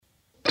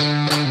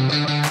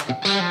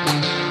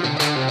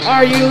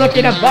Are you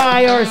looking to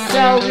buy or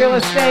sell real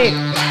estate?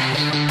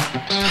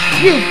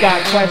 You've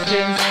got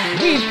questions,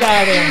 we've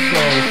got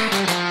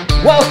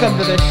answers. Welcome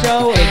to the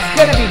show. It's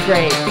gonna be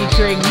great,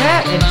 featuring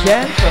Matt and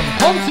Jen from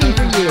Home Team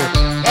for You.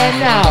 And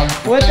now,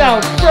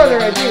 without further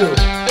ado,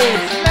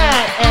 it's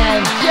Matt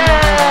and Jen.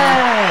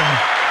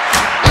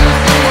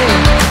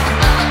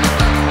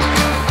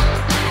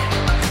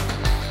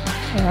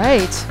 All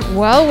right.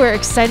 Well, we're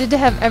excited to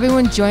have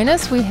everyone join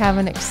us. We have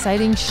an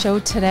exciting show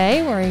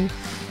today where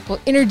we'll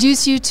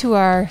introduce you to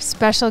our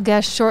special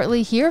guest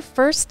shortly here.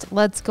 First,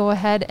 let's go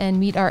ahead and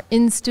meet our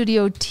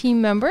in-studio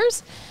team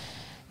members.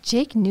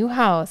 Jake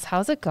Newhouse,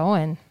 how's it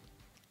going?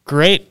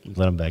 Great.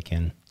 Let him back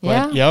in.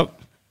 Yeah. Yep.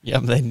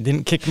 They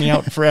didn't kick me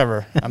out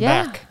forever. I'm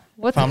back.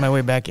 Found my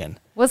way back in.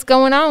 What's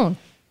going on?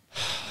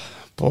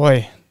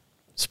 Boy,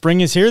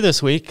 spring is here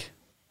this week.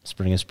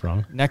 Spring is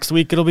sprung. Next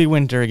week it'll be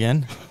winter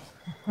again.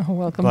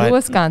 Welcome to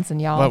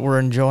Wisconsin, y'all. But we're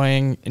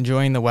enjoying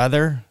the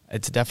weather.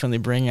 It's definitely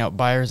bringing out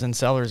buyers and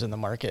sellers in the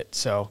market.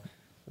 So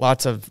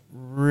lots of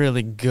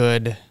really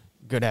good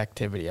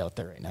activity out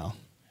there right now.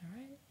 All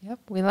right. Yep,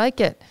 we like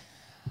it.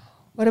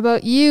 What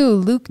about you,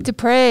 Luke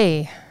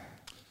Dupre?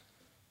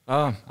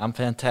 I'm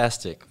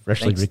fantastic.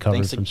 Freshly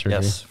recovered from surgery.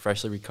 Yes,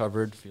 freshly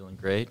recovered, feeling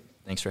great.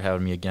 Thanks for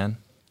having me again.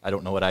 I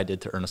don't know what I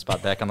did to earn a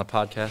spot back on the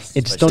podcast.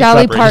 It's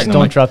Dolly Parton.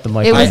 Don't drop the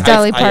mic. It was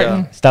Dolly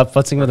Parton. Stop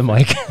futzing with the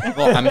mic.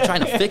 Well, I'm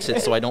trying to fix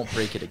it so I don't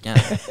break it again.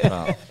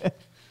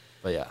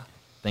 But yeah,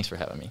 thanks for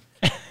having me.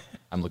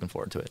 I'm looking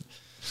forward to it.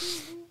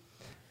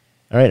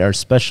 All right, our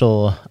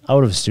special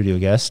out-of-studio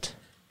guest,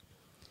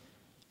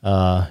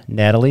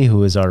 Natalie,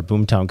 who is our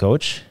Boomtown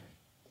coach.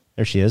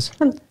 There she is.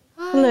 Hello.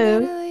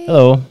 Hello.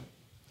 Hello.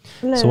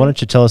 So why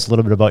don't you tell us a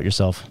little bit about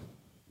yourself?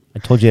 I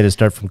told you I had to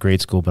start from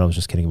grade school, but I was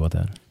just kidding about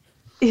that.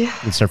 Yeah.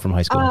 You'd start from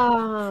high school.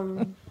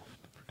 I'm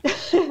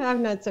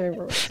not sorry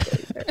for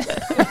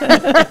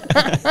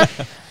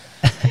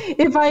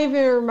if I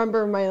even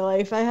remember my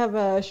life, I have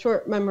a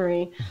short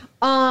memory.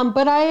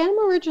 But I am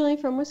originally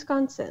from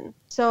Wisconsin.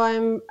 So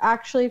I'm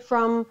actually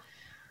from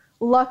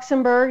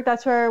Luxembourg.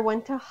 That's where I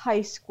went to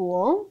high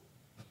school.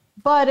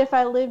 But if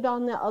I lived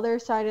on the other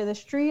side of the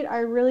street,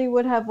 I really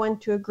would have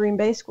went to a Green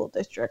Bay school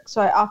district.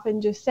 So I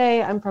often just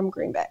say I'm from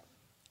Green Bay.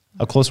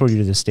 How close were you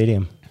to the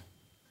stadium?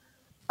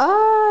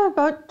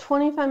 About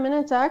 25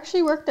 minutes. I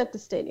actually worked at the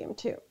stadium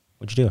too.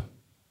 What'd you do?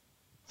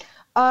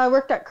 I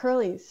worked at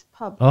Curly's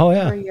Pub for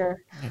a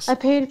year. Nice. I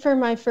paid for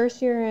my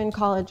first year in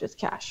college with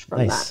cash from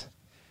Nice. that.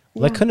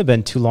 Well, that couldn't have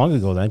been too long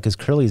ago then, because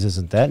Curly's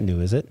isn't that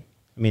new, is it?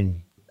 I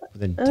mean,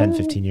 within 10,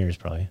 15 years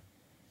probably.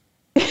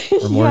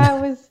 Or more.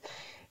 Yeah,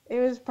 it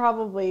was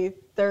probably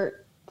 15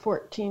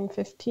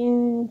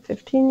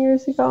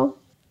 years ago.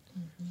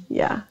 Mm-hmm.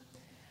 Yeah.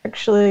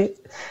 Actually,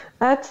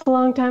 that's a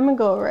long time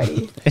ago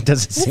already. It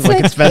doesn't seem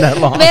like it's been that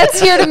long. Matt's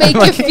here to make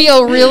you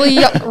feel really,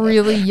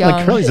 really young.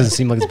 Like Curly's doesn't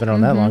seem like it's been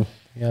around that long.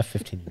 Yeah,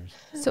 15 years.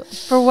 So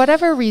for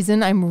whatever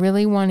reason, I'm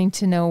really wanting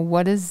to know,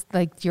 what is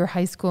like your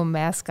high school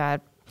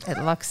mascot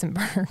at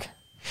Luxembourg?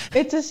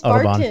 It's a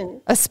Spartan.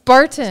 A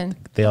Spartan.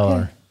 They all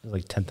are. There's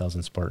like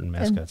 10,000 Spartan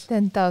mascots.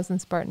 10,000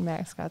 Spartan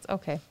mascots.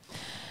 Okay.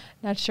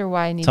 Not sure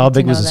why I need to So how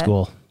big know was the that.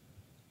 school?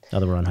 Now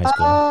that we're on high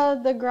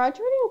school. The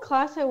graduating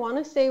class, I want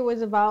to say,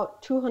 was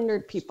about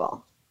 200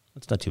 people.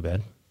 That's not too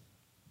bad.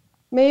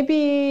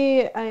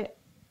 Maybe, let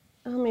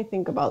me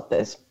think about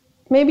this.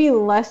 Maybe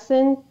less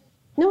than,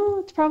 no,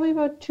 it's probably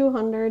about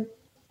 200.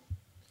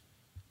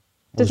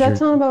 Does that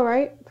sound about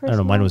right? I don't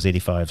know. Mine was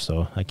 85,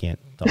 so I can't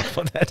talk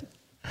about that.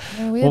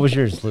 What was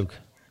yours, Luke?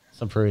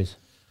 Some Prairies.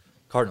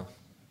 Cardinal.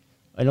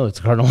 I know it's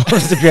Cardinal. What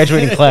was the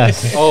graduating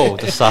class? Oh,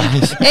 the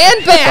size.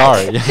 And back.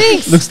 Sorry.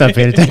 Thanks. Luke's not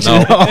paying attention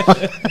at all.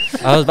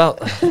 I was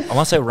about, I want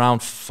to say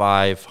around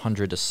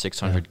 500 to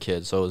 600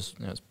 kids. So it was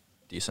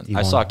decent.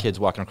 I saw kids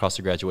walking across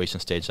the graduation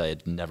stage that I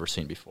had never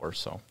seen before.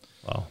 So,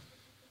 Wow.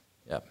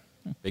 yeah,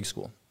 big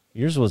school.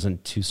 Yours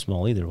wasn't too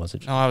small either, was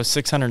it? No, I was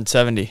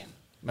 670.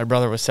 My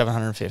brother was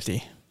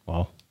 750.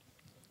 Wow.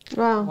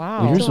 Wow.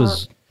 Wow. Well, yours That's a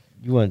was,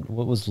 you went,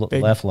 what was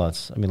Big. La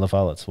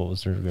Follette's? What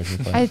was their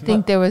graduating class? I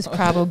think there was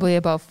probably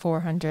about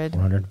 400.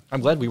 400.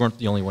 I'm glad we weren't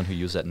the only one who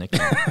used that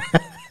nickname.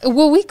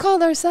 Well, we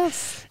called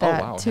ourselves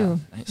that wow, too.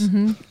 yeah,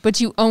 nice.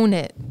 But you own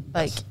it.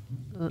 Like,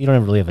 You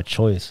don't really have a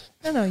choice.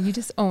 no, you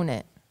just own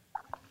it.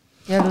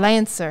 You're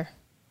Lancer.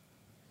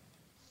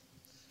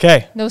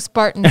 Okay, No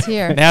Spartans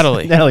here.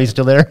 Natalie. Natalie's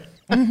still there?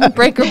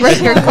 Breaker,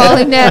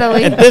 calling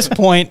Natalie. At this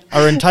point,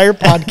 our entire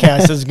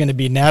podcast is going to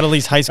be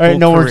Natalie's high school All right,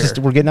 no, career.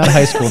 we're getting out of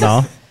high school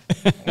now.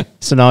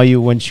 So now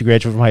once you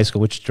graduate from high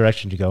school, which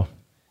direction did you go?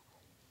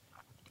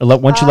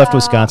 Once you left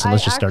Wisconsin,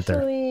 let's just start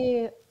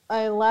there.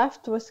 I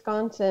left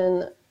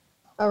Wisconsin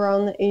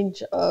around the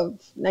age of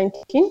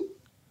 19.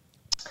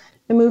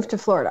 I moved to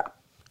Florida.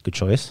 Good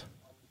choice.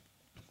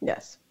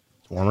 Yes.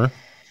 It's warmer.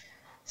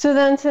 So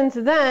then, since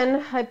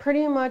then, I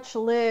pretty much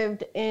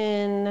lived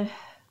in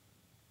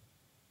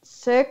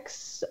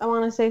 6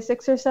 or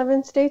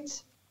 7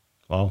 states.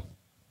 Wow.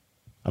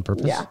 On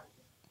purpose? Yeah.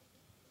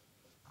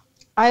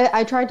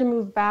 I tried to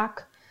move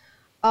back,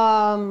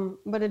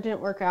 but it didn't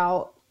work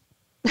out.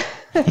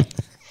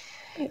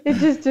 it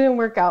just didn't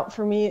work out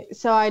for me.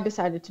 So I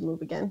decided to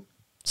move again.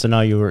 So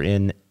now you were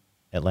in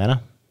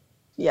Atlanta?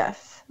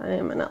 Yes, I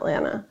am in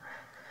Atlanta.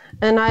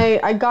 And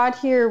I got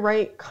here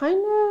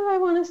I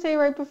want to say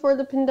right before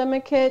the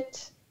pandemic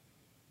hit.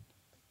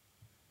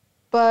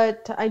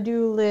 But I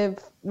do live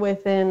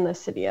within the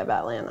city of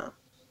Atlanta.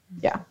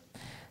 Yeah.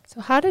 So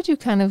how did you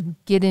kind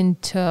of get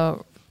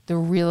into the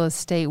real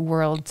estate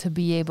world to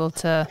be able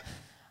to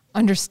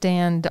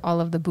understand all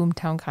of the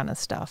Boomtown kind of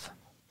stuff?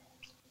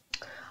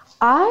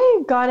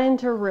 I got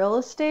into real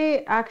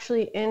estate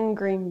actually in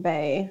Green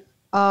Bay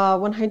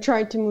when I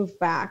tried to move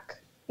back.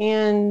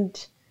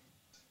 And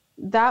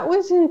that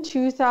was in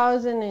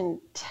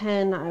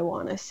 2010, I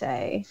want to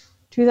say.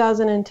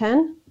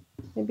 2010,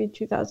 maybe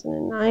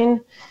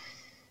 2009.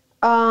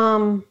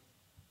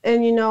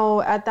 And, you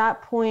know, at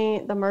that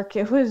point, the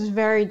market was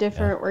very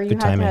different where you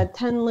had to have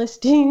 10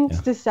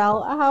 listings to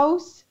sell a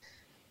house.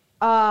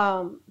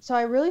 So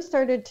I really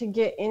started to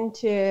get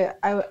into,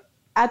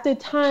 at the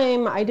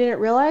time, I didn't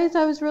realize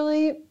I was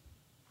really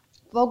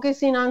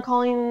focusing on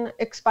calling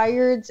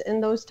expireds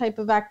and those type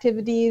of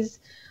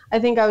activities. I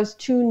think I was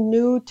too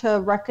new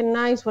to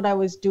recognize what I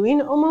was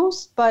doing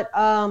almost. But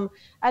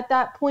at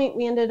that point,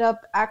 we ended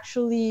up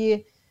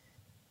actually,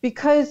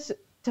 because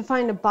to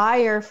find a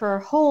buyer for a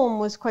home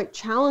was quite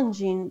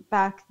challenging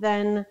back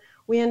then,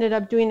 we ended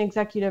up doing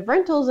executive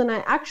rentals, and I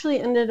actually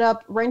ended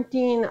up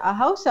renting a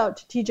house out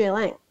to TJ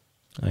Lang.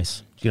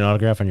 Nice. Did you get an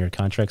autograph on your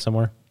contract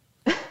somewhere?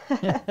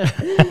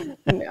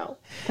 No,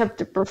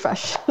 kept it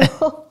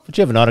professional. But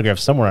you have an autograph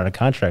somewhere on a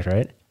contract,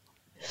 right?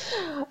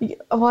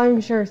 Well,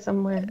 I'm sure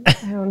somewhere. I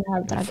don't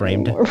have that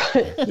framed anymore,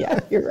 but yeah,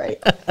 you're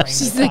right.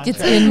 She's like,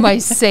 it's in my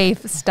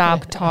safe.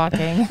 Stop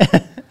talking.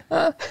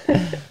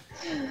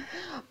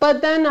 But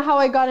then how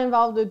I got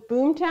involved with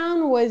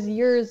Boomtown was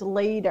years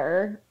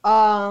later.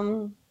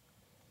 And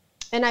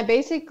I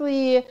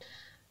basically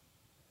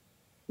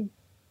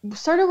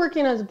started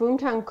working as a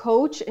Boomtown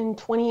coach in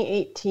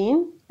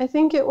 2018, I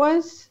think it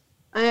was.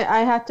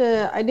 I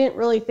didn't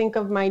really think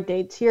of my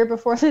dates here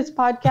before this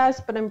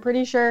podcast, but I'm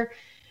pretty sure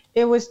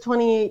it was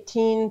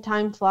 2018.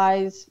 Time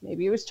flies.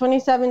 Maybe it was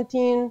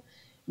 2017.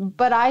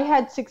 But I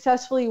had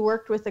successfully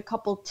worked with a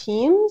couple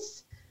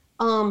teams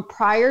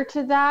prior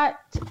to that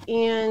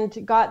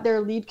and got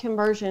their lead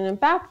conversion. And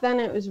back then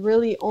it was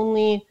really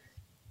only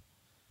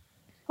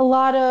a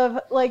lot of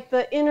like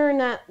the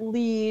internet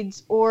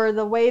leads, or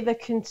the way the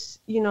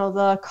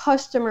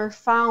customer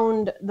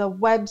found the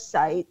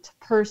website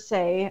per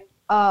se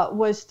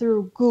was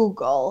through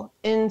Google.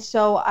 And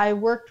so I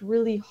worked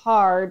really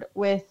hard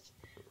with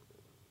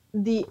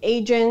the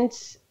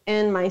agents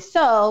and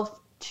myself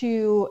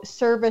to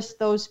service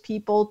those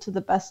people to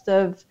the best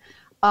of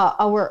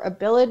our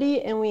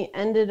ability, and we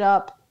ended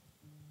up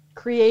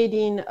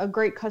creating a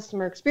great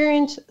customer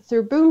experience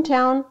through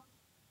Boomtown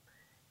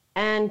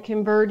and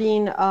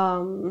converting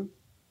a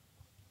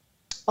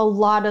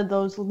lot of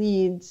those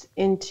leads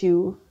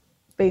into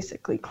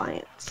basically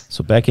clients.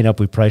 So backing up,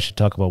 we probably should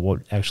talk about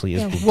what actually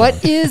is Boomtown.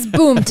 What is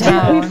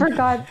Boomtown? We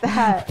forgot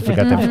that.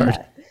 Forgot that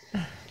part.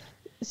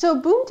 So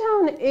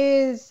Boomtown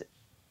is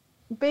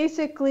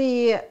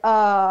basically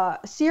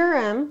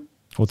CRM.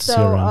 What's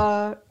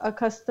CRM? A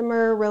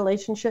customer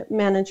relationship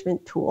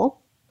management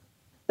tool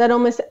that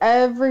almost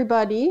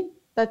everybody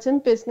that's in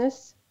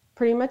business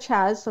pretty much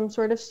has some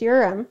sort of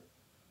CRM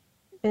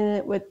in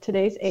it with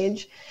today's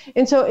age.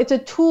 And so it's a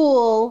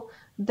tool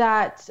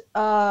that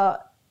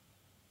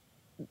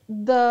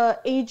the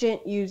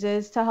agent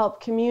uses to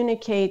help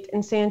communicate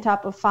and stay on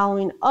top of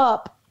following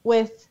up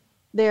with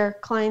their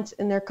clients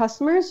and their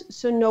customers,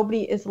 so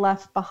nobody is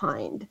left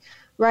behind,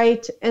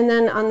 right? And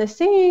then on the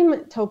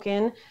same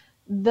token,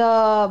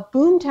 the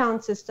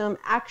Boomtown system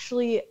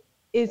actually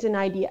is an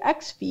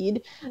IDX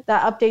feed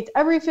that updates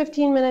every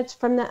 15 minutes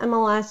from the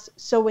MLS.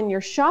 So when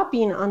you're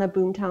shopping on a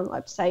Boomtown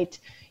website,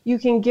 you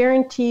can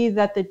guarantee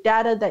that the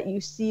data that you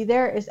see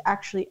there is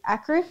actually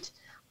accurate,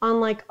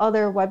 unlike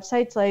other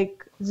websites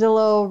like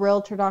Zillow,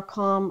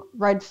 Realtor.com,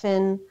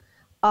 Redfin.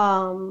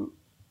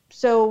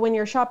 So when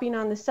you're shopping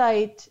on the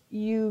site,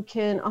 you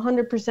can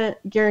 100%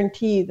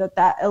 guarantee that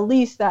at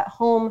least that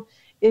home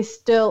is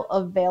still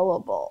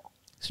available.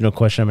 So no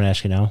question I'm going to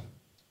ask you now.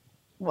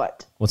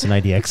 What? What's an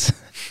IDX?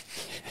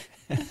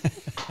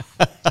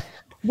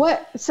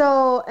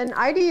 So an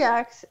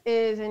IDX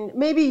is, and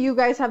maybe you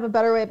guys have a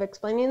better way of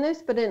explaining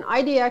this, but an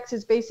IDX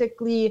is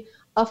basically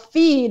a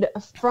feed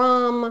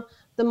from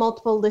the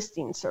multiple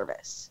listing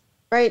service,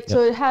 right? Yep.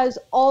 So it has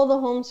all the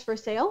homes for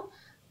sale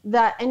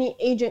that any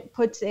agent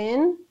puts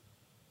in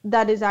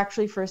that is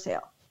actually for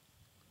sale.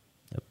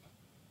 Yep.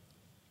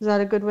 Is that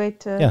a good way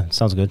to? Yeah,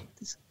 sounds good.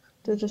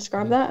 To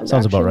describe that?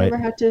 Sounds about right. I've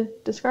never had to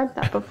describe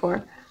that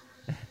before.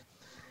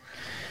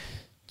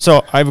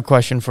 So I have a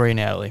question for you,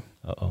 Natalie.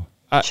 Uh-oh.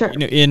 Sure.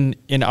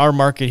 In our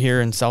market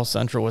here in South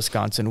Central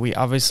Wisconsin, we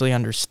obviously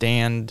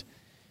understand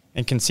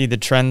and can see the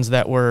trends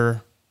that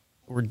we're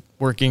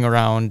working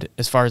around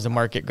as far as the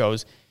market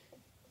goes.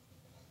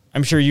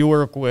 I'm sure you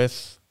work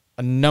with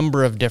a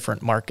number of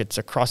different markets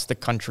across the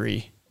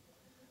country.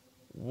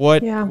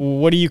 What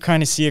do you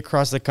kind of see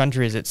across the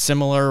country? Is it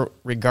similar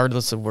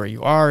regardless of where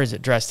you are? Is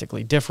it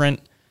drastically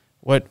different?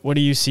 What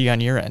do you see on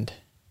your end?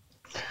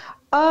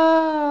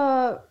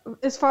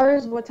 As far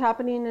as what's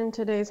happening in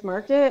today's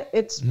market,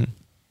 it's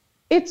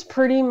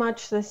pretty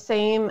much the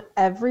same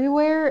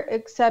everywhere,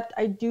 except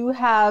I do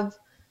have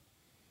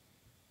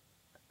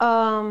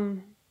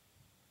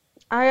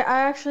I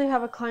actually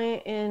have a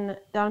client in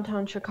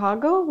downtown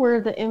Chicago where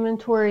the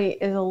inventory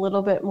is a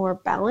little bit more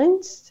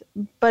balanced.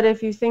 But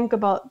if you think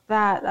about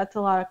that, that's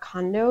a lot of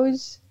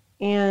condos.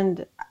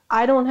 And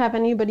I don't have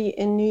anybody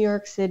in New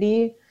York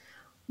City,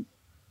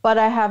 but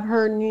I have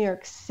heard New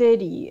York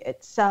City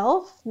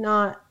itself,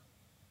 not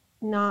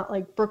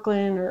like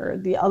Brooklyn or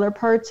the other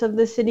parts of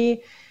the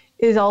city,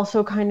 is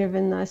also kind of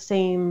in the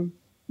same,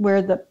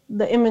 where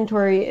the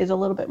inventory is a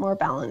little bit more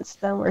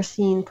balanced than we're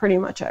seeing pretty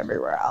much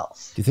everywhere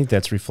else. Do you think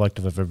that's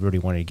reflective of everybody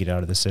wanting to get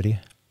out of the city?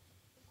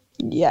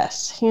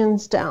 Yes,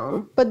 hands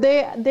down. But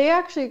they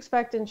actually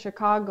expect in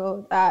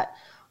Chicago that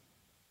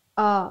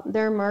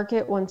their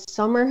market, once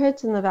summer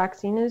hits and the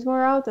vaccine is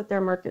more out, that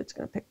their market's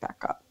going to pick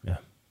back up. Yeah,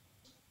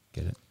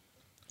 get it.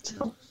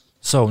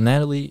 So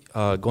Natalie,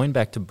 going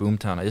back to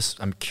Boomtown,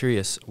 I'm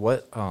curious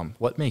what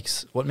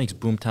makes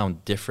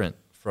Boomtown different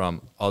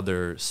from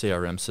other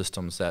CRM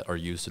systems that are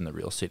used in the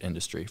real estate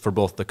industry for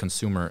both the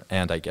consumer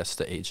and, I guess,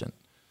 the agent?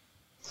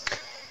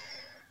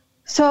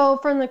 So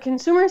from the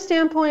consumer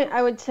standpoint,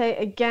 I would say,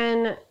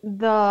 again,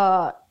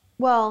 definitely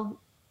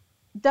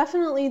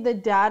the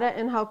data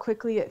and how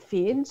quickly it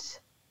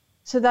feeds.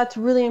 So that's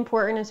really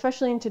important,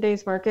 especially in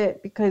today's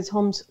market, because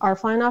homes are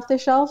flying off the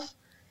shelf.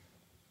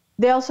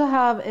 They also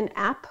have an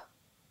app,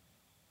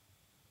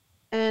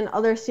 and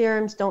other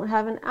CRMs don't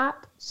have an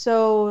app.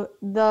 So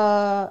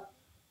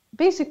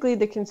basically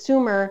the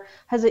consumer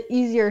has an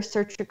easier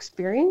search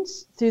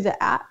experience through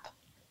the app.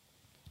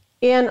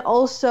 And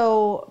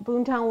also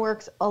Boomtown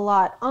works a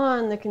lot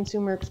on the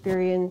consumer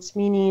experience,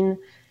 meaning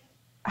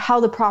how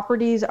the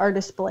properties are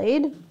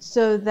displayed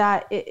so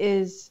that it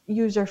is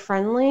user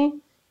friendly.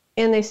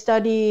 And they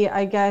study,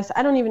 I guess,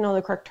 I don't even know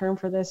the correct term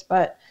for this,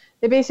 but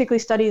they basically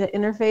study the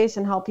interface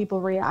and how people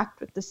react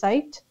with the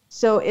site.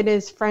 So it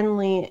is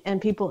friendly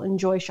and people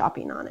enjoy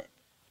shopping on it,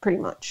 pretty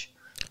much.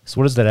 So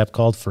what is that app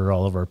called for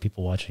all of our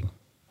people watching?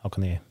 How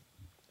can they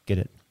get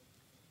it?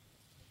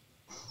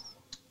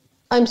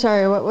 I'm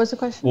sorry, what was the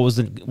question? What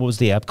was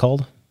the app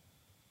called?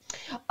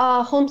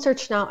 Home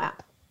Search Now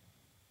app.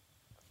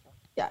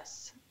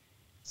 Yes.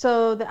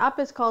 So the app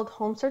is called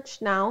Home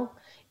Search Now,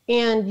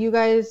 and you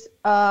guys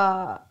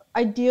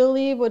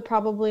ideally would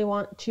probably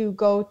want to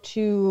go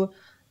to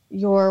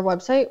your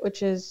website,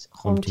 which is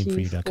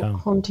hometeam4u.com.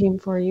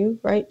 hometeam4u,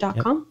 right?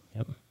 .com.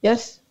 Yep.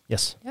 Yes.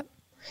 Yes. Yep.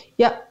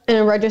 Yep,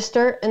 and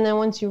register. And then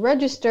once you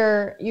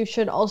register, you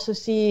should also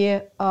see,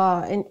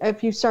 and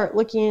if you start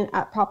looking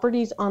at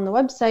properties on the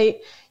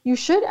website, you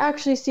should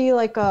actually see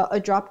like a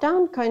drop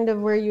down, kind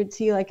of where you'd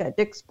see like a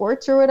Dick's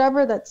Sports or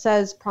whatever that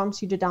says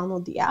prompts you to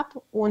download the app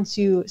once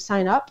you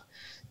sign up.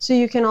 So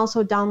you can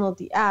also download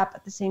the app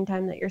at the same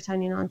time that you're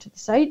signing on to the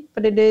site.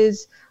 But it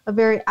is a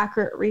very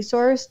accurate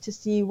resource to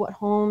see what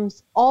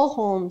all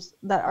homes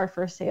that are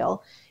for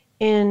sale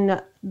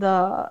in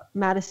the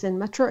Madison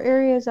metro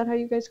area. Is that how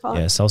you guys call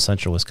it? Yeah, South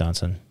Central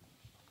Wisconsin.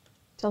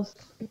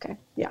 Okay,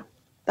 yeah,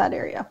 that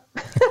area.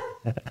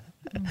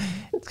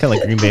 It's kind of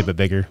like Green Bay, but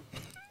bigger.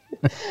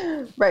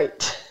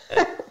 Right.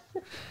 All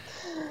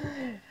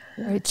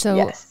right, so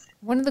yes.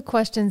 One of the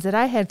questions that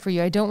I had for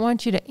you, I don't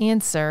want you to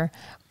answer,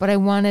 but I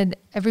wanted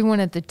everyone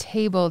at the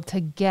table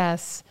to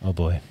guess. Oh,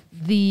 boy.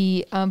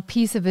 The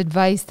piece of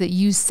advice that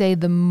you say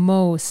the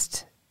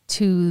most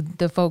to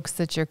the folks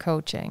that you're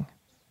coaching.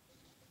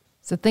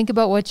 So think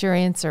about what your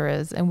answer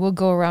is, and we'll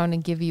go around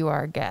and give you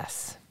our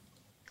guess.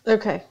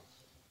 Okay.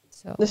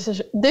 So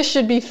this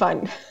should be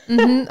fun.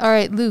 Mm-hmm. All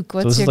right, Luke,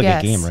 what's your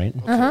guess? So this is like a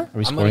game, right? Uh-huh. Are we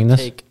I'm scoring going to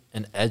this? take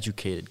an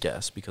educated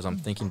guess because I'm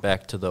thinking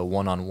back to the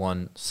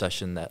one-on-one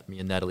session that me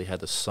and Natalie had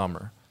this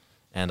summer.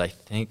 And I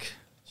think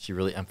she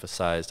really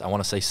emphasized, I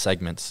want to say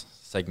segment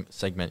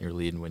your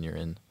lead when you're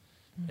in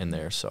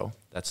there. So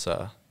that's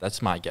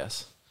my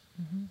guess.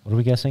 Mm-hmm. What are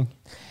we guessing?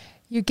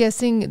 You're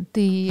guessing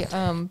the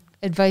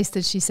advice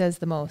that she says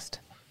the most.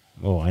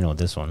 Oh, I know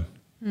this one.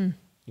 You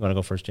want to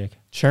go first, Jake?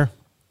 Sure.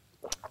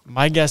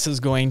 My guess is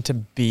going to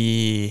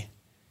be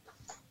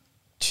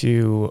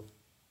to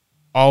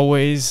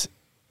always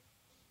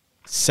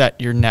set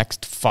your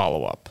next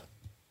follow-up.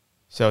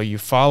 So you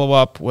follow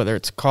up, whether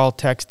it's call,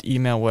 text,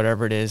 email,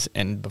 whatever it is,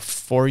 and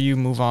before you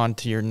move on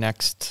to your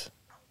next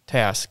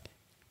task,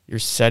 you're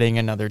setting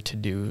another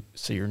to-do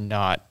so you're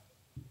not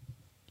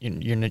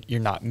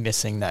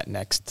missing that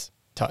next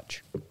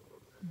touch.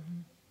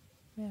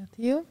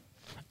 Matthew?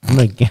 I'm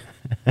going to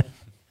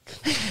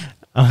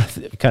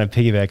kind of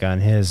piggyback on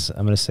his.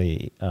 I'm going to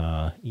say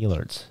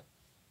alerts.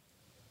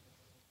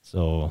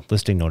 So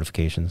listing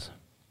notifications.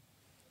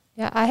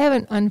 Yeah, I have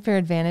an unfair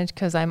advantage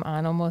because I'm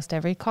on almost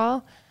every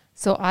call.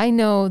 So I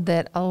know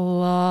that a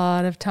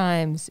lot of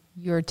times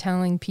you're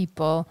telling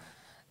people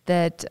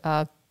that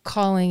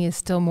calling is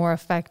still more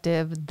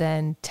effective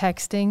than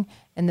texting,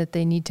 and that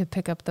they need to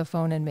pick up the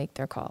phone and make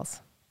their calls.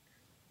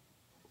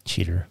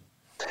 Cheater.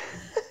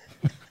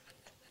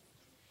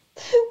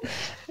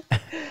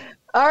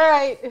 All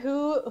right,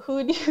 who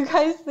do you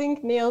guys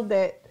think nailed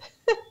it?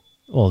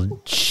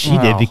 Well, she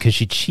did because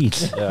she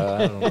cheats. Yeah,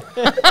 I don't know. I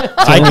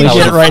think that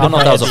was a- right. I don't know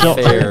if that was a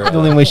fair- The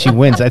only way she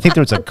wins. I think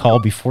there was a call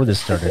before this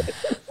started.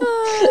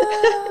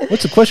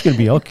 What's the question going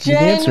to be? I'll give you the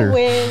Jen answer.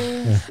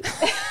 wins.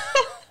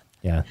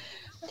 Yeah.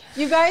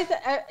 You guys,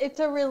 it's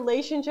a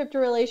relationship to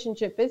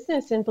relationship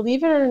business, and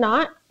believe it or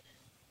not,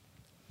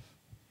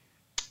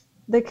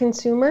 the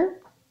consumer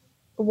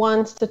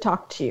wants to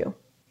talk to you.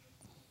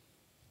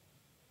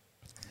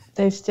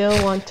 They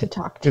still want to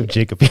talk to Have you.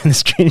 Jacob behind the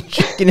screen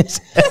shaking his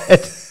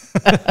head.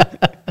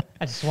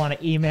 I just want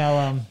to email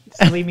them.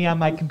 Just leave me on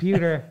my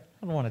computer.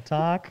 I don't want to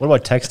talk. What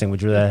about texting?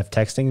 Would you rather have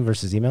texting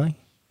versus emailing?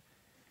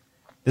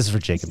 This is for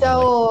Jacob.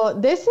 So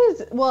this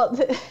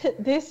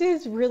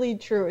is really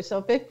true.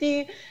 So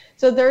 30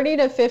 to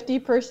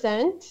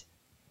 50%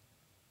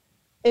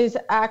 is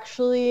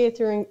actually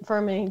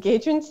from an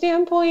engagement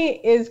standpoint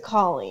is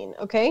calling.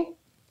 Okay,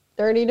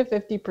 30 to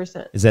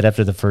 50%. Is that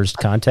after the first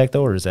contact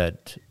though, or is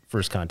that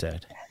first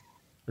contact?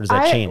 Or does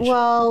that change?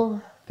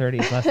 Well, 30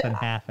 is less than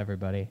half,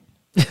 everybody.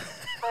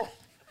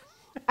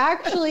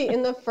 actually,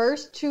 in the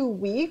first 2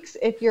 weeks,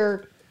 if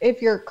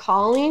you're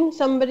calling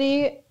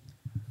somebody,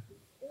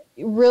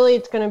 really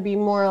it's going to be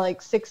more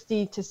like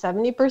 60 to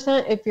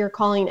 70% if you're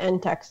calling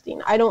and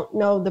texting. I don't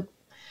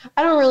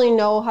really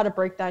know how to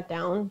break that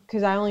down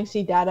because I only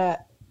see data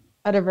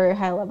at a very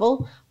high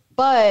level.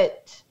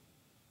 But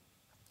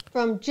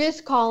from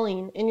just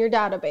calling in your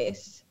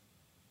database,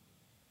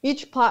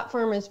 each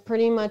platform is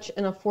pretty much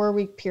in a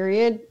 4-week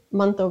period,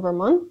 month over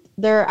month.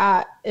 They're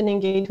at an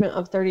engagement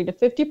of 30 to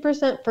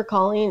 50% for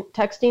calling.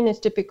 Texting is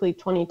typically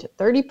 20 to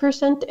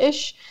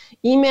 30%-ish.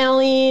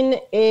 Emailing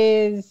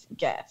is,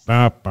 guess,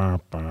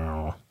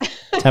 10%?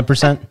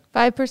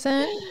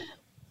 5%?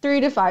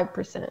 3 to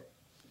 5%.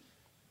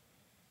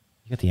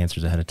 You got the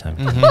answers ahead of time.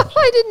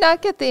 I did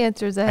not get the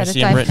answers I ahead of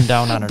see them time. written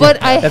down on her.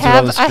 But I That's what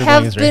all the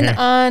have scribbling is right been here.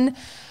 on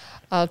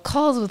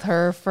calls with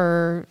her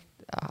for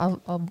a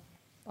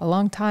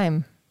long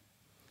time,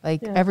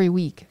 like Yeah. every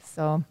week.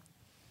 So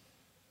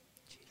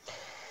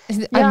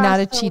I'm not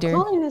a so cheater.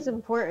 Calling is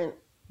important,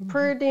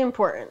 pretty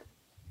important.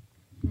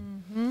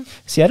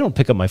 See, I don't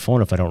pick up my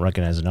phone if I don't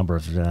recognize a number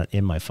if they're not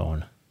in my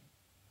phone.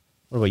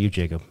 What about you,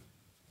 Jacob?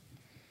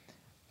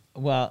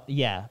 Well,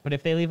 yeah, but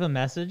if they leave a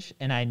message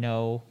and I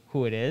know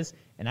who it is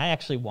and I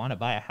actually want to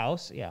buy a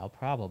house, yeah, I'll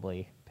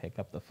probably pick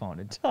up the phone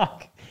and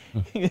talk.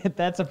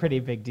 That's a pretty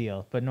big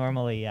deal. But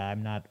normally, yeah,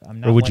 I'm not.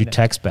 Or would one you to-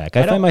 text back? I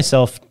I find don't-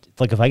 myself,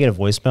 like if I get a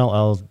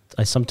voicemail,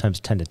 I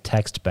sometimes tend to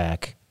text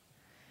back.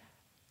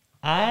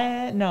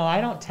 I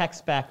don't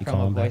text back You from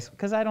call a them back? voice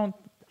because I don't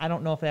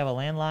know if they have a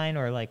landline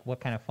or like what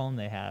kind of phone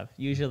they have.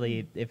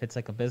 Usually, if it's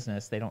like a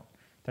business, they're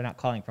not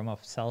calling from a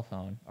cell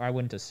phone, or I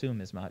wouldn't assume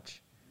as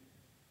much.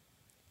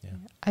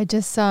 I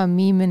just saw a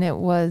meme and it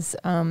was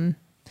a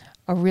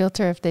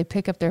realtor if they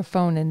pick up their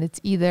phone and it's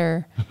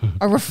either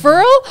a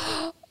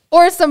referral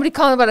or somebody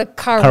calling about a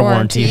car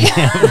warranty.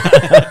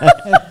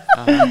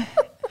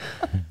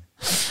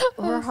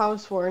 Or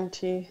house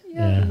warranty.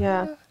 Yeah.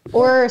 Yeah.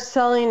 Or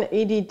selling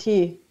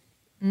ADT.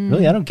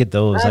 Really, I don't get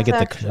those. I get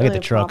actually the a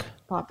truck.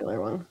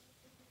 popular one.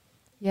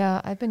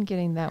 Yeah, I've been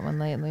getting that one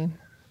lately.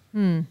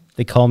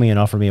 They call me and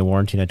offer me a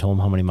warranty, and I told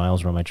them how many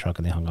miles were on my truck,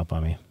 and they hung up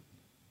on me.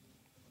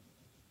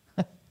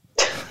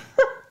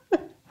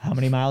 How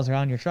many miles are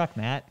on your truck,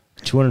 Matt?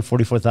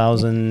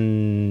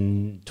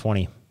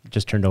 244,020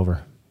 just turned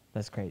over.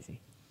 That's crazy.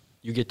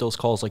 You get those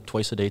calls like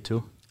twice a day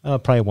too?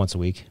 Probably once a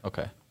week.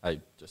 Okay. I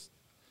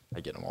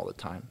get them all the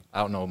time.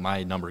 I don't know.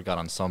 My number got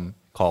on some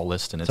call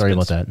list and it's Sorry been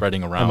about that.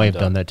 spreading around. I might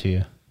have done that to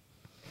you.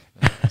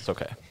 It's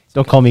okay.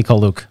 Don't call me, call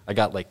Luke. I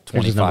got like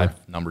Here's his 25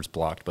 number. numbers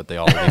blocked, but they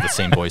all leave the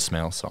same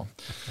voicemail. So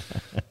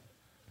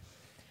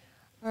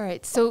All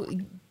right, so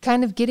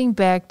kind of getting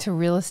back to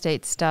real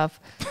estate stuff,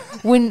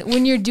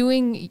 when you're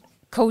doing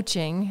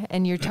coaching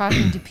and you're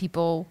talking to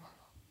people,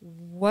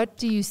 what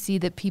do you see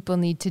that people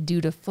need to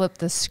do to flip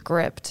the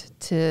script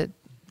to,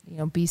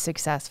 be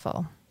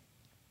successful?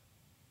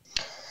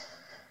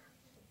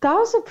 That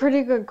was a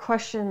pretty good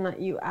question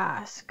that you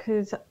asked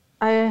because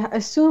I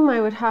assume I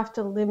would have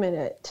to limit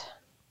it.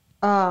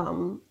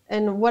 And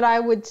what I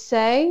would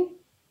say,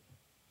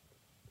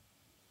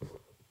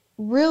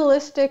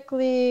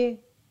 realistically,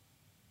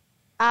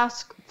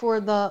 ask for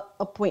the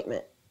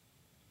appointment.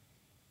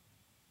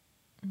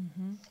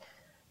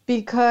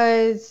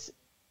 Because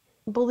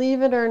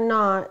believe it or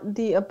not,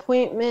 the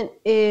appointment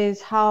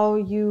is how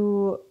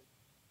you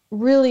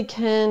really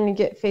can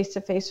get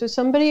face-to-face with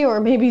somebody, or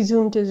maybe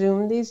Zoom to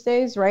Zoom these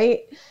days,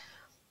 right?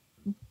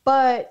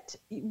 But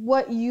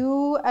what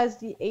you as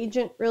the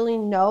agent really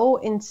know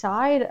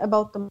inside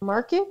about the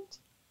market,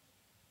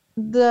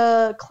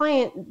 the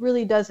client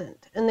really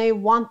doesn't, and they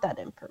want that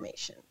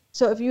information.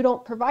 So if you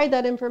don't provide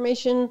that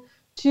information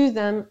to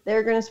them,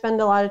 they're going to spend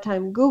a lot of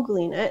time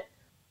Googling it,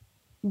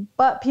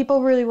 but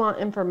people really want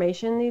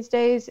information these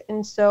days.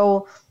 And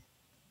so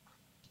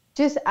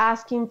just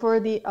asking for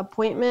the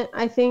appointment,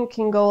 I think,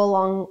 can go a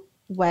long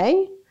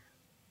way.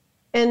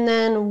 And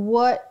then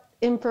what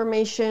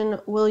information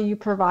will you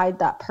provide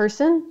that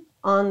person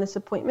on this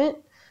appointment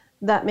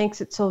that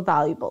makes it so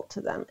valuable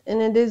to them?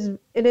 And it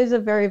is a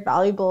very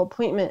valuable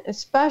appointment,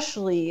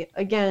 especially,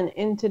 again,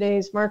 in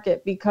today's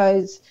market,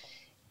 because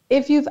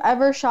if you've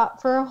ever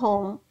shopped for a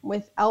home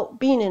without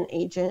being an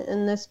agent,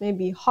 and this may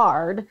be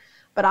hard,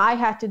 but I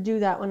had to do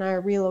that when I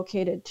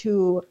relocated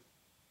to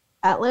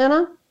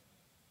Atlanta.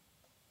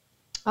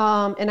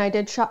 And I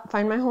did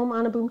find my home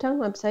on a Boomtown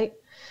website.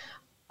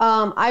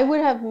 I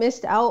would have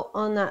missed out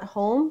on that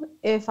home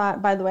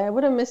by the way, I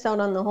would have missed out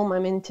on the home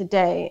I'm in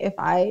today if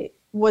I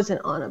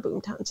wasn't on a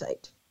Boomtown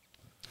site.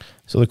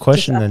 So the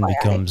question then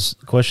becomes,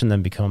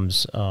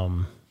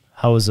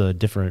 how is a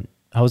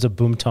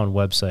Boomtown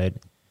website,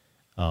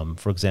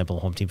 for example,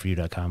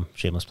 hometeamforyou.com,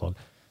 shameless plug,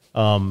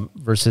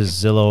 versus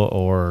Zillow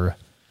or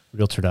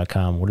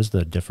Realtor.com? What is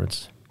the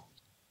difference?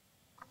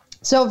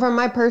 So from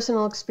my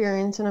personal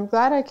experience, and I'm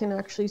glad I can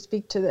actually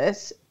speak to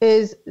this,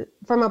 is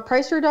from a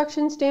price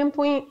reduction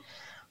standpoint,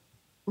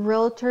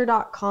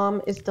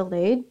 Realtor.com is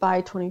delayed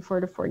by 24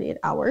 to 48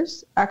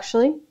 hours,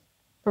 actually,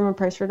 from a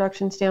price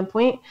reduction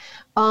standpoint.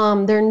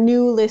 Their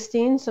new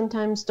listings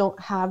sometimes don't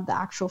have the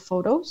actual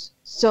photos.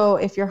 So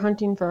if you're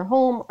hunting for a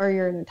home or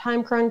you're in a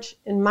time crunch,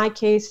 in my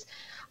case,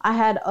 I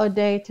had a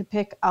day to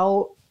pick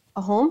out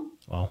a home.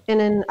 Wow.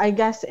 And then I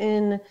guess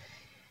in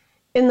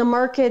the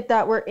market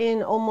that we're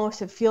in,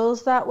 almost it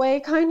feels that way,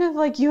 kind of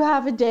like you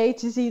have a day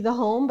to see the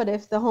home, but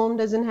if the home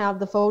doesn't have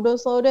the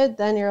photos loaded,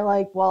 then you're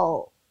like,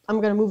 well, I'm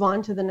going to move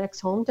on to the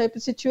next home type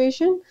of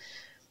situation.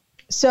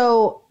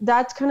 So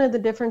that's kind of the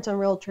difference on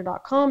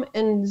Realtor.com.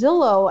 And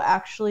Zillow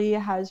actually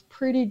has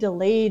pretty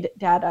delayed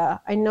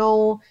data. I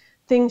know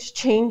things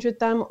change with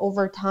them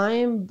over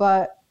time,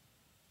 but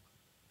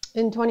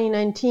in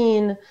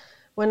 2019,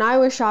 when I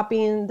was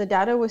shopping, the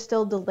data was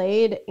still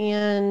delayed,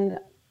 and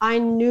I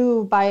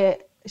knew by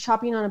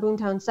shopping on a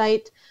Boomtown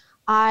site,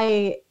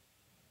 I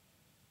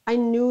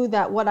knew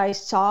that what I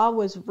saw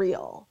was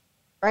real,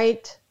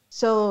 right?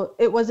 So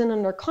it wasn't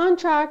under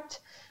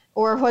contract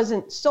or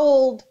wasn't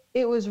sold.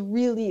 It was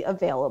really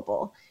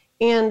available.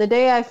 And the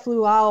day I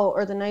flew out,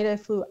 or the night I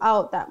flew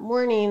out that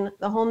morning,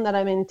 the home that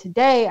I'm in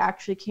today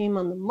actually came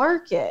on the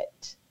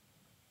market.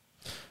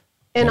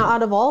 And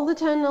out of all the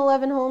 10,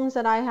 11 homes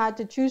that I had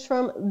to choose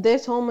from,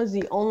 this home was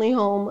the only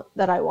home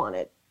that I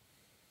wanted.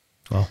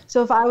 Wow.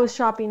 So if I was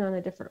shopping on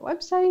a different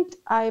website,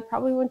 I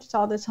probably wouldn't have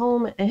saw this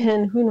home,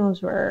 and who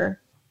knows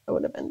where I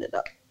would have ended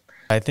up.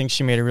 I think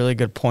she made a really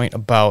good point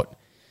about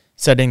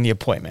setting the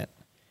appointment,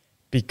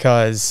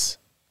 because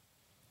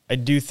I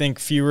do think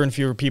fewer and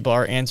fewer people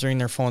are answering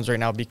their phones right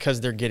now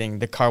because they're getting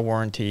the car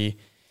warranty.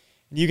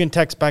 You can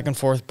text back and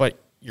forth, but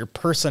your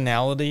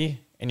personality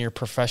and your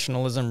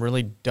professionalism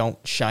really don't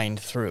shine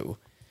through.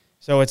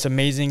 So it's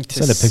amazing to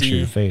see. Send a picture of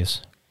your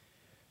face.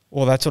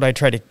 Well, that's what I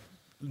try to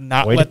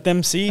not let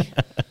them see,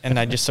 and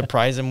I just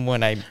surprise them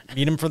when I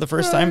meet them for the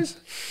first time.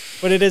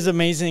 But it is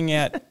amazing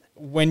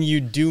when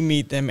you do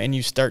meet them and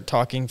you start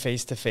talking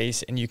face to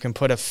face, and you can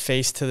put a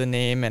face to the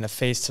name and a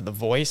face to the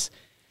voice,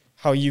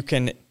 how you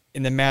can,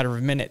 in the matter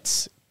of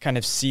minutes, kind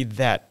of see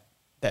that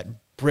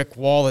brick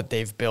wall that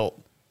they've built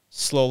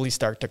slowly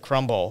start to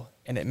crumble,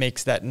 and it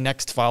makes that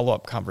next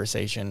follow-up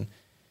conversation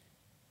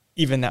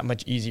even that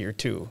much easier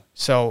too.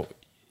 So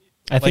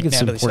I think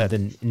it's important,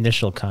 the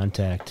initial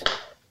contact.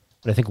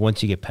 But I think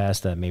once you get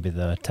past that, maybe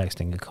the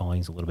texting and calling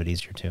is a little bit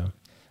easier too.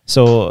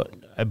 So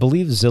I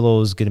believe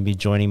Zillow is going to be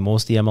joining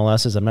most of the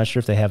MLSs. I'm not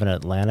sure if they have in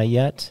Atlanta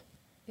yet.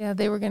 Yeah,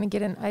 they were going to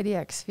get an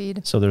IDX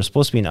feed. So there's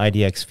supposed to be an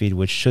IDX feed,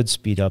 which should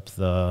speed up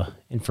the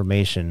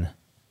information.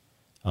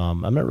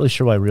 I'm not really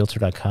sure why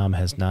Realtor.com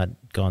has not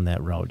gone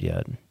that route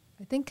yet.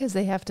 I think because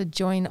they have to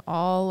join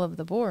all of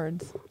the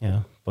boards.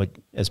 Yeah, but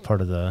as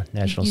part of the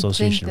National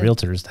Association of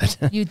Realtors,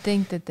 that you'd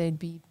think that they'd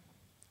be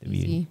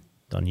easy.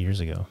 Done years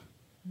ago.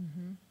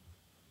 Mm-hmm.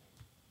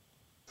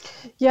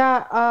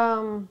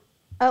 Yeah,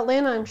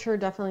 Atlanta, I'm sure,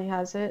 definitely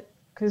has it,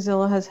 because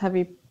Zillow has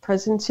heavy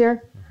presence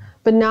here,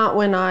 but not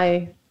when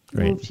I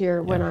moved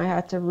here, when I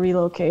had to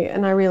relocate,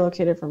 and I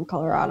relocated from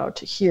Colorado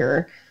to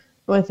here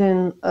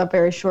within a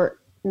very short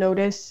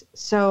notice.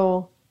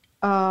 So,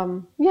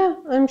 yeah,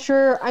 I'm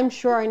sure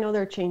I know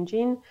they're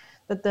changing,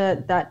 but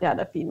that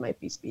data feed might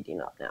be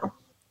speeding up now.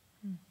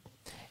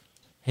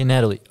 Hey,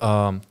 Natalie,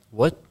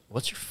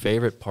 what's your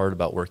favorite part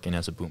about working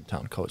as a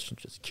Boomtown coach? I'm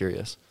just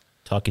curious.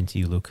 Talking to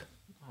you, Luke.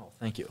 Oh,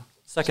 thank you.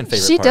 Second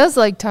favorite She part. does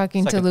like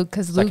talking to Luke,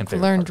 because Luke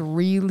learned part.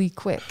 really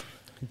quick.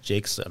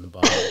 Jake's on the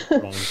bottom.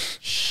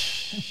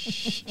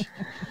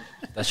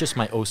 That's just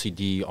my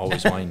OCD,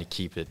 always wanting to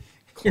keep it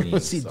clean. Your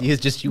OCD is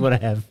just you want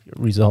to have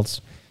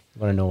results.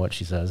 You want to know what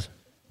she says.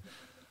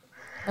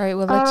 All right,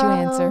 we'll let you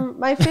answer.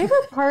 My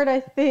favorite part,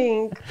 I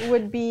think,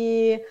 would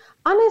be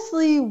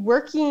honestly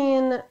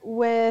working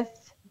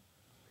with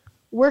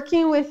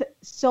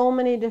so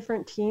many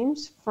different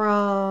teams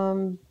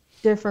from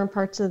different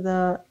parts of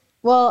the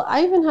Well,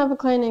 I even have a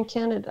client in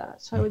Canada,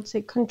 so I would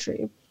say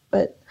country.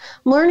 But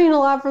I'm learning a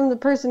lot from the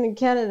person in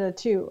Canada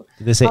too.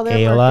 Do they say how their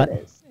A a lot?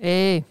 market is.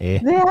 Hey, Eh.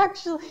 They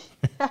actually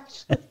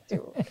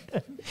do.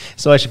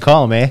 So I should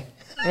call him, eh?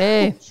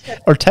 hey.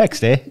 Or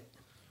text, eh?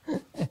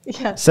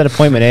 Yeah. Set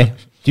appointment, eh?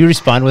 Do you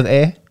respond with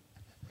A?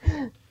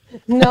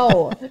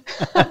 No.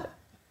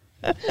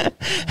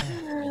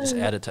 Just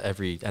add it to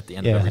at the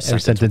end Yeah, of every every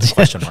sentence with sentence. a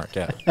question mark.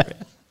 Yeah.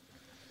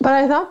 But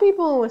I thought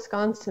people in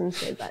Wisconsin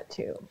say that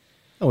too.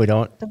 No, we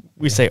don't.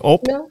 We say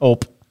 "op." No.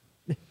 Ope.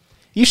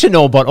 You should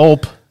know about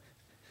Ope.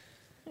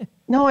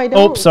 No, I don't.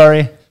 Ope,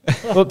 sorry.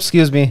 Oops,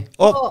 excuse me.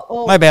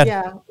 Oh, my bad.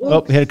 Yeah.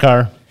 Oh, hit a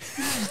car.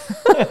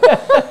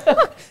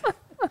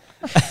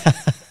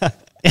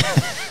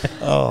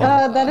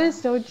 That is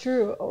so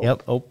true. Oh.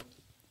 Yep, Ope.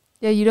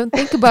 Yeah, you don't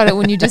think about it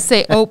when you just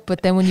say "ope,"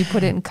 but then when you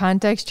put it in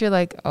context, you're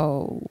like,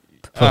 "Oh."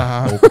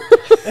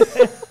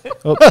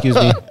 Oh, excuse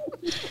me.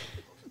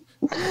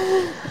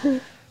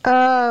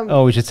 Um,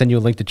 Oh, we should send you a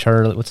link to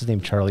Charlie. What's his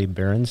name? Charlie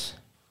Barons.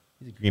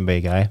 He's a Green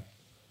Bay guy.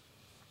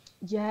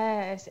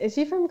 Yes. Is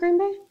he from Green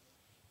Bay?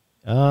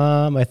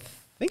 I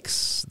think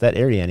that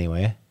area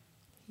anyway.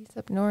 He's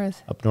up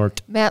north. Up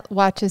north. Matt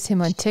watches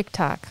him on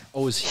TikTok.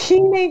 Oh, is he?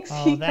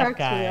 He that cracks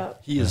guy. me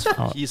up. He's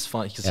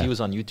fun because Yeah. he was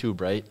on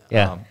YouTube, right?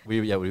 Yeah. We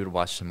would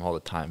watch him all the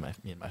time.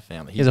 Me and my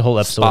family. He has a whole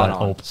episode spot on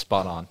on, Hope.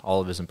 spot on. All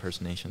of his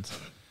impersonations.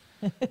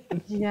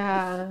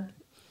 Yeah.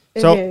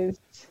 It So- is.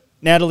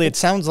 Natalie, it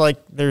sounds like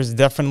there's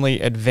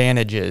definitely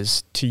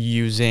advantages to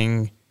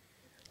using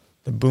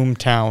the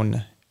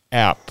Boomtown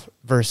app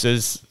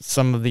versus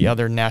some of the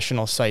other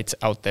national sites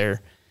out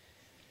there.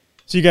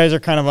 So you guys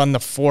are kind of on the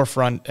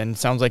forefront, and it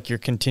sounds like you're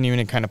continuing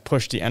to kind of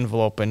push the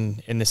envelope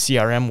in the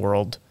CRM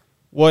world.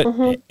 What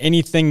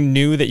anything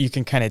new that you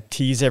can kind of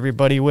tease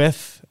everybody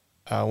with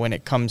when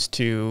it comes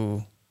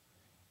to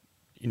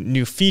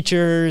new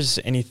features?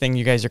 Anything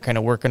you guys are kind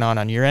of working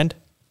on your end?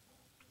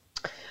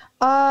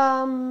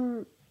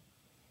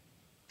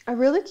 I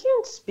really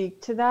can't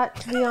speak to that,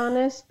 to be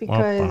honest,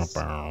 because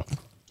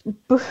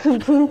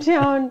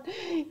Boomtown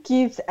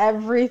keeps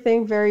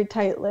everything very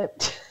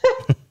tight-lipped.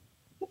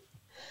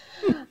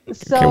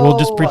 So, Okay, we'll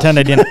just pretend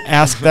I didn't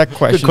ask that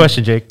question. Good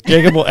question, Jake.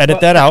 Jacob will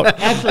edit that out.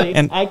 Actually,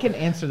 And- I can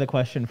answer the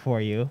question for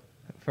you,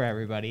 for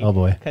everybody. Oh,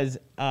 boy. Because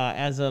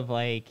as of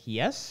like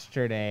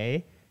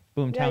yesterday,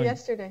 Boomtown Yeah,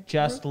 yesterday.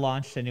 just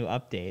launched a new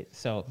update.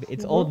 So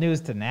it's old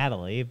news to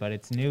Natalie, but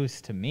it's news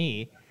to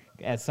me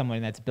as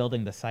someone that's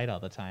building the site all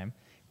the time.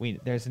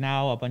 There's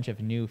now a bunch of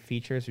new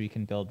features where you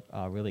can build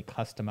really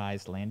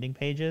customized landing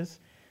pages.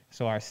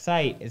 So our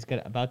site is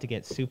about to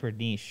get super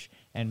niche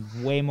and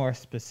way more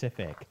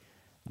specific.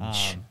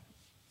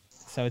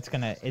 So it's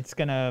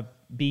gonna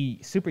be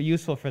super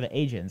useful for the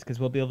agents because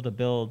we'll be able to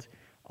build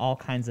all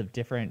kinds of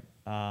different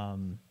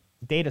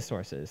data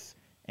sources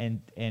and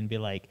be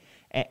like,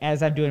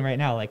 as I'm doing right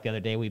now. Like the other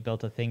day, we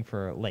built a thing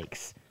for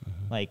lakes.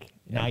 Like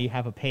now you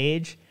have a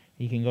page,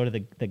 you can go to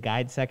the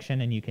guide section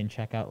and you can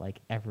check out like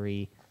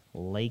every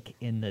lake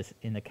in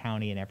the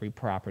county and every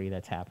property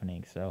that's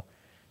happening. So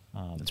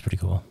That's pretty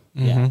cool.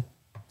 yeah,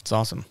 It's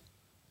awesome.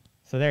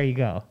 so there you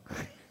go.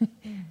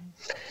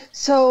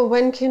 So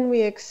when can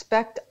we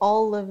expect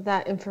all of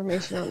that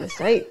information on the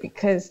site?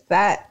 Because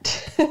that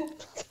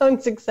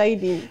sounds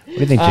exciting. What do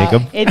you think,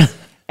 Jacob? It's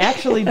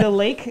actually the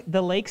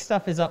lake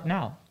stuff is up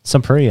now.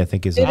 Sun Prairie, I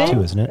think, is It up too,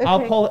 is? isn't it? Okay.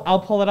 I'll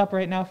pull it up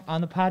right now on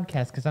the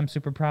podcast because I'm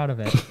super proud of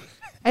it.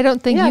 I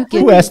don't think Yeah, you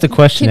can. Who asked the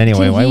question can,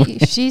 anyway? Why Can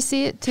she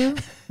see it too?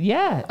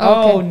 Yeah. Okay.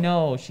 Oh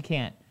no, she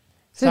can't.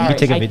 So Sorry, You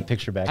can take I a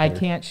picture back. I later.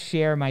 can't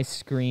share my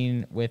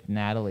screen with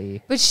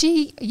Natalie. But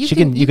you She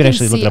can you can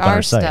actually look see it up on our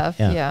our site. stuff.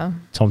 Yeah. Yeah.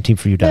 It's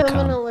hometeamforyou.com. I'm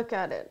gonna look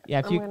at it. Yeah,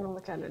 if I'm you- gonna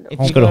look at it. if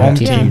Okay. Just go to Yeah.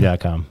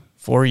 hometeamforyou.com.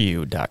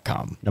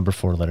 foryou.com. Number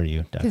 4 letter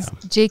Because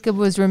u.com. Jacob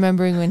was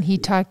remembering when he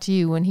talked to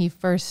you when he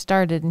first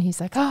started, and he's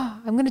like, "Oh,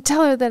 I'm going to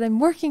tell her that I'm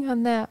working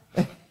on that."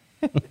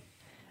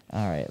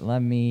 All right, let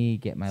me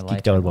get my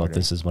life Geeked out in about order.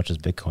 this as much as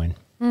Bitcoin.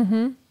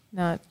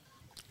 Not.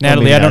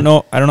 Natalie, maybe I don't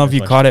not. know. I don't know if you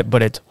Much. caught it,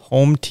 but it's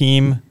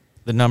hometeam,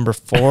 the number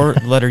 4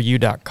 letter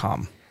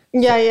u.com.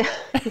 Yeah. Yeah,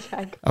 I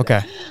got it. Okay.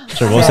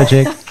 Sorry, what was that,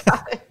 Jake?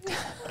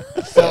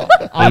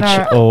 on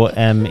our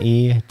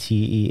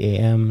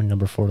HOMETEAM,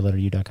 number 4 letter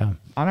u.com.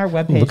 on our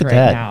webpage look at right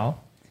that. now,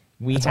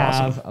 we That's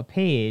have awesome. a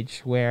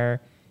page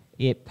where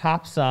it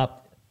pops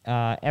up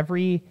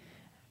every.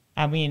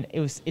 I mean,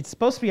 it's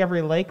supposed to be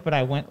every lake, but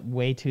I went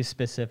way too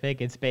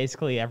specific. It's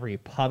basically every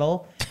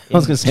puddle. I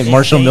was going to say in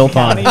Marshall Dane Mill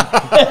Pond. County.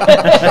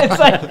 It's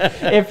like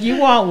if you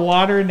want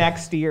water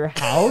next to your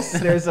house,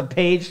 there's a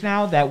page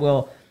now that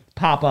will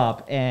pop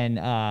up,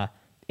 and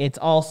it's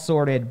all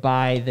sorted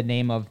by the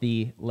name of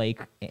the lake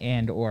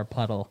and or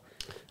puddle.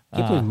 I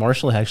can't believe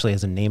Marshall actually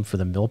has a name for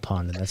the mill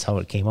pond, and that's how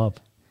it came up.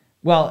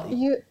 Well,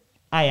 You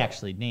I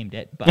actually named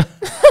it, but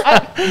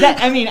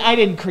I mean, I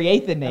didn't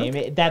create the name.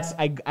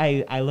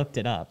 I looked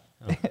it up.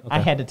 I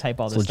had to type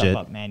all It's this legit.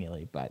 stuff up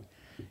manually, but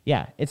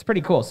yeah, it's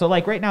pretty cool. So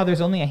like right now, there's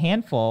only a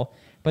handful,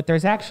 but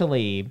there's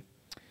actually,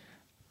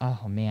 oh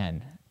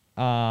man,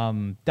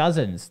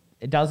 dozens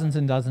dozens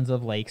and dozens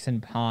of lakes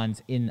and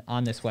ponds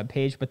on this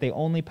webpage, but they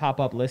only pop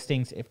up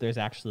listings if there's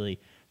actually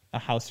a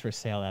house for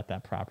sale at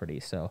that property.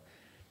 So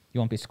you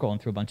won't be scrolling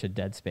through a bunch of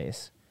dead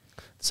space.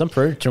 Some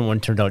Prairie one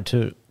turned out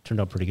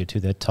pretty good too.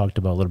 That talked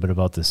about a little bit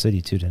about the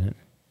city too, didn't it?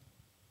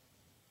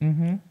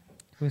 Mm-hmm.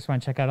 We just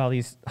want to check out all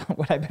these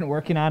what I've been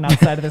working on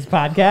outside of this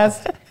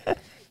podcast.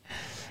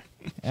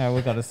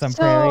 We'll go to Some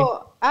Prairie.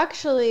 So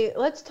actually,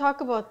 let's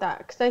talk about that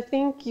because I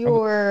think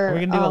Are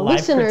we gonna do a live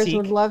listeners critique?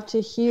 would love to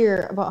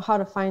hear about how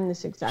to find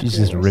this exactly. She's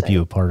just on your rip you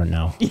site. apart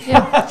now.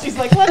 Yeah, she's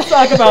like, let's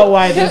talk about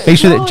why this. Make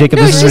sure that Jacob,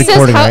 No, this she is says,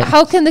 recording, right?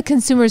 how can the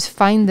consumers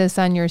find this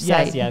on your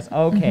site? Yes.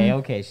 Okay,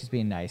 okay. She's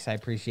being nice. I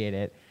appreciate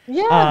it.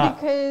 Yeah,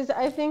 because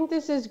I think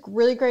this is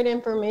really great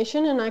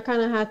information, and I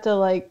kind of had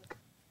to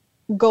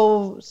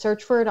go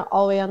search for it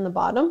all the way on the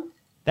bottom.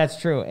 That's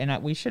true,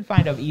 and we should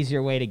find an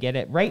easier way to get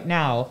it. Right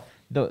now,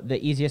 the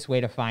easiest way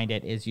to find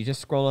it is you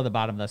just scroll to the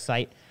bottom of the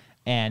site,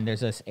 and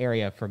there's this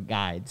area for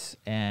guides,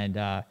 and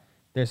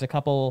there's a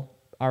couple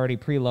already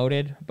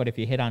preloaded. But if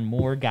you hit on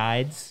more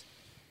guides,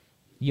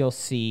 you'll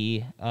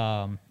see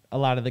a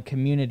lot of the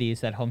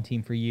communities that Home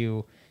Team for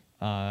You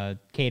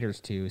caters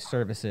to,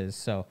 services.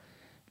 So,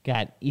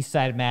 got East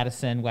Side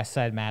Madison, West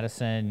Side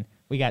Madison.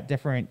 We got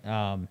different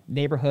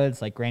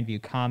neighborhoods like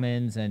Grandview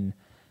Commons and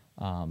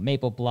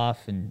Maple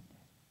Bluff and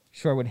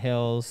Shorewood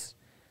Hills.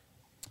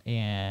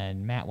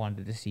 And Matt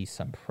wanted to see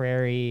Some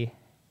Prairie.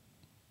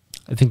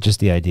 I think just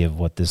the idea of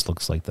what this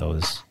looks like, though,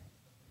 is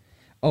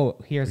Oh,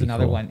 here's Pretty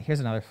another cool. one. Here's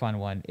another fun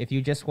one. If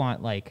you just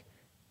want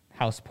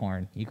house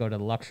porn, you go to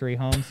the luxury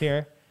homes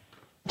here.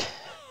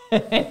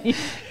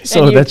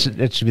 so.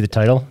 That should be the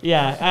title.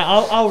 Yeah,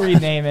 I'll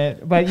rename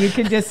it, but you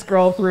can just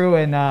scroll through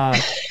and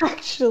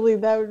Actually,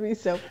 that would be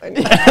so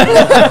funny.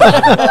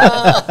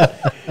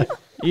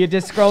 you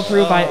just scroll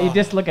through you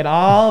just look at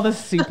all the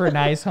super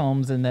nice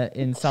homes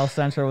in South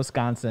Central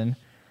Wisconsin,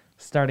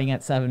 starting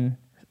at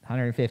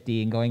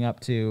 $750 and going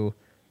up to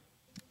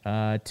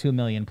 $2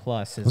 million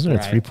plus. Wasn't it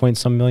a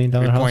 $3-point-some million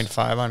house?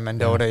 3.5 on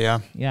Mendota, yeah.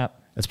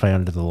 Yep, That's probably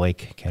under the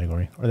lake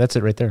category. Or that's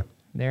it right there.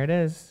 there it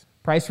is.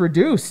 Price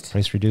reduced.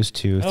 Price reduced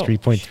to Oh.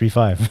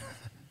 3.35.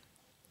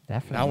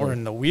 Definitely. Now we're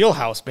in the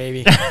wheelhouse,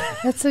 baby.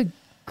 That's a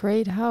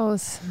great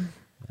house.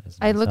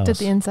 I nice looked at house.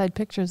 the inside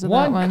pictures of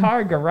one that one.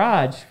 car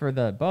garage for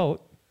the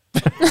boat.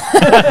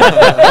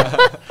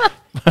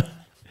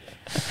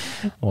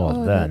 Well,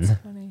 Oh, then. that's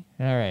funny.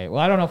 All right. Well,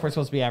 I don't know if we're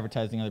supposed to be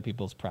advertising other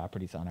people's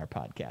properties on our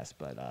podcast,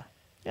 but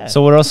yeah.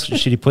 So where else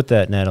should he put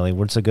that, Natalie?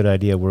 What's a good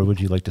idea? Where would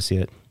you like to see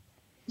it?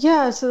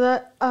 Yeah, so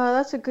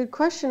that's a good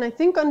question. I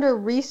think under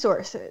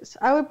resources,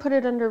 I would put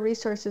it under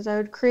resources. I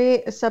would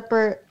create a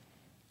separate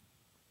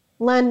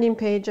landing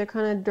page that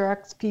kind of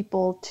directs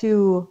people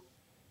to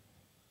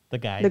the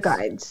guides. the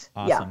guides.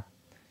 Awesome.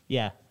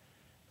 Yeah.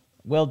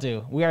 Will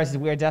do. We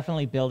are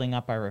definitely building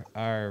up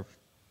our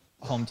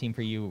Home Team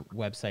for You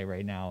website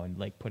right now and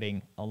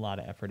putting a lot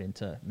of effort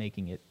into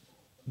making it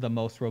the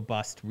most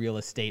robust real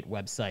estate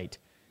website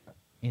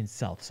in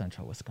South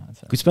Central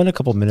Wisconsin. Could we spend a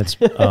couple minutes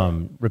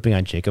ripping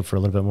on Jacob for a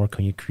little bit more?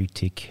 Can you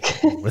critique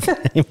with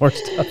any more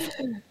stuff?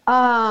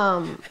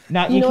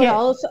 Now You know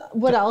can't.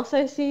 what else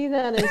I see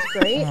that is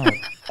great?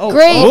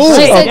 Great.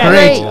 She said yeah.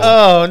 great.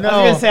 Oh, I was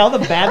gonna say all the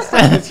bad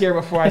stuff is here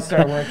before I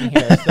start working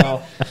here.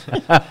 So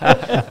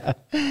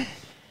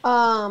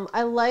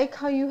I like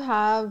how you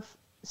have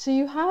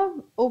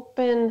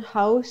open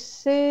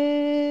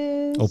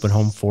houses.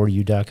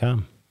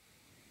 Openhome4u.com.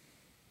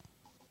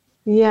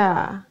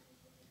 Yeah.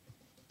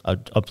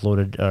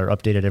 Uploaded or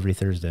updated every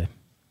Thursday.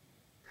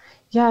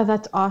 Yeah,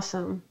 that's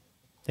awesome.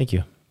 Thank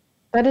you.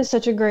 That is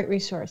such a great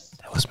resource.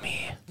 That was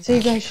me. So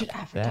you guys should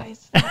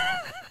advertise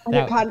on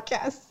your that-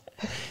 podcast.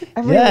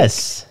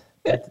 Yes.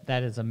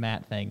 that is a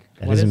Matt thing.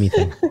 That What is a me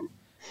thing.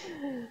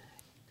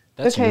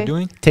 That's what Okay. you're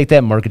doing? Take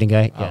that, marketing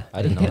guy. Oh, Yeah.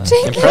 I didn't know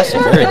that.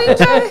 Impressive. Very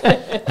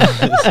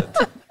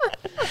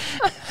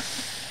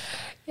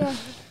Yeah.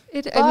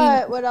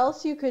 But what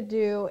else you could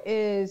do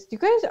is,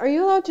 are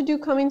you allowed to do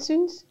coming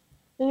soons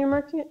in your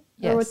market?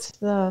 Yes. Or what's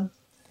the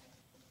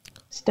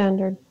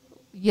standard?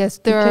 Yes,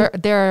 there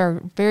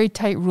are very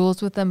tight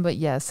rules with them, but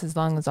yes, as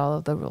long as all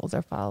of the rules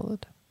are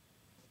followed.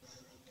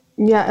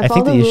 Yeah, I if all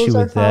think the the rules issue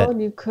are with that-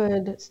 followed, you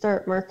could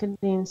start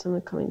marketing some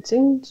of the coming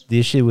soons. The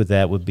issue with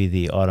that would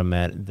be it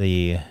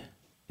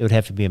would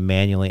have to be a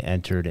manually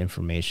entered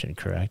information,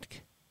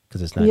 correct?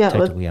 Because it's not Yeah,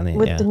 technically on the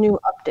with the new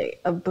update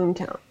of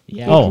Boomtown.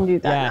 Yeah. You Oh. can do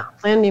that Yeah. now.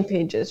 Landing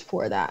pages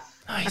for that.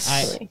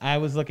 I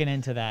was looking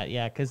into that,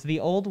 yeah, because the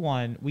old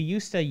one, we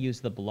used to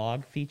use the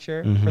blog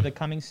feature for the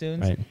coming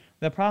soons. Right.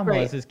 The problem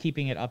Right. is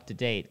keeping it up to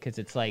date because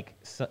it's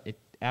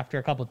after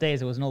a couple of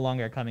days, it was no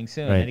longer coming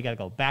soon. Right. Then you got to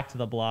go back to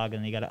the blog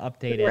and you got to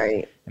update it.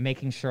 Right. And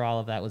making sure all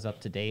of that was up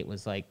to date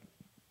was a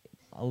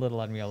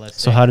little unrealistic.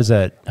 So how does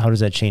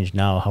that change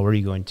now? How are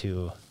you going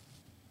to?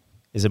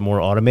 Is it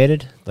more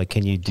automated?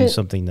 Can you do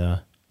something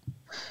to?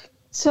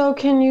 So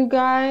can you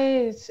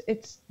guys,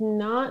 it's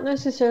not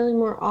necessarily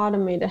more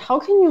automated. How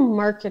can you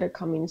market a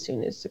coming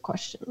soon is the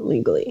question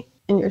legally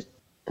in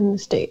the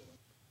state?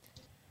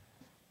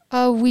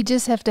 We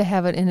just have to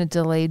have it in a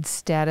delayed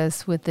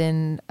status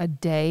within a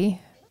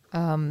day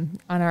on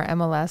our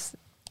MLS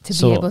to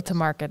So- be able to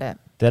market it.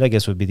 That I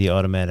guess would be the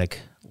automatic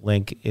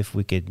link if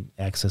we could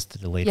access the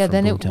delayed. Yeah, from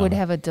then it Boomtown. would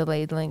have a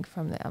delayed link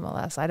from the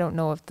MLS. I don't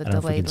know if the I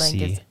don't know if we delayed can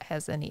link see.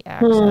 has any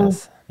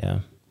access. Yeah.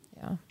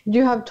 Yeah. Do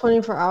you have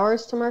 24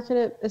 hours to market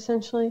it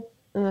essentially,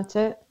 and that's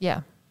it?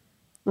 Yeah.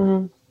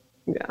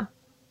 Yeah.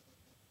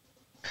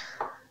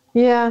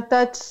 Yeah,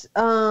 that's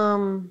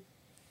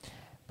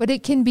But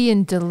it can be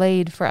in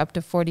delayed for up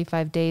to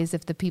 45 days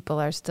if the people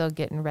are still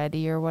getting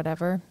ready or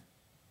whatever.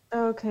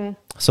 okay.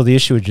 So the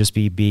issue would just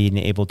be being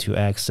able to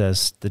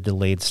access the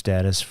delayed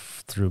status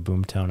through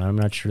Boomtown. I'm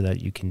not sure that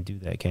you can do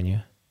that, can you?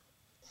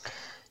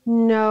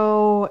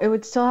 No, it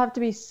would still have to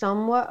be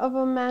somewhat of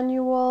a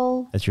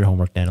manual. That's your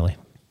homework, Natalie.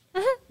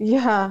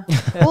 Yeah.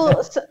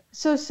 Well,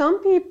 so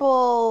some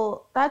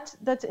people,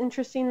 that's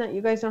interesting that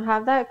you guys don't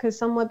have that, because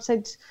some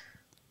websites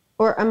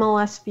or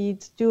MLS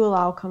feeds do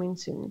allow coming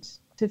soons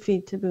to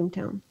feed to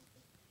Boomtown.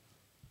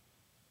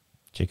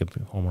 Jacob,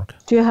 homework.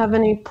 Do you have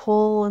any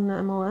pull in the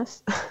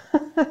MLS?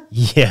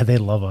 Yeah, they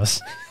love us.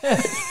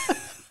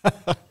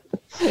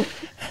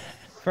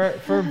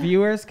 For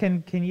viewers,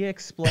 can you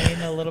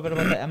explain a little bit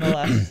about the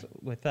MLS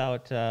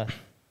without I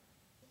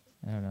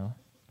don't know,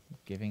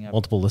 giving up?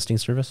 Multiple listing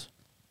service.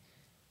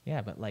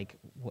 Yeah, but like,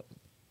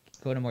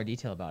 go into more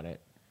detail about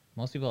it.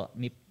 Most people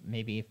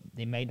maybe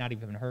they might not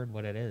even heard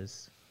what it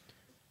is.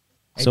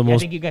 So I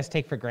most- think you guys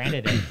take for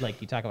granted it,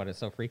 like you talk about it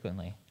so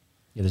frequently.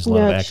 Yeah, there's a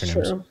lot of That's acronyms.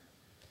 true.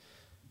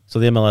 So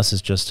the MLS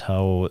is just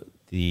how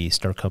the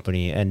Star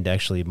Company and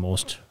actually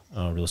most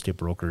real estate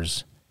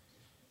brokers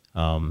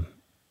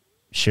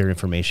share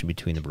information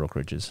between the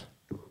brokerages.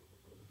 It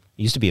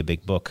used to be a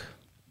big book,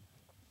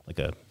 like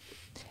a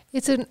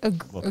It's an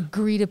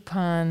agreed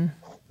upon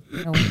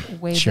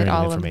way that Sharing of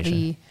all of information.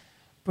 the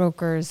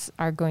brokers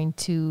are going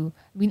to.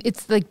 I mean,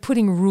 it's like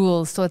putting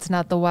rules, so it's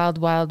not the wild,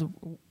 wild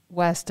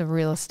west of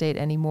real estate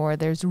anymore.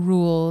 There's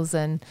rules,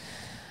 and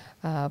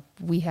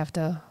we have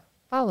to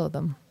follow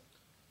them.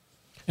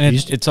 And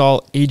it's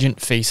all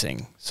agent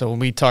facing. So when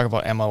we talk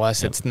about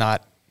MLS, it's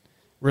not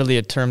really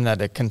a term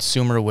that a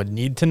consumer would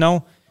need to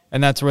know.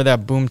 And that's where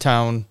that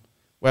Boomtown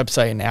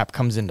website and app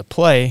comes into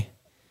play,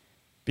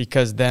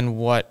 because then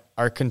what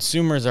our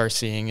consumers are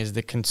seeing is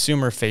the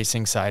consumer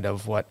facing side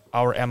of what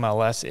our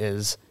MLS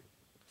is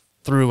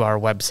through our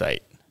website,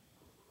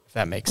 if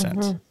that makes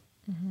sense.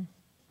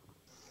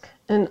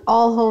 And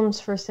all homes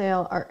for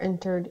sale are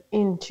entered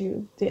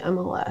into the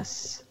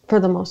MLS for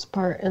the most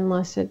part,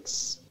 unless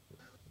it's,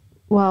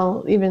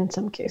 well, even in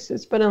some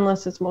cases, but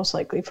unless it's most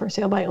likely for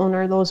sale by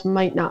owner, those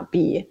might not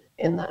be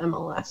in the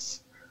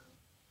MLS.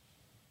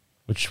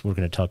 which we're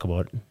going to talk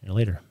about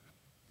later.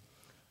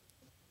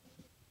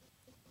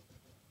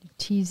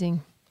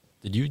 Teasing.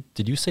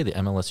 Did you say the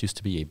MLS used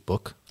to be a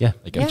book? Yeah.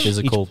 Like Yeah. a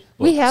physical book?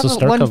 We have So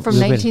Star one Com- from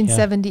Ruben, yeah.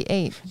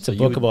 1978. It's So a you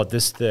book would- about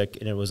this thick,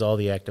 and it was all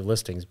the active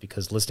listings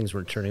because listings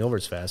weren't turning over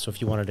as fast. So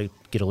if you wanted to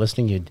get a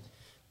listing, you'd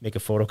make a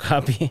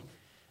photocopy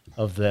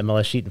of the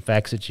MLS sheet and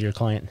fax it to your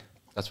client.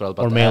 That's what I was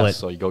Or about to mail ask. it.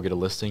 So you go get a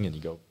listing and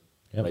you go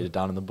Yep. write it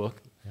down in the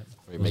book,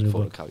 or you Those make are a the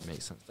book. photocopy.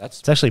 Makes sense. That's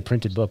It's actually a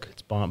printed book.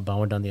 It's bound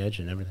on the edge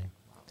and everything.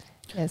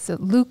 Yeah, so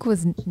Luke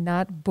was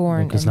not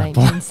born Luke was in not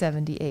born.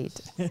 1978.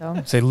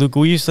 So Say, Luke,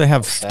 we used to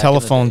have in the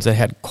telephones day. that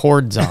had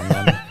cords on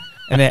them,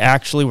 and they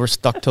actually were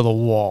stuck to the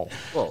wall.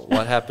 well.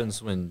 What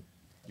happens when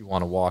you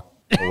want to walk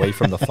away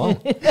from the phone?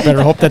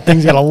 Better hope that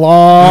thing's got a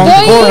long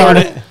cord on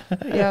it.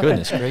 yeah.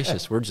 Goodness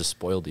gracious, we're just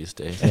spoiled these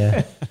days.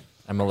 Yeah.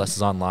 MLS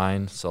is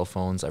online, cell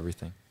phones,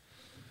 everything.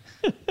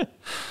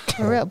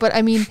 For real. But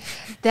I mean,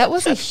 that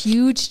was a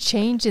huge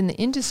change in the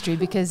industry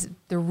because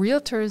the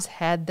realtors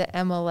had the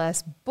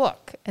MLS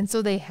book. And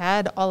so they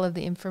had all of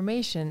the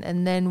information.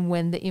 And then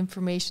when the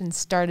information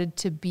started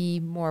to be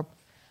more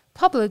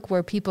public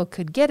where people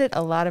could get it,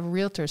 a lot of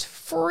realtors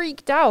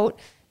freaked out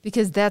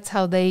because that's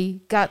how they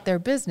got their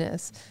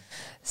business.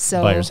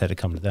 So Buyers had to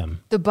come to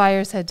them. the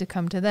buyers had to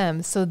come to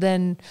them. So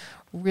then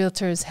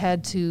realtors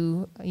had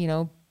to,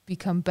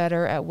 become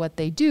better at what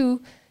they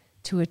do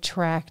to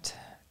attract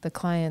the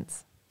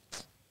clients.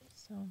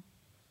 So,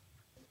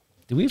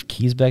 Did we have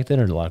keys back then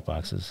or lock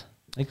boxes?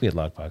 I think we had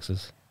lock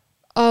boxes.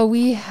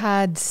 we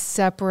had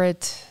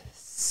separate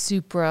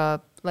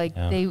Supra, like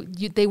Yeah.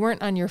 they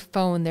weren't on your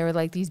phone. They were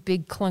like these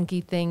big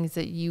clunky things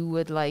that you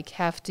would like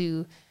have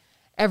to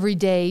every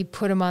day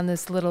put them on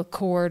this little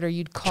cord, or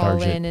you'd call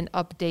Charge it. in and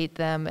update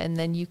them, and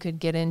then you could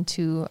get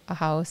into a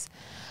house.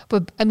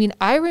 But I mean,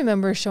 I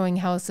remember showing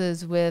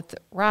houses with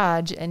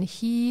Raj, and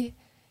he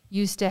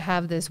used to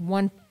have this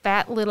one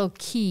fat little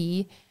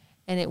key,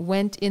 and it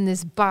went in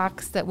this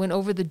box that went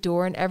over the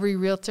door, and every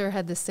realtor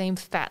had the same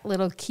fat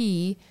little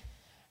key,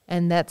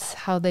 and that's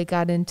how they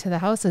got into the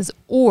houses.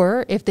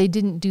 Or if they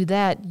didn't do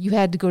that, you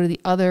had to go to the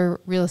other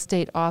real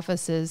estate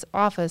office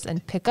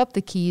and pick up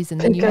the keys,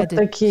 and then you Pick had up to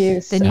the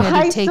keys. then you had to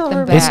I take still them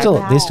remember They back.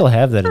 still they still that.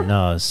 have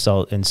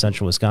that in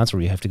central Wisconsin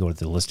where you have to go to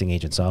the listing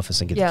agent's office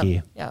and get yeah, the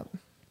key. yeah.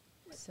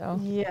 So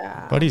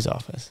Yeah. Buddy's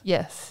office.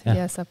 yes, Yeah.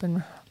 yes, up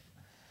in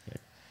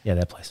Yeah,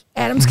 that place.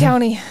 Adams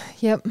County.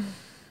 Yep.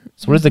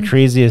 So what is the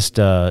craziest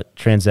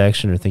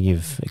transaction or thing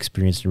you've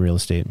experienced in real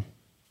estate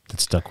that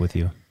stuck with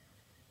you?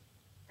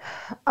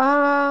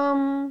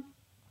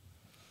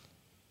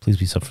 Please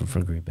be something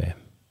from Green Bay.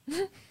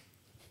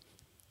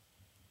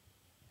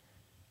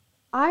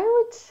 I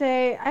would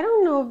say, I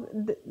don't know.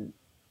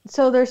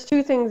 So there's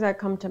two things that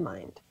come to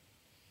mind.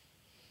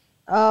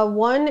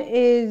 One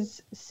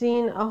is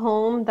seeing a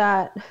home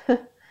that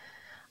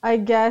I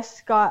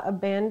guess got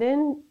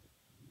abandoned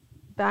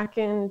back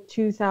in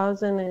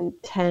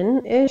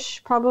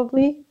 2010-ish,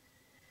 probably.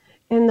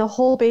 And the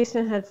whole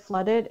basement had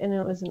flooded, and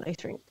it was an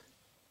ice rink.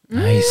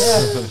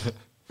 Nice.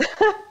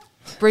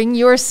 Bring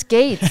your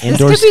skates.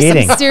 Indoor This could be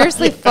skating. some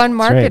seriously fun right.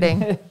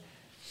 marketing.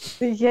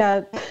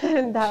 Yeah,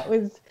 and that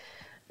was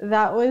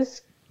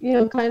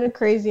kind of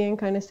crazy and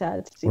kind of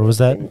sad to see. Where was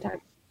at that? the same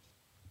time.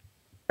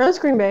 It was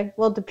Green Bay.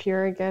 Well, De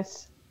Pere, I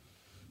guess.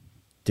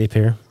 De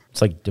Pere.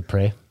 It's like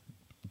Depre.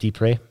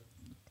 Depre.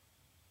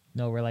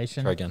 No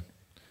relation. Try again.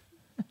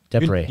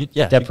 Depre.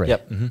 Yeah. Depre.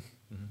 Yep.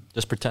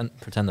 Just pretend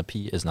the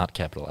P is not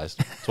capitalized.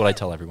 That's what I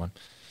tell everyone.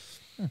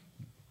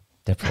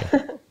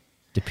 Depre.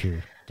 De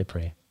Pere.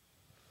 Depre.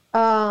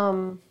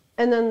 And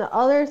then the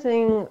other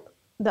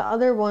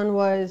one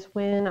was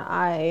when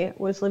I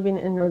was living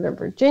in Northern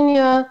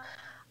Virginia,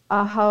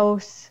 a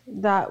house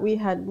that we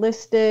had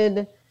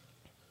listed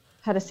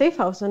had a safe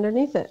house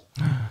underneath it.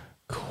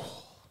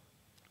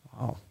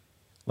 Wow.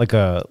 Like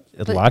a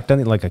lock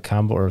on it, like a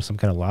combo or some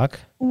kind of lock?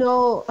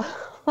 No,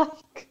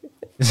 like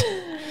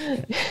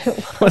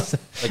What's it?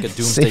 Like a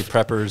doomsday Safe.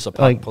 preppers,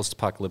 Like-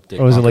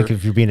 post-apocalyptic. Or was it bunker. like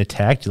if you're being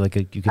attacked, you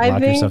could I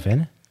lock think- yourself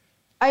in?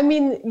 I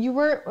mean, you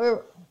weren't.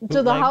 So the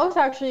Bootleg. house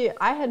actually,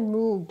 I had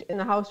moved, and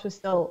the house was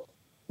still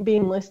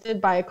being listed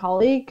by a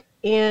colleague,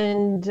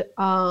 and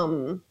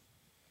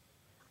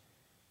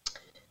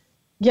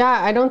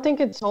yeah, I don't think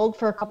it sold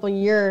for a couple of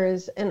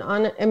years. And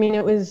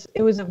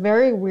it was a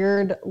very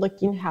weird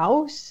looking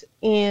house,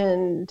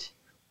 and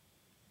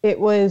it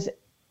was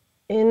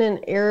in an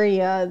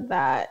area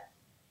that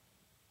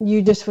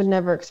you just would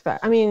never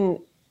expect. I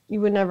mean,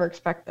 you would never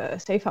expect a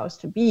safe house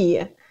to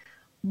be,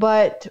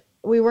 but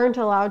we weren't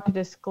allowed to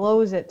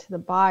disclose it to the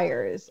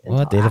buyers.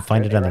 What? They had to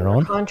find it on their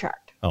own?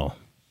 Contract. Oh.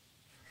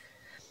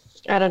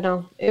 I don't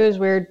know. It was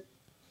weird.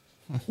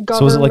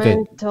 So was it like a-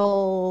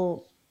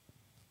 Governmental.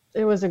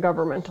 It was a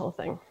governmental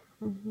thing.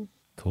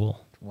 Cool.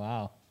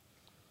 Wow.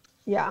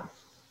 Yeah.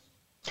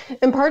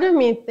 And part of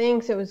me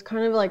thinks it was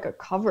kind of like a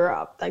cover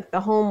up. Like the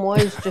home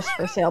was just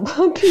for sale,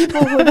 but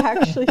people would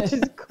actually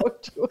just go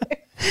to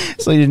it.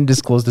 So you didn't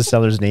disclose the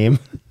seller's name?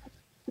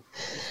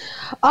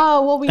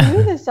 Well, we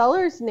knew the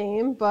seller's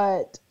name,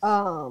 but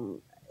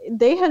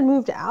they had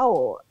moved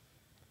out.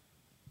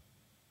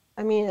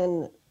 I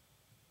mean,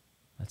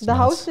 That's the nuts.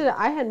 house that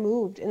I had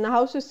moved, and the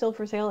house was still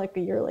for sale like a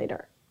year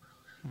later.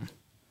 It's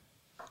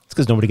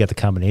because nobody got the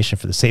combination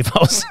for the safe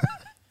house.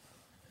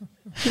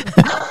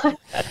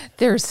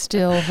 They're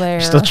still there.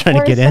 You're still trying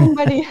Or to get if in.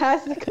 somebody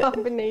has the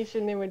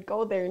combination, they would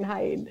go there and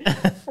hide.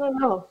 I don't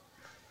know.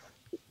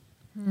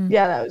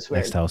 Yeah, that was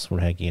weird. Next house, we're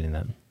hacking in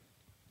that.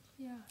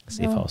 Yeah.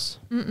 Safe house.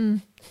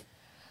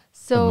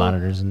 So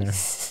Monitors in there.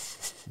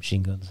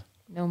 Machine guns.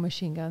 no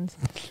machine guns.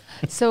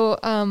 So,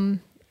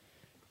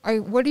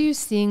 what are you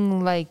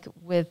seeing like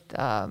with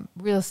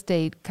real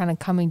estate kind of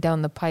coming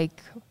down the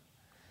pike?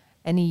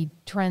 Any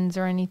trends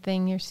or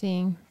anything you're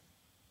seeing?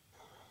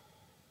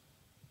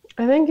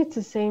 I think it's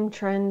the same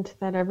trend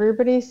that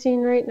everybody's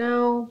seeing right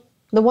now.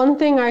 The one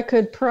thing I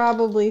could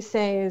probably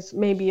say is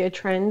maybe a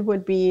trend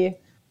would be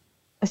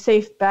a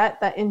safe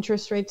bet that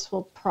interest rates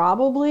will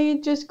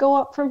probably just go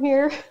up from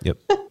here. Yep.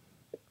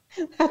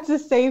 That's a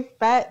safe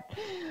bet.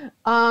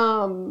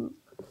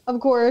 Of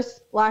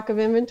course, lack of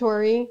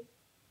inventory.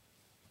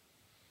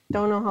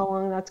 Don't know how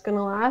long that's going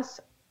to last.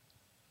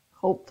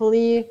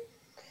 Hopefully,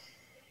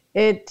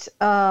 it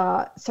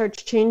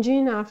starts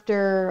changing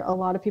after a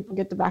lot of people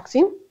get the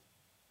vaccine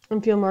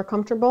and feel more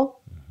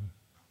comfortable.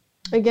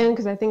 Again,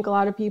 because I think a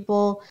lot of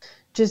people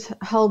just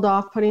held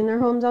off putting their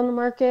homes on the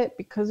market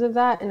because of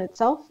that in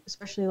itself,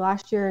 especially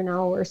last year. And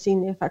now we're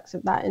seeing the effects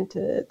of that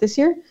into this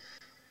year.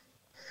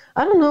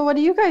 I don't know. What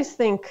do you guys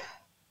think?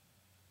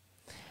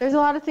 There's a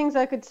lot of things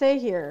I could say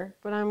here,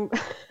 but I'm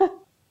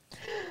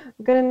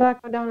going to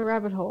not go down a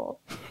rabbit hole.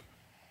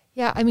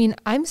 Yeah, I mean,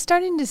 I'm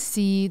starting to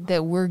see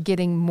that we're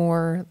getting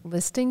more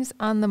listings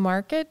on the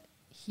market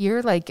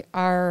here. Like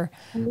our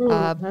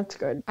That's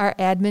good. our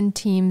admin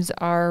teams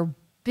are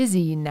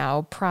busy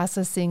now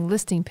processing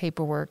listing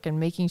paperwork and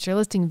making sure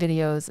listing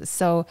videos.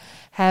 So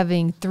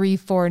having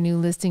 3-4 new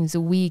listings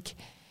a week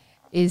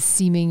is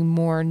seeming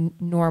more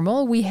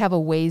normal. We have a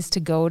ways to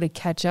go to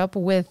catch up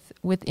with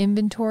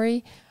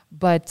inventory,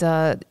 but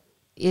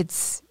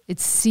it's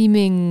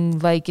seeming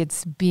like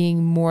it's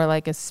being more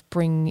like a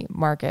spring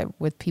market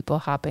with people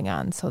hopping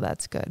on. So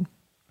that's good.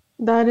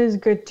 That is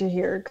good to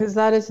hear because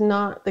that is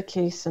not the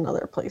case in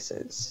other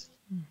places.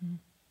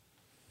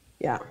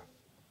 Yeah.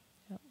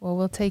 Well,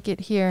 we'll take it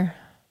here.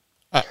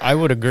 I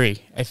would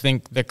agree. I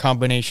think the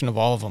combination of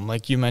all of them,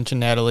 like you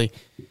mentioned, Natalie,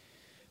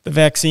 the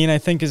vaccine I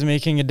think is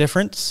making a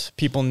difference.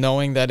 People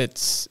knowing that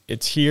it's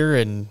here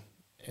and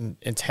and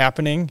it's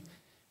happening.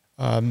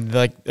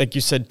 Like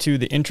you said too,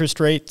 the interest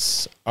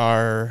rates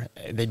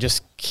they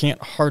just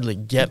can't hardly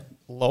get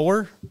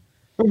lower.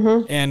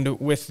 And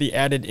with the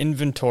added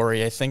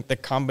inventory, I think the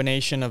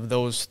combination of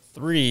those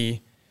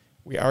three,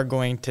 we are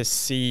going to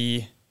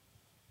see.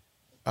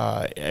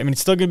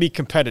 It's still going to be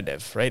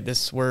competitive, right?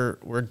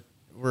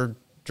 We're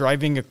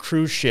driving a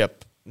cruise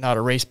ship, not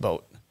a race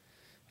boat.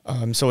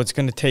 So it's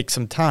going to take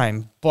some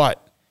time,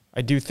 but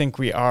I do think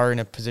we are in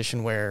a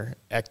position where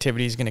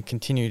activity is going to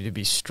continue to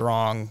be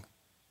strong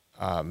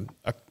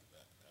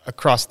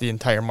across the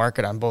entire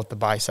market on both the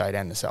buy side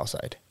and the sell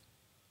side.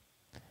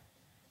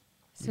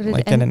 So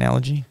Like that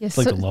analogy? Yes, It's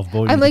like the Love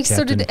Boat, you're I'm the like,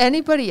 so did captain.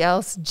 anybody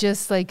else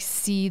just like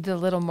see the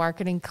little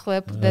marketing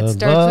clip that The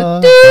starts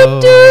Love with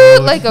doot doot,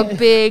 Boat. like a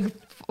big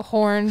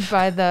horn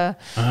by the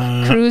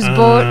cruise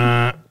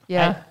boat?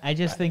 Yeah. I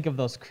just think of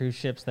those cruise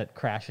ships that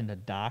crash into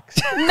docks.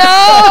 No!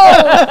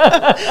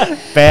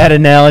 Bad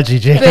analogy,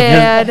 Jacob.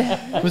 Bad.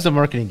 Who's the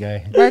marketing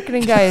guy?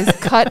 Marketing guy is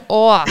cut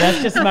off.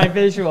 That's just my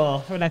visual.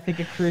 When I think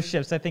of cruise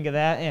ships, I think of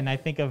that, and I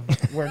think of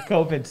where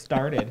COVID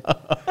started.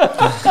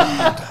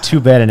 Two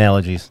bad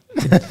analogies.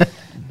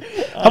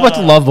 How about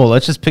the Love Boat?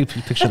 Let's just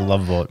picture the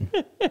Love Boat.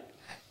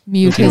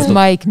 Mute his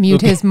mic.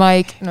 Mute his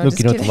mic. No, Luke, just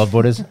you know what kidding. the Love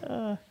Boat is?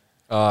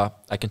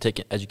 I can take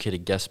an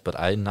educated guess, but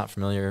I'm not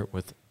familiar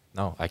with.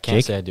 No, I can't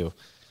Jake? say I do.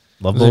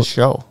 Love It's a Boat?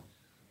 show.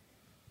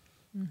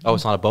 Oh,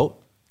 it's not a boat.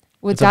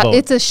 With It's a boat.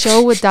 it's a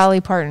show with Dolly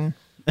Parton.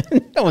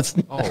 No, it's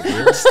Oh,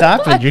 weird.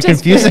 Stop it. You're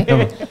just confusing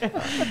him.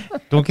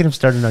 Don't get him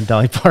started on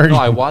Dolly Parton. No,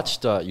 I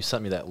watched. You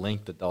sent me that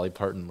link, the Dolly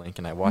Parton link,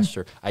 and I watched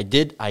her. I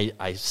did.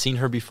 I seen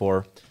her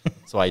before,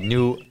 so I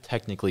knew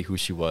technically who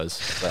she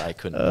was, but I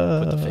couldn't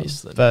put the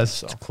face. To the name, Best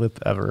so. clip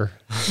ever.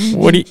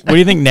 What do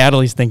you think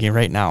Natalie's thinking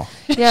right now?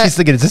 Yeah. She's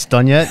thinking, is this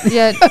done yet?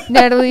 Yeah,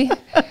 Natalie,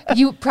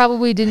 you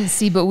probably didn't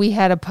see, but we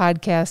had a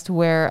podcast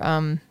where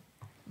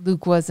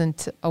Luke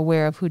wasn't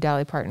aware of who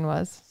Dolly Parton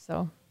was.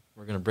 So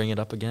We're gonna bring it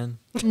up again.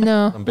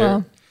 no, I'm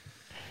well,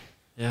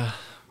 Yeah.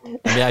 I mean,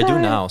 I do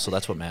now, so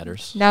that's what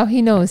matters. now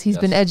he knows. He's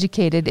been Yes.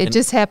 educated. It And-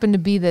 just happened to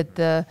be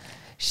that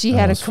she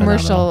had a was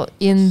commercial phenomenal.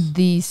 in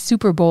the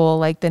Super Bowl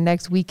like the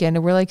next weekend,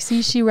 and we're like,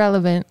 see, she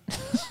relevant.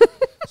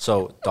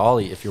 So,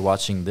 Dolly, if you're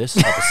watching this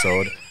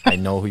episode, I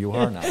know who you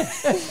are now.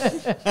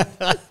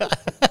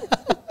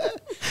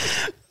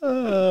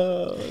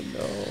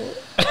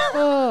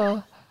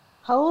 Oh,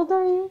 How old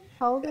are you?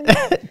 How old are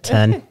you?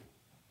 10.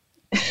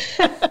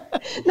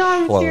 No,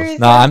 I'm Close. serious.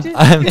 No, I'm just-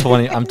 I'm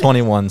 20. I'm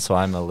 21, so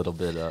I'm a little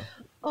bit.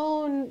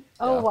 Oh,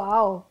 Yeah.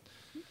 wow.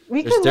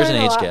 We There's- could there's learn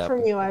an a age lot gap.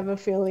 from you, I have a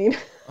feeling.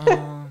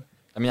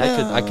 I mean,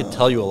 I could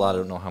tell you a lot. I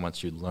don't know how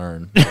much you'd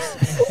learn.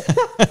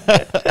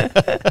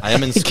 I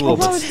am in school,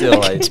 but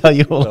still, I Tell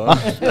you a lot.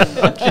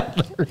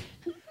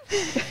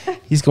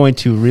 He's going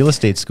to real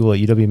estate school at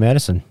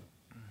UW-Madison.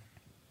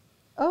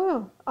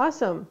 Oh,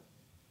 awesome.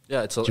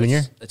 Yeah, it's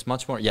Junior? It's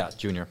much more. Yeah,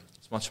 junior.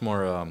 It's much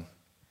more.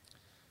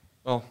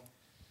 Well,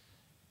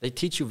 they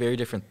teach you very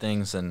different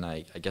things, and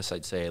I guess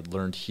I'd say I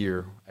learned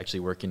here,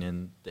 actually working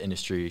in the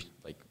industry,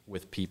 like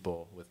with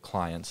people, with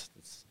clients.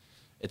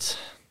 It's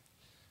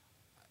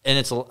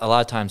a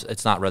lot of times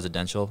it's not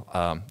residential.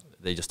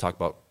 They just talk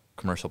about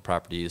commercial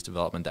properties,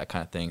 development, that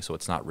kind of thing. So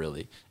it's not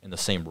really in the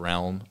same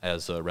realm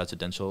as a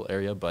residential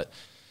area. But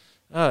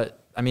I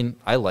mean,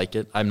 I like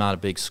it. I'm not a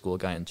big school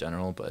guy in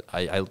general, but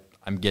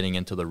I'm getting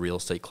into the real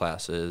estate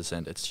classes,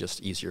 and it's just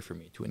easier for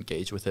me to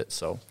engage with it.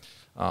 So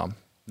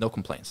no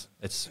complaints.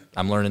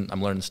 I'm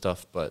learning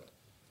stuff, but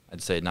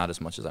I'd say not as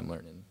much as I'm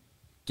learning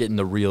getting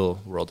the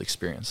real world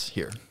experience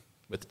here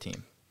with the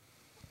team.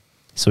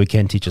 So he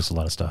can teach us a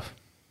lot of stuff.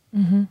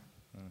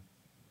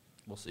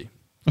 We'll see.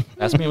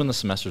 Ask me when the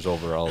semester's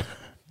over. I'll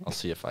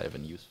see if I have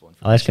any useful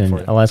I'll ask information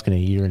him. for you. I'll ask in a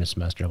year and a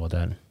semester. How about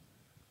that?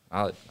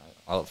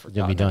 I'll have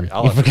You'll be forgotten. done.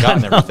 I'll You've have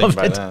forgotten forgotten all everything of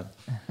by it.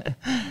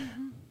 then.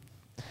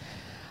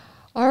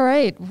 all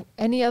right.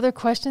 Any other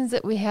questions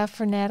that we have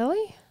for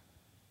Natalie?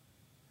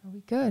 Are we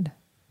good?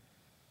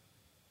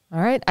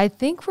 All right. I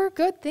think we're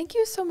good. Thank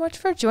you so much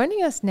for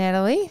joining us,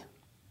 Natalie.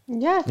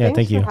 Yeah, thanks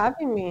thank you. for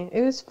having me.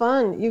 It was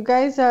fun. You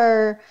guys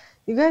are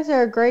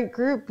a great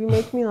group. You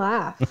make me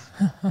laugh.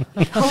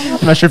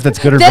 I'm not sure if that's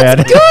good or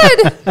That's bad.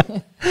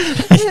 good.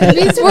 It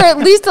means we're at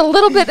least a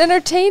little bit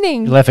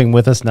entertaining. You're laughing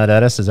with us, not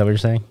at us. Is that what you're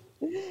saying?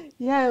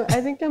 Yeah,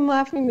 I think I'm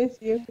laughing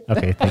with you.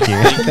 Okay, thank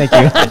you. Thank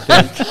you.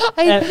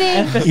 I think.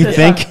 Emphasis You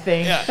think? on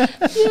think.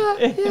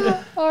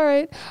 Yeah. All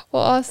right.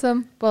 Well,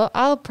 awesome. Well,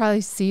 I'll probably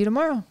see you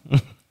tomorrow.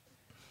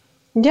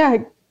 Yeah.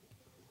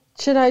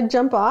 Should I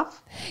jump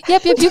off?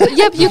 Yep. You can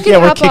Yeah,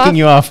 we're hop kicking off.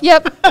 you off.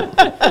 Yep. Do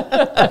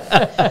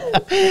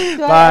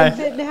Bye. I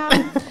exit now?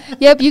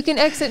 Yep. You can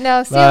exit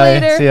now. See Bye.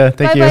 you later. See ya.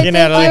 Thank you. Bye-bye. Good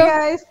night, Thank Bye, you.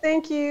 guys.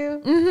 Thank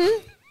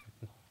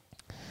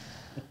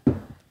you.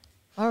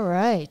 All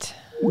right.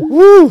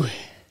 Woo! Is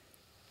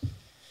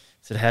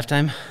it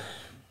halftime?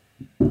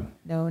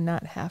 No,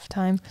 not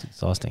halftime. It's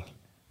exhausting.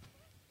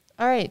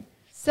 All right.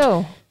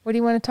 So, what do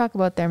you want to talk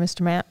about there,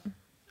 Mr. Matt?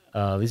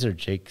 These are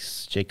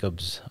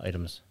Jacob's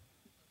items.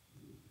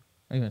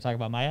 Are you going to talk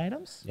about my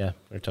items? Yeah,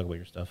 we're gonna talk about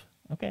your stuff.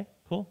 Okay,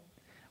 cool.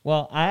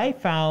 Well, I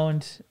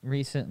found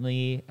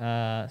recently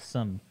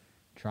some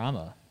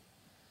drama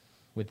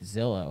with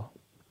Zillow.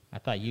 I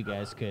thought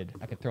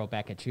I could throw it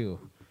back at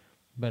you.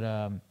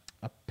 But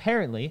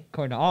apparently,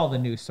 according to all the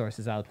news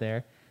sources out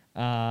there,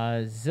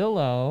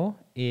 Zillow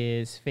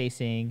is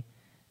facing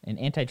an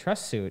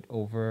antitrust suit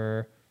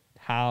over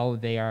how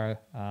they are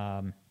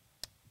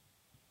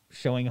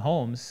showing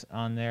homes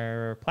on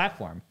their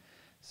platform.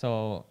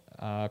 So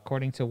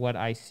according to what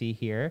I see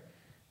here,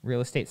 real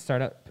estate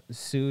startup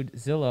sued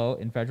Zillow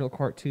in federal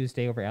court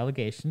Tuesday over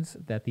allegations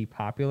that the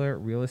popular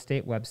real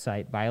estate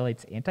website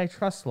violates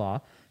antitrust law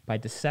by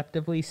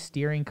deceptively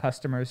steering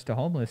customers to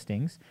home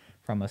listings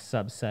from a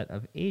subset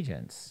of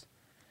agents.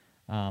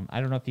 I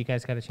don't know if you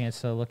guys got a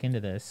chance to look into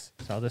this,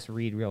 so I'll just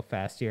read real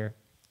fast here.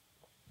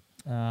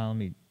 Let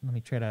me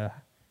try to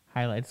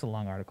highlight. It's a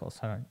long article,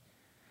 so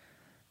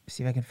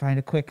see if I can find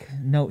a quick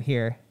note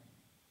here.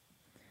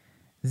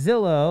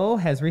 Zillow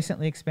has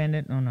recently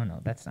expanded.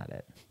 No, that's not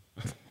it.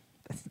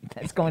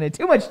 That's going into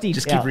too much detail.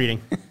 Just keep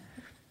reading.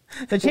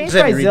 The change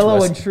by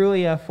Zillow and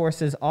Trulia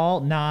forces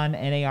all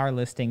non-NAR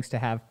listings to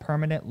have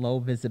permanent low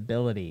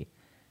visibility,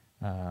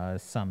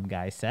 some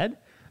guy said.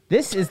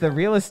 This is the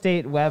real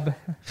estate web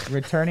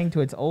returning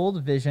to its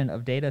old vision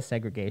of data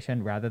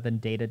segregation rather than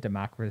data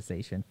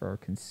democratization for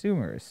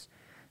consumers.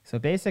 So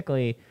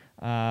basically,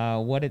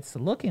 what it's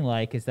looking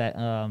like is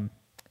that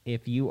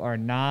if you are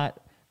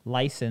not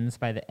licensed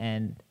by the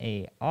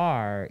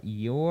NAR,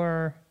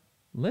 your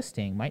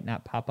listing might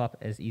not pop up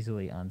as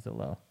easily on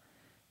Zillow.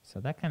 So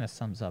that kind of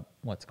sums up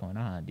what's going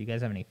on. Do you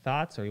guys have any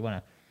thoughts, or you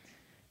want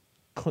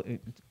to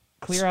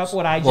clear up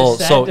what I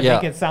just said to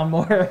make it sound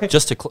more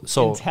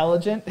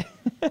intelligent?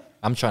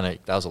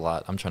 That was a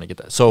lot. I'm trying to get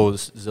that. So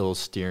Zillow's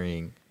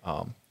steering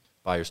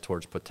buyers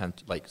towards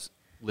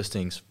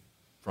listings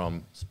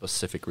from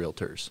specific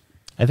realtors.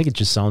 I think it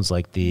just sounds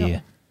like the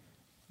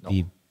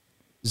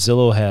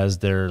Zillow has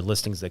their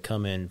listings that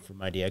come in from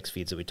IDX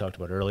feeds that we talked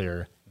about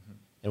earlier.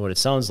 And what it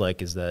sounds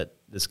like is that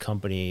this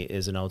company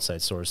is an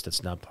outside source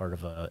that's not part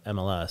of a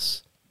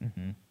MLS.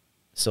 Mm-hmm.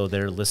 So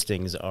their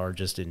listings are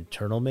just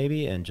internal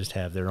maybe and just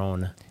have their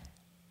own.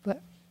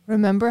 But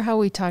remember how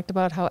we talked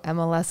about how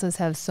MLSs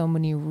have so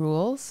many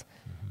rules?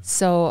 Mm-hmm.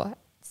 So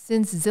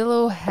since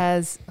Zillow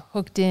has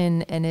hooked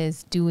in and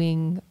is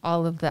doing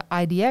all of the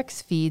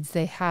IDX feeds,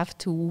 they have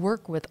to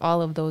work with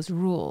all of those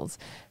rules.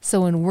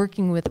 So in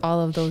working with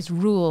all of those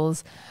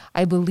rules,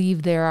 I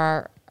believe there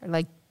are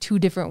like 2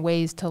 different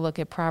ways to look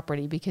at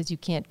property because you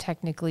can't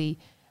technically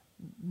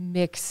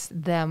mix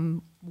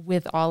them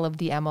with all of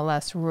the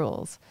MLS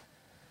rules.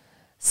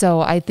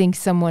 So I think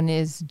someone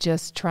is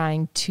just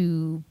trying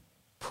to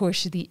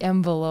push the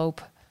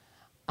envelope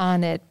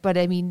on it. But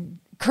I mean,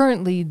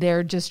 currently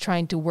they're just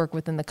trying to work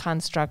within the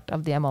construct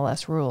of the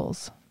MLS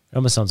rules. It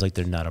almost sounds like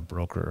they're not a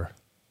broker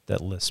that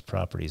lists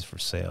properties for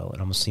sale. It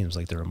almost seems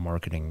like they're a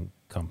marketing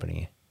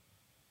company.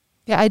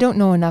 Yeah, I don't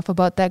know enough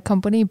about that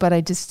company, but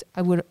I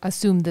would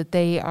assume that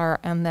they are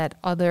on that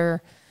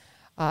other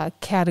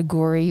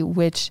category,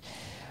 which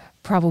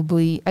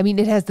probably, I mean,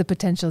 it has the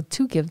potential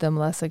to give them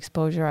less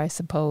exposure, I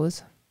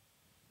suppose.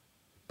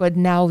 But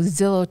now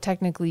Zillow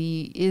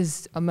technically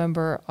is a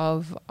member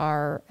of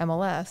our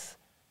MLS,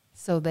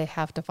 so they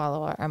have to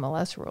follow our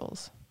MLS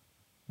rules.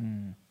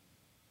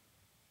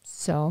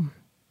 So.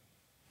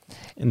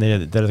 And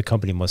the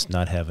company must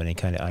not have any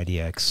kind of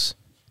IDX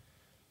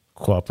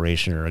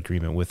cooperation or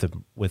agreement with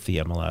the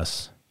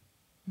MLS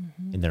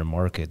in their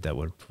market that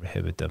would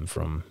prohibit them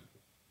from.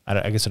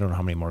 I guess I don't know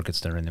how many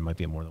markets they're in. There might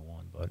be more than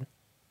one, but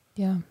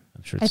yeah,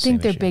 I'm sure. I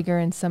think they're bigger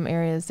in some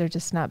areas. They're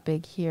just not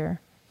big here.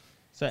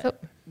 So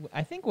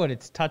I think what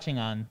it's touching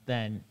on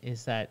then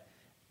is that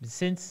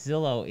since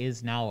Zillow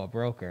is now a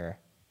broker,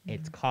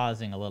 it's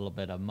causing a little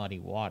bit of muddy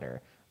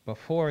water.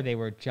 Before they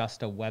were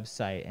just a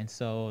website, and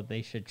so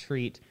they should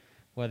treat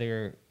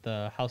whether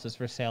the house is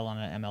for sale on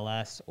an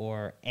MLS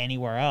or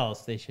anywhere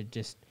else,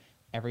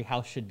 every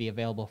house should be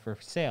available for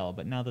sale.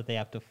 But now that they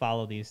have to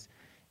follow these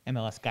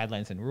MLS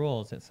guidelines and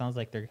rules, it sounds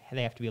like they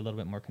have to be a little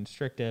bit more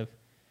constrictive,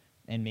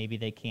 and maybe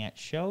they can't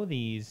show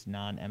these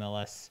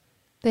non-MLS.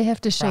 They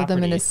have to show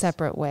them in a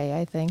separate way,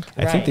 I think.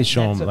 I think they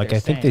show them, I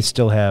think they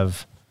still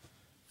have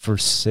for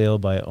sale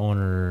by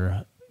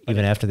owner,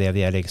 even after they have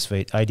the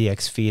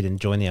IDX feed and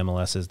join the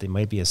MLSs, they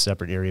might be a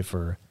separate area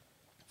for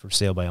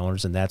sale by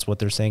owners, and that's what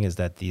they're saying is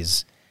that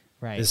this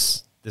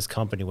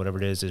company, whatever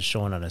it is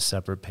showing on a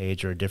separate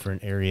page or a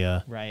different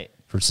area, right?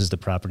 Versus the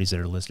properties that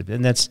are listed,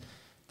 and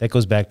that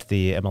goes back to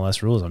the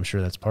MLS rules. I'm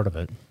sure that's part of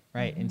it,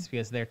 right? And it's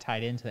because they're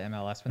tied into the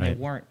MLS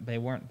when they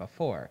weren't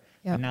before.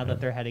 Yep. And now that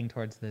they're heading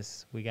towards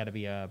this, we got to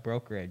be a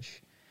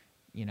brokerage,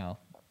 thing.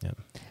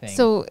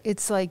 So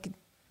it's like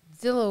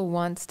Zillow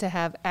wants to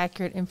have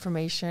accurate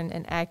information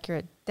and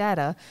accurate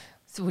data.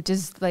 So, which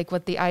is like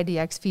what the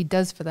IDX feed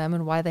does for them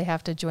and why they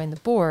have to join the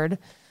board.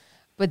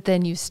 But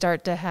then you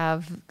start to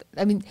have,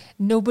 I mean,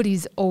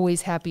 nobody's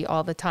always happy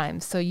all the time.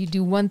 So you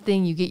do one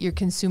thing, you get your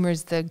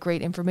consumers the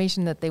great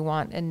information that they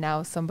want, and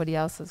now somebody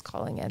else is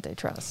calling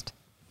antitrust.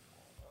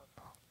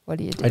 What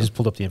do you do? I just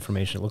pulled up the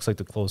information. It looks like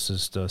the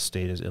closest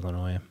state is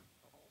Illinois.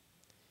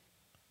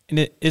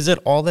 And is it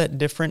all that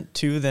different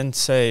too than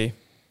say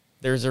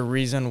there's a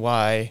reason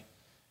why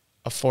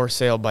a for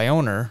sale by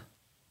owner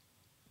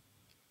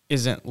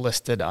isn't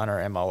listed on our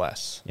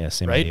MLS? Yeah,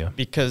 same right? idea.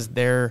 Because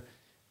they're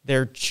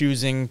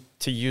choosing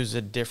to use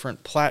a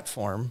different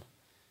platform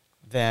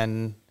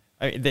than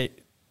they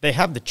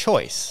have the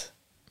choice.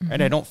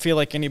 Right? I don't feel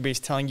like anybody's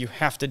telling you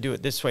have to do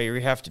it this way or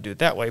you have to do it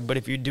that way. But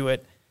if you do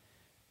it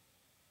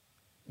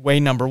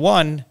way number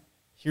one,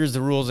 here's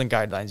the rules and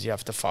guidelines you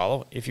have to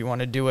follow. If you want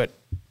to do it,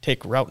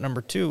 take route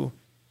number 2,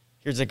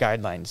 here's the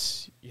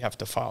guidelines you have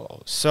to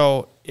follow.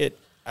 So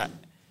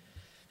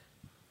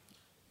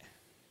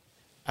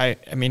I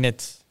mean,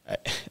 it's,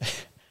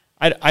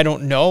 I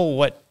don't know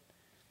what,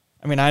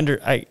 I mean,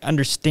 I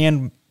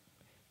understand,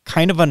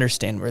 kind of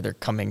understand where they're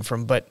coming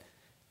from, but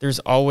there's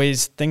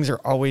always, things are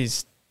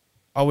always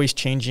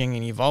changing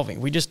and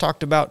evolving. We just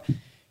talked about,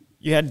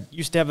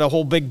 used to have the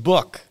whole big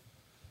book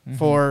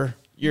for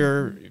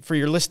your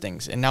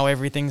listings, and now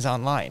everything's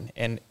online.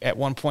 And at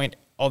one point,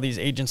 all these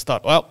agents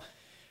thought, well,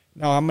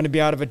 no, I'm going to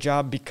be out of a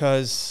job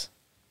because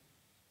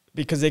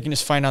they can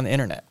just find on the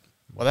internet.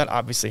 Well, that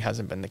obviously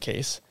hasn't been the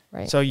case.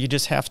 Right. So you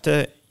just have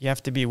to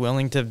be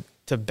willing to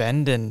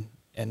bend and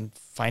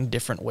find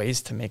different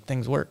ways to make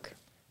things work.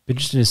 Be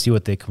interesting to see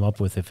what they come up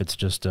with, if it's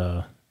just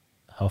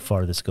how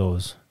far this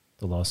goes,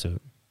 the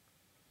lawsuit.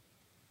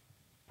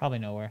 Probably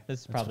nowhere.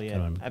 This is probably it.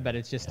 kind of- I bet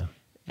it's just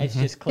yeah. it's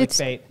just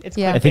clickbait. It's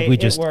yeah. clickbait. I think we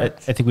It just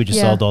worked. I think we just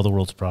Yeah. solved all the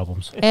world's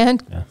problems.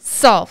 And Yeah.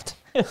 solved.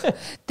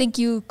 Thank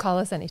you. Call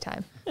us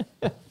anytime.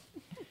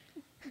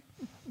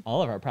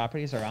 All of our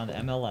properties are on the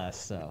MLS,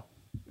 so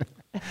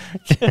Thumbs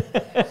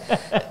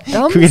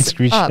Can we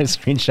get a up.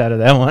 screenshot of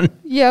that one?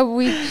 Yeah,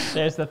 we.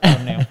 there's the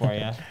thumbnail for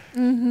you.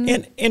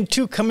 And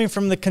two, coming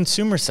from the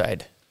consumer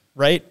side,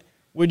 right?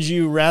 Would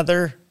you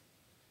rather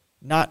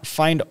not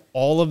find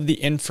all of the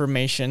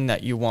information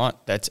that you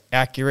want that's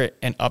accurate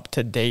and up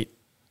to date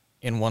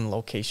in one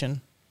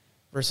location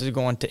versus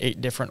going to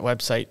 8 different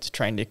websites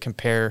trying to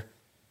compare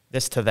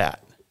this to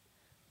that?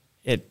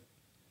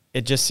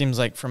 It just seems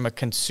like from a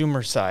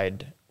consumer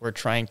side, we're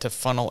trying to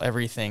funnel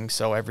everything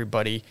so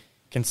everybody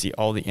can see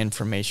all the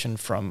information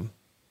from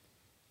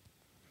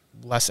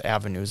less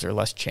avenues or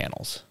less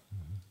channels.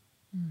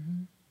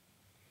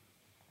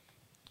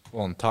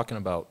 Well, I'm talking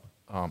about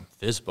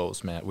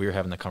FSBOs, Matt. We were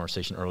having the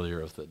conversation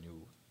earlier of the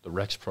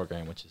REX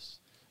program, which is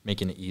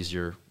making it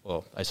easier.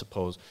 Well, I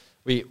suppose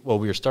we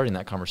were starting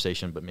that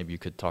conversation, but maybe you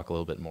could talk a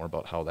little bit more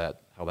about how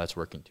that's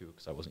working too,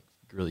 because I wasn't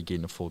really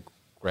getting a full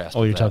grasp.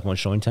 Oh, of you're that. talking about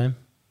showing time?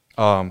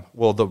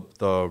 Well,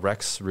 the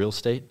REX real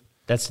estate.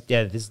 That's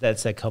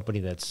that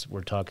company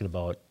we're talking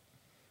about.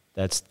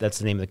 That's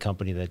the name of the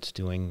company that's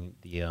doing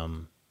the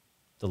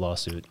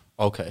lawsuit.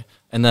 Okay,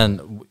 and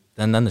then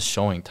the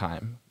showing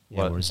time.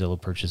 Yeah, where Zillow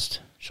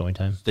purchased showing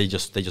time. They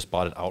just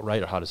bought it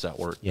outright, or how does that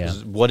work? Yeah.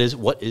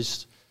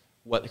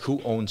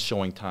 Who owns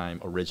Showing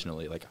Time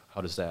originally? Like, how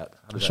does that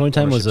Showing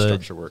Time was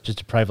ownership structure work? just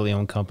a privately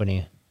owned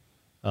company,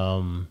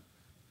 and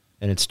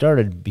it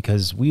started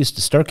because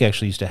Stark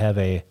actually used to have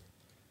a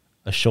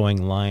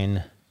showing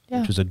line, Yeah.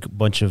 which was a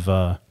bunch of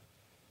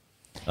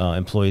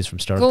employees from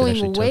Stark that Going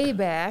actually way took.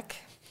 back,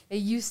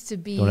 it used to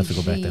be Don't have to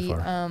go back that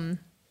far.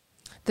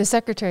 The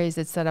secretaries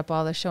that set up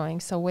all the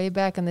showings. So way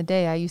back in the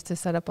day, I used to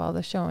set up all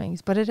the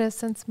showings, but it has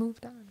since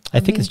moved on. I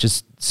think mean, it's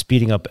just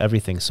speeding up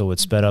everything. So it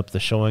sped up the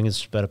showings,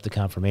 sped up the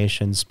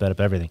confirmations, sped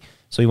up everything.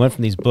 So you went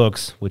from these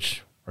books,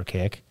 which are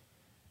archaic,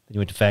 then you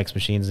went to fax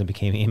machines and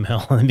became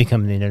email and then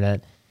become the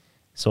internet.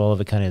 So all of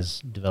it kind of is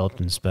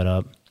developed and sped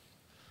up.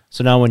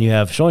 So now when you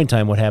have showing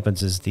time, what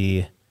happens is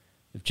if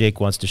Jake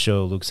wants to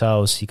show Luke's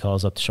house, he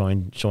calls up the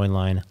showing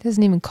line.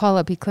 doesn't even call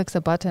up. He clicks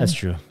a button. That's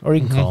true. Or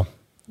you can call.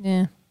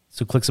 Yeah.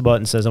 So clicks a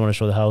button, says, I want to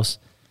show the house.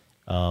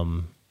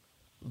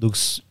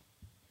 Luke's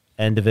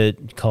end of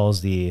it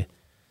calls the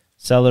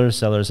seller.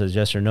 Seller says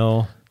yes or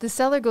no. The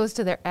seller goes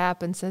to their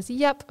app and says,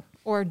 yep,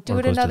 or do Or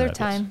it goes to another their app,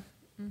 yes. time.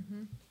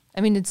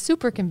 I mean, it's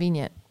super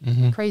convenient.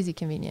 Crazy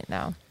convenient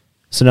now.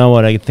 So now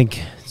what I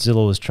think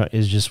Zillow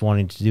is just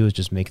wanting to do is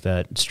just make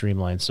that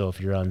streamlined. So if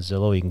you're on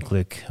Zillow, you can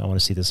click, I want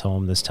to see this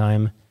home this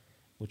time,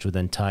 which would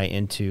then tie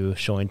into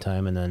showing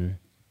time and then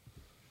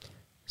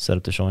set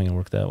up the showing and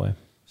work that way.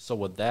 So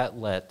would that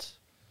let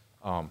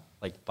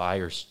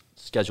buyers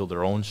schedule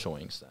their own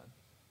showings then?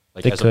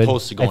 Like, They as could.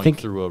 opposed to I going think-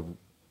 through a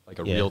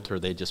Yeah. realtor,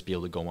 they'd just be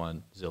able to go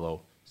on Zillow,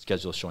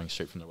 schedule a showing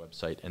straight from their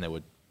website, and they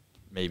would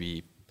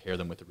maybe pair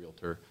them with the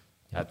realtor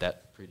at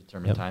that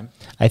predetermined Yep. time.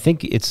 I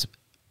think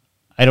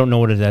I don't know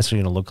what it's actually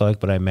going to look like,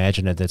 but I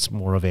imagine that that's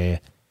more of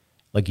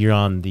like you're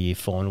on the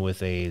phone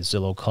with a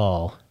Zillow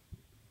call,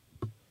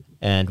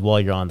 and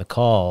while you're on the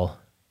call,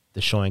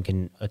 the showing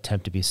can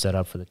attempt to be set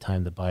up for the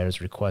time the buyer's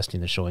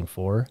requesting the showing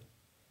for,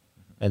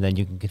 and then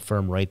you can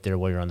confirm right there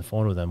while you're on the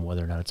phone with them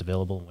whether or not it's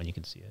available and when you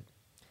can see it.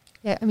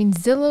 Yeah, I mean,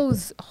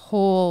 Zillow's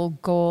whole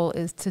goal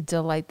is to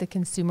delight the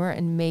consumer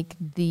and make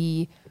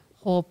the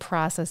whole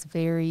process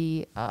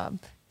very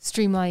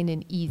streamlined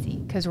and easy.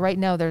 Because right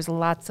now there's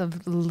lots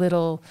of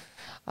little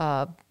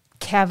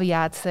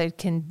caveats that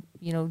can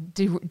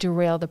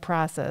derail the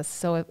process.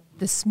 So if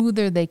the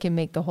smoother they can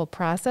make the whole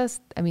process,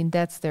 I mean,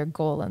 that's their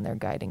goal and their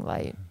guiding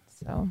light.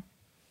 So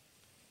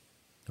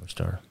North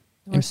Star.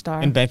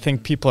 And I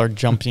think people are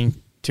jumping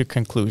to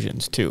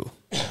conclusions too.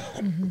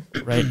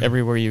 Right?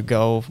 Everywhere you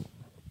go,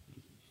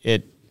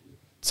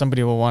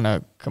 somebody will want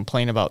to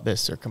complain about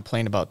this or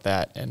complain about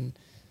that, and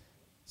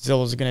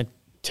Zillow's going to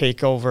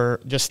take over,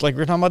 just like we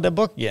were talking about that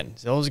book again.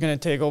 Zillow's going to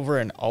take over,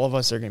 and all of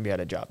us are going to be out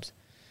of jobs.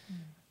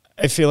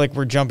 I feel like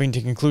we're jumping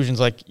to conclusions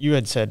like you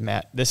had said,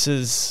 Matt.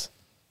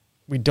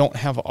 We don't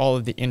have all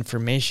of the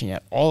information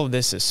yet. All of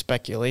this is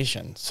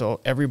speculation.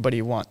 So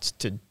everybody wants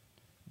to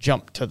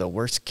jump to the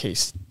worst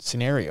case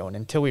scenario. And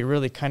until we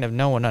really kind of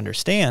know and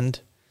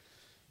understand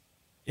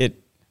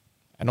it,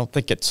 I don't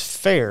think it's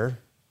fair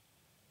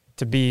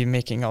to be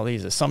making all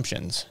these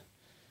assumptions.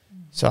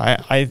 So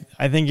I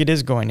think it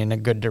is going in a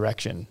good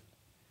direction.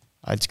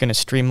 It's going to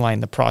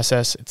streamline the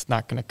process. It's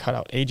not going to cut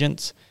out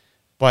agents,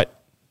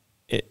 but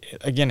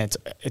again,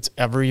 it's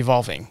ever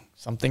evolving.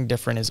 Something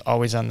different is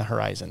always on the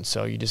horizon.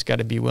 So you just got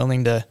to be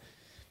willing to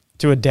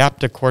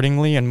adapt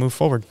accordingly and move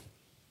forward.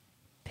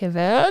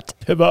 Pivot.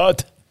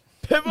 Pivot.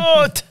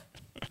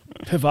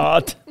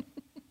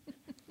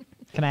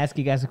 Can I ask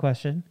you guys a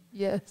question?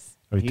 Yes.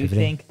 Are we Do you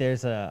pivoting? think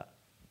there's a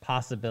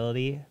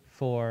possibility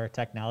for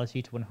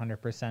technology to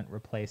 100%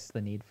 replace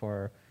the need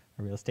for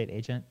a real estate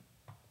agent?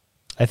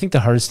 I think the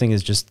hardest thing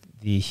is just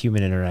the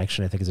human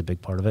interaction. I think is a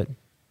big part of it.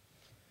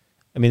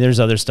 I mean, there's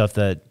other stuff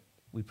that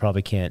we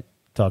probably can't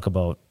talk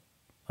about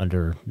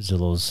under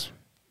Zillow's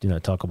do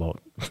not talk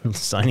about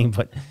signing,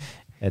 but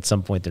at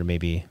some point there may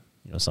be,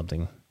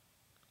 something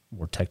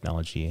more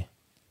technology.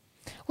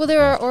 Well,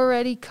 there are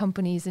already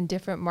companies in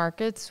different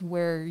markets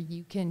where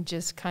you can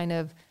just kind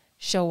of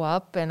show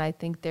up, and I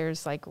think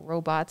there's like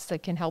robots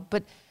that can help,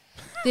 but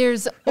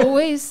there's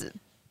always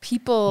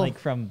people Like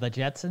from the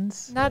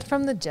Jetsons? not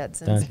from the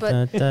Jetsons, Dun, but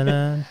dun, dun,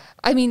 dun.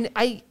 I mean,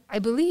 I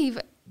believe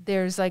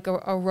there's like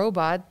a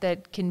robot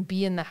that can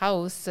be in the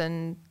house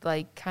and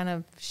like kind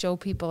of show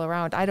people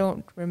around. I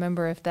don't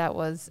remember if that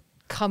was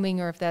coming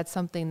or if that's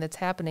something that's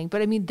happening.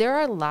 But I mean, there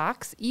are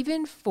locks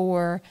even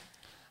for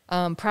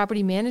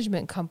property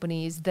management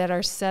companies that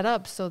are set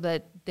up so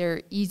that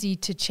they're easy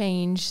to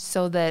change,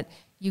 so that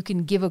you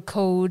can give a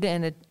code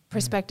and a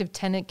prospective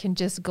tenant can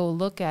just go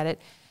look at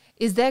it.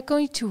 Is that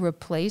going to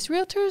replace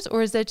realtors,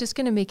 or is that just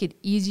going to make it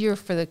easier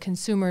for the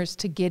consumers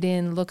to get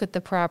in, look at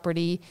the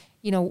property?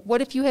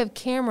 What if you have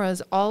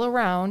cameras all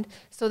around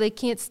so they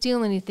can't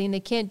steal anything, they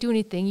can't do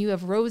anything? You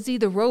have Rosie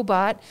the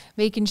robot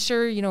making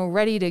sure,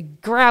 ready to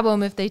grab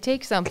them if they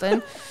take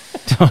something.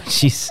 Oh,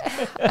 jeez.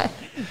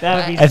 That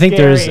would be I think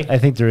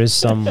scary. there is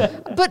some.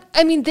 But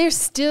I mean, there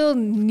still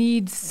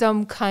needs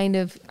some kind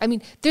of,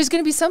 there's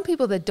going to be some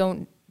people that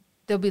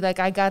they'll be like,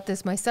 I got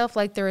this myself,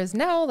 like there is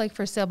now, like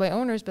for sale by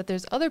owners, but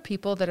there's other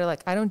people that are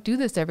like, I don't do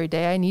this every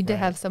day. I need to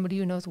have somebody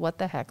who knows what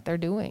the heck they're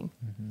doing.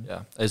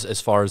 Yeah. As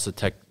far as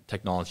the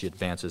technology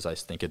advances, I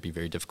think it'd be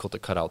very difficult to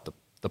cut out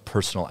the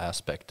personal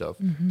aspect of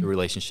the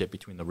relationship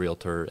between the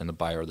realtor and the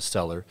buyer or the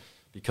seller,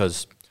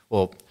 because,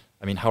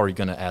 how are you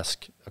going to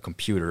ask a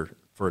computer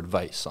for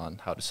advice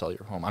on how to sell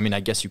your home? I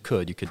guess you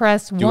could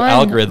Press do one,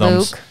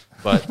 algorithms, Luke.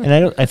 but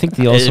And I think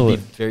it'd also, be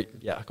very,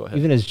 go ahead.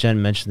 even as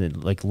Jen mentioned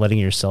it, like letting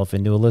yourself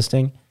into a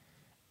listing,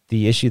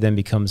 the issue then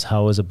becomes,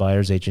 how as a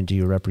buyer's agent do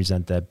you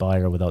represent that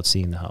buyer without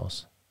seeing the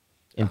house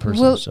in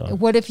person? Well, So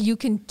what if you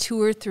can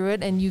tour through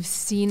it and you've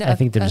seen I a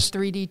think there's-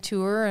 3D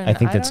tour? And I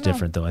think that's don't know.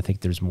 different, though. I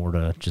think there's more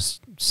to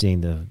just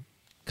seeing the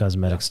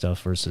cosmetic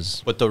stuff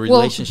versus. But the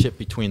relationship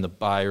between the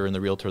buyer and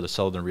the realtor, the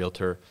seller and the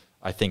realtor,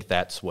 I think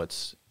that's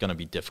what's going to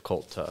be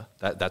difficult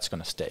that's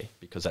going to stay,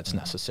 because that's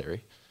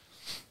necessary.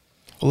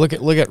 Look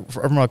at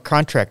from a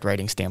contract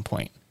writing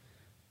standpoint,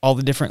 all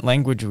the different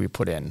language we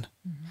put in.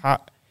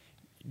 How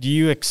do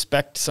you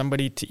expect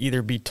somebody to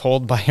either be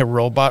told by a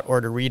robot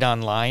or to read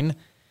online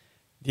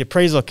the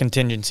appraisal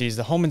contingencies,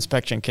 the home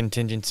inspection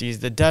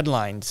contingencies, the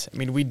deadlines?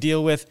 We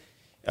deal with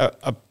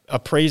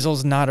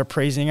appraisals not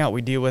appraising out.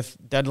 We deal with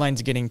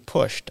deadlines getting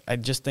pushed. I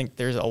just think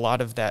there's a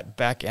lot of that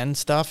back end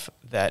stuff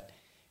that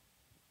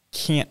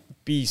can't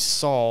be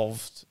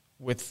solved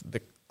with the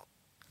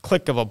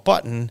click of a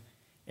button,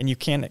 and you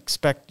can't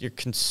expect your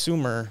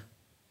consumer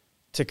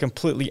to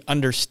completely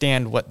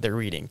understand what they're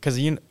reading. Because,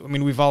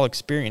 we've all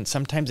experienced,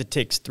 sometimes it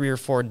takes 3 or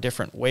 4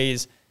 different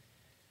ways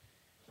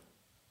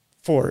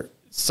for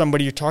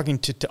somebody you're talking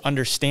to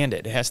understand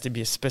it. It has to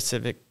be a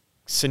specific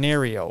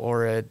scenario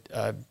or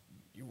a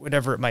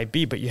whatever it might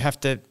be, but you have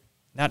to,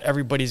 not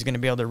everybody's going to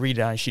be able to read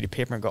it on a sheet of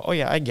paper and go, oh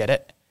yeah, I get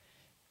it.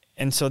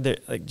 And so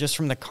just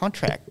from the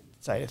contract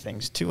side of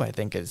things too, I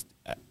think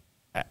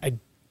I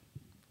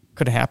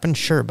could happen,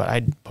 sure,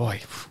 but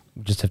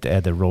We just have to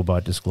add the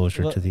robot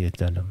disclosure to the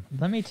addendum.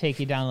 Let me take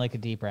you down like a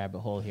deep rabbit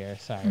hole here.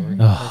 Sorry, we're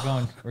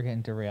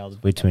getting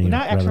derailed. Way too many We're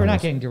rabbit not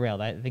holes. getting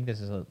derailed. I think this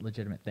is a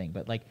legitimate thing.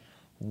 But like,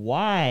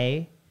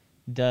 why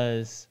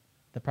does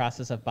the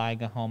process of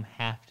buying a home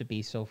have to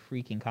be so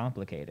freaking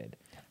complicated?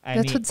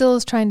 That's what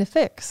Zillow's trying to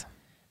fix.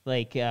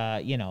 Like,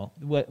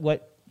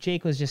 what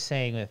Jake was just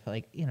saying with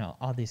like,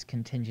 all these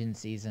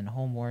contingencies and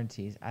home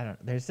warranties,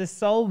 there's just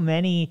so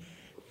many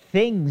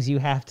things you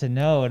have to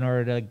know in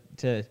order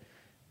to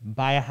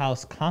buy a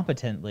house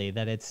competently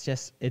that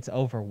it's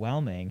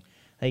overwhelming.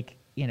 Like,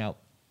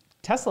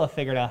 Tesla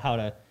figured out how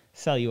to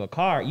sell you a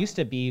car. It used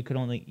to be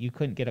you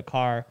couldn't get a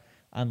car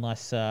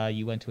unless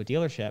you went to a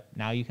dealership.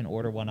 Now you can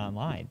order one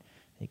online.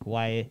 Like,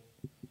 why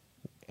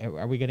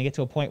are we going to get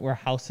to a point where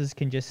houses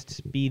can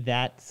just be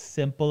that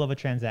simple of a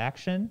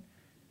transaction?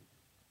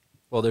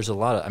 Well, there's a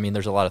lot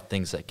of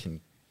things that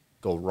can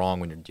go wrong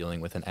when you're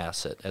dealing with an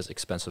asset as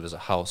expensive as a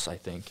house, I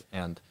think.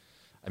 And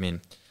I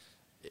mean,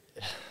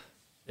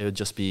 it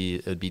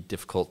would be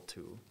difficult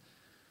to,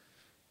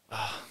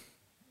 I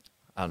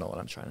don't know what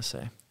I'm trying to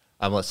say.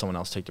 I'll let someone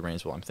else take the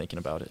reins while I'm thinking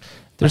about it.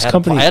 I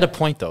had a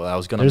point though I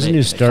was going to make. There's a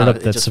new startup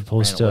that's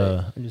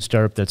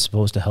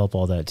supposed to help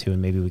all that too,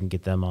 and maybe we can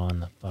get them on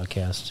the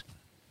podcast.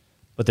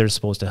 But they're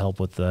supposed to help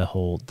with that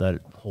whole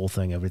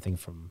thing, everything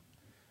from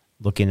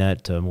looking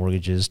at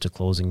mortgages to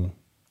closing.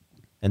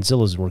 And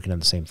Zillow's working on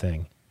the same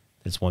thing.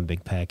 It's one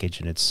big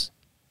package, and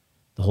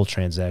the whole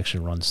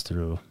transaction runs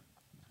through.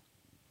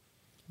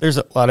 There's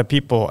a lot of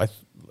people,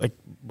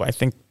 I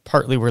think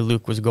partly where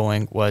Luke was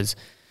going was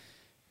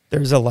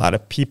there's a lot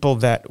of people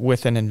that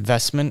with an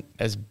investment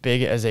as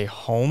big as a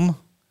home,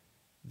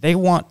 they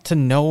want to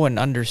know and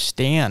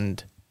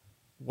understand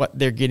what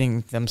they're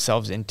getting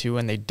themselves into,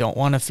 and they don't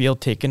want to feel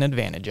taken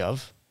advantage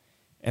of.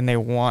 And they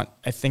want,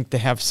 I think, to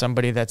have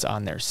somebody that's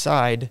on their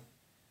side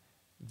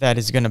that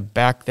is going to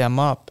back them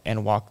up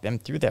and walk them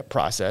through that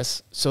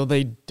process so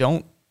they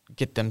don't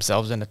get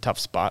themselves in a tough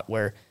spot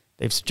where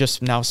they've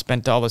just now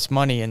spent all this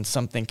money and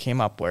something came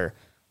up where,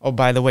 oh,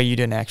 by the way, you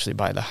didn't actually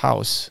buy the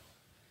house.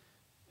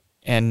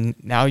 And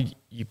now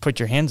you put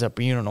your hands up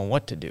and you don't know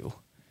what to do.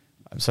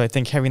 So I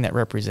think having that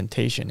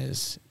representation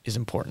is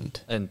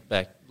important. And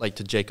back like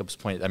to Jacob's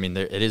point, I mean,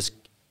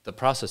 the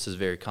process is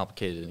very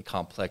complicated and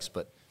complex,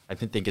 but I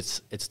think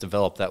it's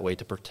developed that way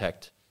to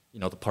protect,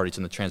 the parties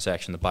in the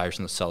transaction, the buyers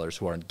and the sellers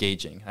who are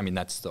engaging. I mean,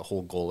 that's the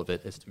whole goal of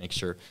it, is to make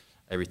sure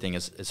everything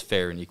is as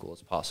fair and equal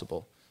as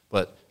possible.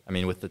 But I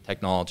mean, with the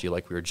technology,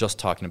 like we were just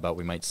talking about,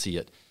 we might see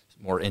it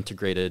more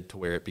integrated to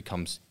where it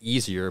becomes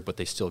easier, but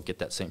they still get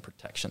that same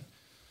protection.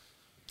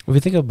 If we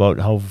think about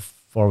how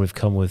far we've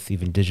come with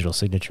even digital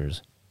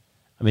signatures,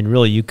 I mean,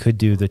 really, you could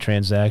do the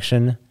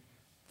transaction,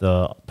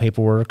 the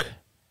paperwork,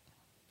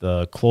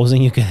 the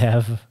closing you could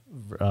have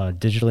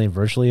digitally and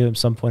virtually at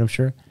some point, I'm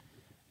sure.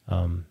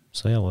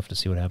 So yeah, we'll have to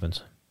see what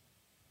happens.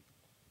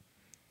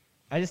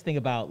 I just think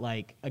about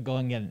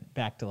going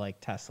back to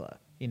Tesla.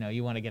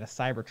 You want to get a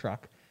Cybertruck,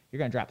 you're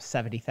going to drop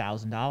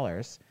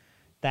 $70,000.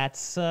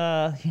 That's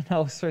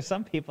for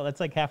some people that's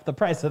like half the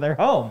price of their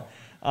home.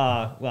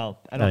 Well,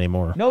 I don't Not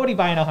anymore. Nobody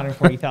buying a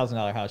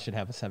 $140,000 house should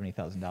have a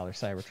 $70,000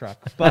 Cybertruck.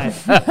 But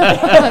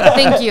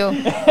thank you.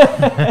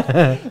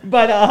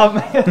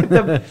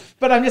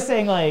 But I'm just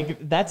saying,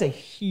 that's a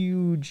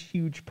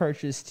huge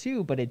purchase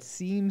too. But it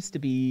seems to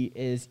be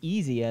as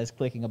easy as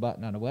clicking a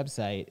button on a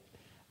website.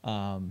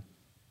 I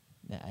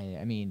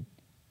mean,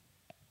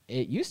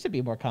 it used to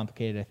be more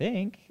complicated. I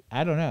think.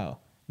 I don't know.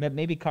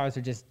 Maybe cars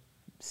are just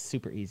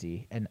super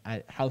easy, and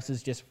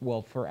houses just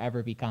will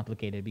forever be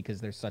complicated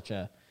because there's such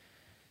a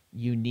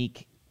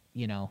unique,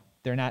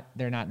 they're not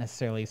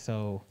necessarily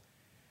so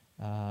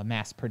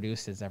mass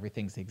produced as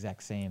everything's the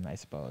exact same. I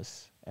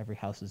suppose every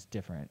house is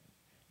different.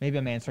 Maybe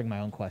I'm answering my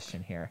own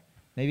question here.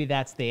 Maybe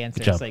that's the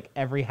answer. It's like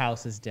every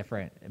house is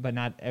different, but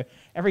not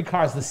every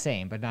car is the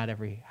same, but not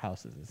every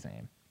house is the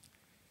same.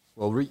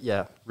 Well,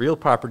 real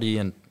property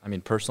and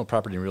personal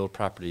property and real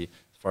property,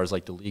 as far as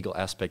the legal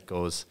aspect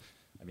goes,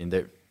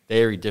 they're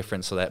very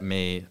different. So that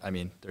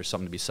there's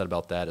something to be said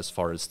about that as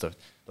far as the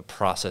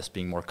process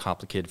being more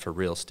complicated for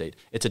real estate.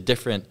 It's a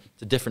different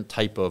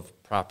type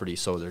of property,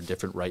 so there are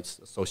different rights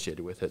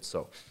associated with it.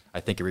 So I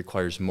think it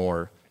requires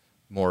more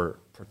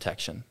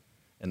protection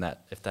in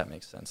that, if that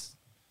makes sense.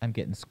 I'm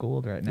getting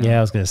schooled right now. Yeah,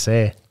 I was going to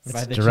say.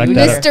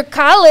 Mr.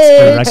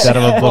 College. Direct out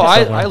of a book.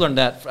 Well, I learned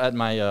that at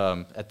my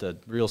at the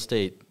real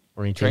estate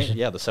orientation.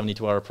 The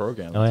 72-hour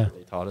program. Oh, yeah.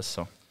 They taught us.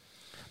 So,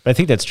 but I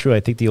think that's true. I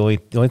think the only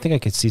thing I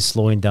could see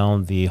slowing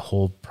down the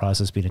whole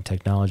process being in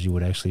technology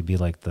would actually be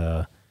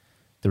the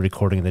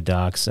recording of the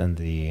docs and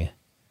the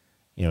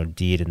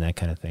deed and that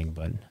kind of thing.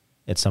 But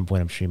at some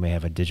point, I'm sure you may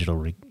have a digital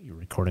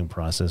recording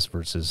process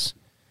versus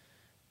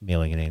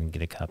mailing it in and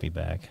get a copy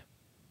back.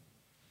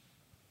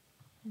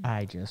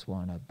 I just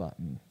want a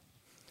button.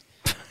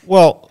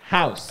 Well,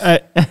 house.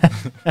 I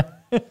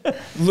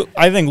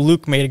think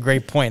Luke made a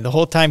great point. The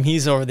whole time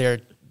he's over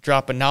there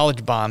dropping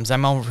knowledge bombs,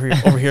 I'm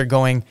over here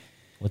going,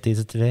 what day is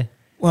it today?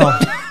 Well,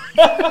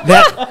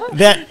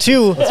 that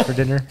too. What's for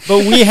dinner?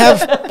 But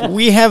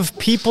we have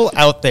people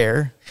out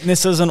there, and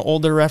this is an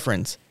older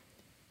reference,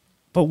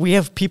 but we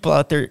have people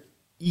out there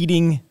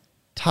eating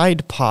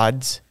Tide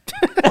Pods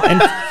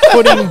and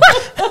putting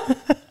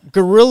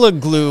Gorilla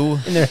Glue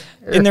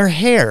in their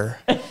hair.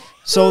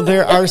 So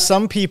there are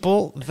some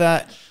people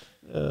that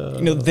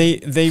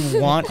they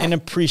want and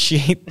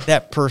appreciate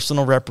that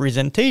personal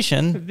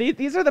representation.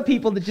 These are the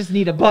people that just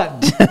need a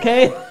button,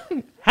 okay?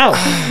 House.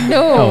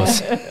 No. House.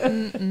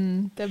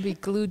 They'll be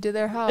glued to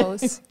their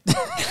house.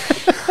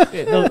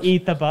 They'll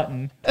eat the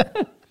button.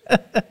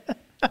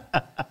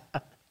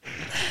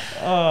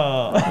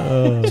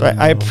 So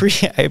I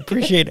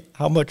appreciate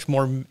how much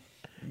more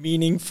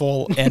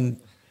meaningful and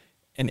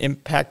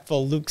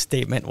impactful Luke's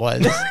statement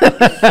was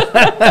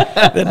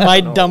than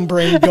my dumb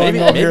brain going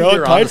over here.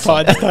 Oh, Tide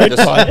Pods, Tide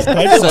Pods,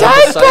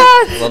 Tide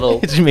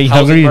Pods. Did you make you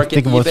hungry? You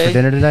think about for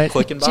dinner tonight?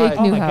 Click and buy. Jake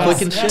Newhouse.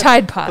 Click and ship.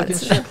 Tide Click and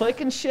Pods. ship.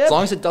 Click and ship. As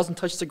long as it doesn't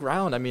touch the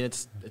ground, I mean,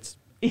 it's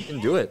you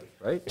can do it,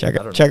 right? I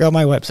don't know. Check out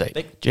my website,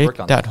 Work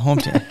on that.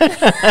 jake.hometown.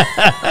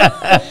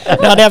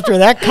 Not after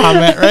that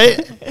comment,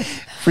 right?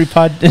 Free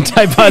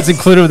Tide Pods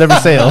included with every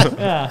sale.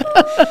 Yeah.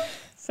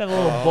 Just have a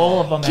little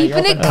bowl of them.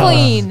 Keeping it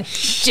clean.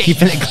 Jake.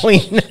 Keeping it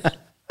clean.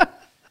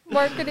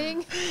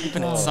 Marketing.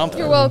 Keeping it something.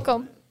 You're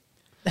welcome.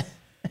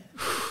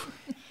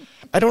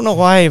 I don't know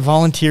why I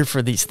volunteer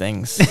for these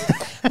things.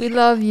 We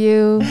love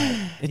you.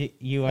 You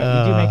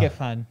do make it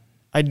fun.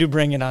 I do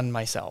bring it on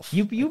myself.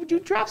 You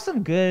dropped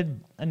some good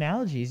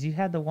analogies. You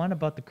had the one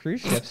about the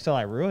cruise ships till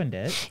I ruined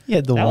it.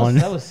 Yeah, the that one.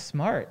 that was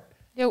smart.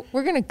 Yeah,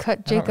 we're gonna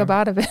cut Jacob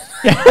out of it.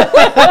 We're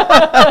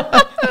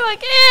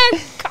like,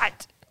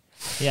 cut.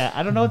 Yeah,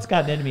 I don't know what's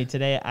gotten into me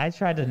today. I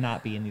tried to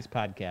not be in these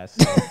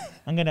podcasts. So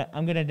I'm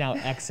gonna now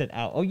exit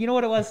out. Oh, you know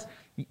what it was?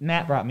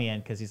 Matt brought me in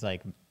because he's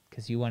like,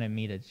 because you wanted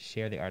me to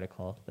share the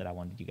article that I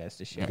wanted you guys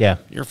to share. Yeah.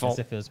 Your As fault.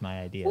 if it was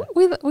my idea.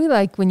 We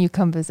like when you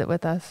come visit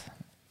with us.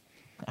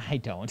 I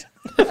don't.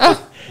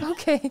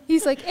 Okay.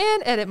 He's like,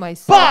 and edit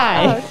myself.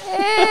 Bye.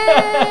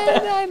 out,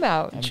 And I'm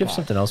out. Did you have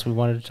something else we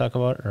wanted to talk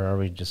about, or are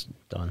we just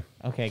done?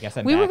 Okay, I guess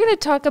I'm We back. were going to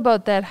talk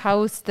about that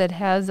house that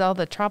has all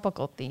the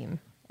tropical theme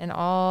and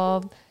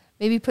all,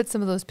 maybe put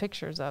some of those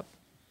pictures up.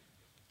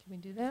 Can we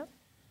do that?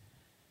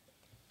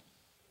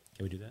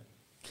 Can we do that?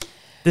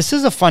 This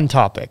is a fun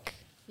topic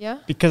Yeah?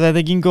 because I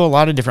think you can go a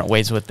lot of different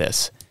ways with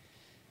this.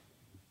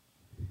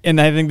 And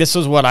I think this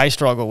is what I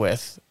struggle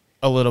with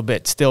a little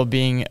bit, still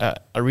being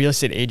a real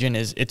estate agent,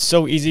 is it's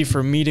so easy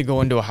for me to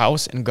go into a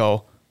house and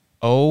go,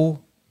 oh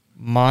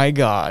my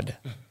God,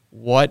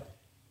 what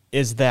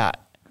is that?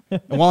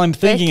 And while I'm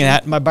thinking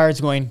that, my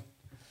buyer's going,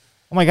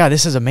 oh my God,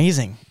 this is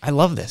amazing. I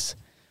love this.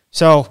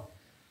 So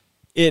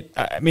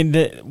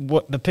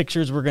the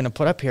pictures we're going to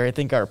put up here, I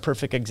think, are a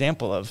perfect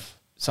example of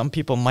some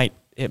people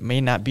it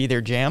may not be their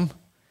jam,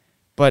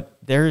 but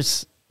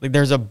there's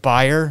a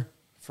buyer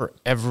for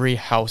every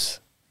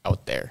house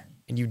out there,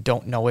 and you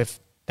don't know if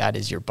that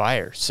is your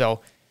buyer.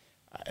 So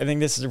I think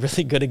this is a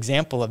really good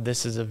example of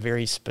this is a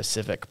very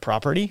specific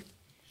property,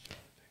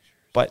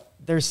 but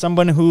there's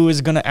someone who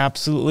is going to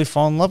absolutely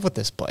fall in love with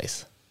this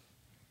place.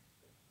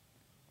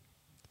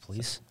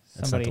 Please.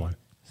 That's not the one.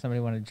 Somebody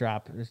want to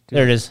drop.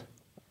 There it is.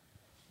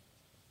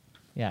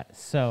 Yeah.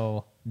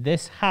 So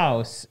this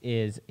house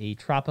is a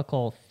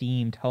tropical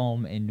themed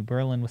home in New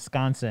Berlin,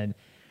 Wisconsin,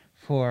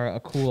 for a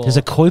cool There's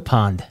a koi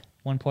pond.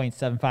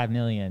 1.75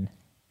 million.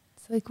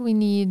 It's like we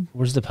need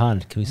Where's the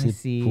pond? Can we Let me see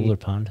see. pool or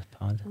pond?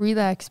 Pond.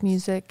 relax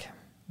music.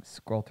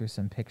 Scroll through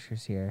some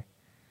pictures here.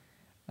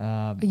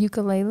 A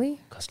ukulele?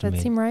 Custom That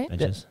made seem right?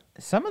 benches.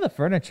 Some of the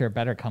furniture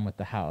better come with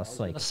the house.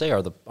 I Like, was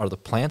gonna say, are the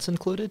plants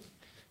included?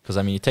 Because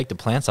I mean, you take the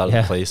plants out of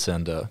Yeah. the place,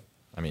 and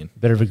I mean,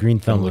 Better of a green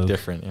it's gonna thumb look Luke.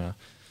 different. Yeah.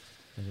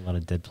 There's a lot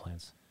of dead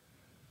plants.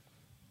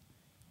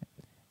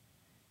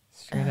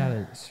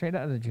 straight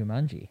out of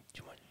Jumanji.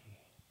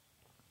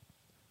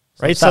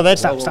 Right? Stop, So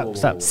that's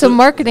stop. So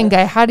marketing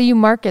guy, how do you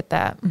market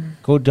that?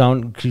 Go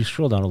down. Can you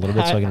scroll down a little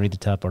bit so I can read the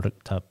top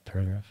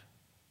paragraph?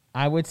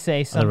 I would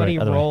say somebody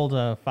other way. rolled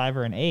a 5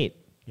 or an 8.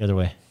 The other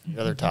way.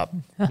 the other top.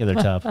 The other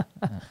top. All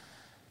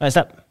right,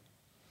 stop.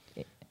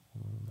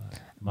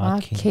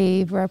 Mock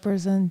cave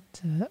represent.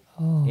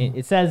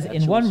 It says,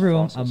 in one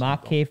room, a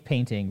mock cave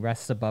painting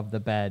rests above the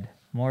bed.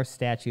 More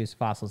statues,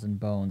 fossils, and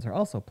bones are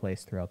also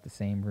placed throughout the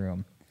same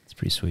room. It's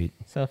pretty sweet.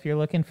 So if you're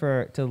looking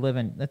to live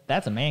in,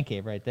 that's a man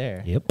cave right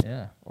there. Yep.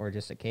 Yeah, or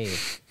just a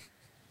cave.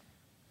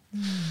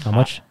 How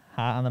much?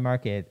 Hot on the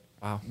market.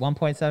 Wow.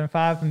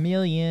 1.75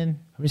 million.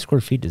 How many square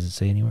feet does it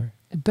say anywhere?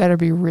 It better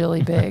be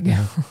really big.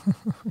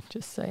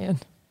 Just saying.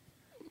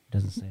 It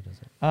doesn't say, does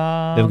it?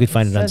 Maybe we could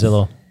find it on says-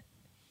 Zillow.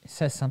 It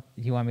says something.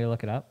 You want me to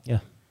look it up? Yeah.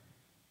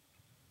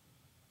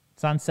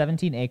 It's on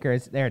 17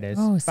 acres. There it is.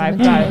 Oh, 5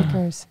 17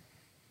 acres.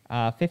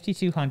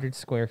 5,200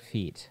 square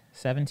feet.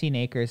 17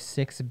 acres,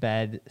 6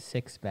 bed,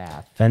 6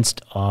 bath.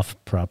 Fenced off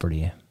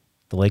property.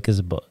 The lake is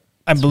about.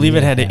 I believe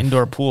it had an 3.5.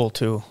 indoor pool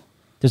too.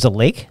 There's a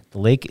lake. The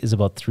lake is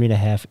about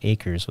 3.5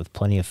 acres with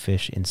plenty of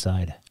fish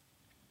inside.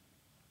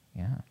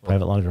 Yeah.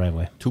 Private long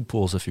driveway. 2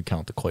 pools if you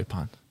count the koi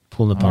pond.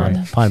 Pool in the pond.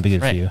 right. Pond would be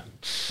good Right. for you.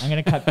 I'm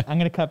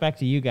gonna cut back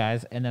to you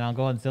guys, and then I'll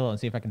go on Zillow and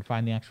see if I can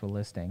find the actual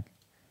listing.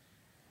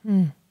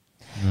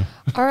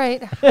 All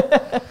right.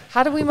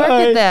 How do we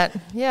market that?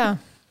 Yeah.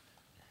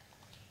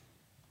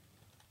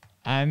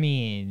 I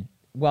mean,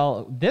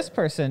 well, this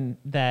person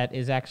that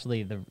is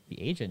actually the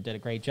agent did a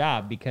great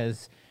job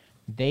because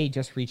they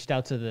just reached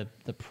out to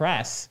the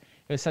press.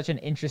 it was such an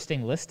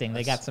interesting listing.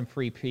 They got some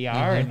free PR,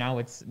 and now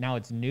it's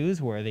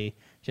newsworthy.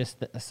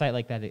 Just a site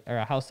like that or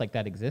a house like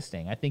that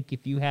existing. I think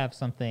if you have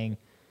something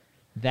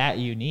that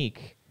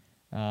unique,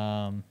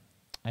 I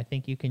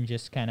think you can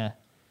just kind of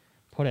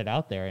put it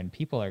out there, and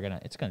people are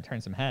it's gonna turn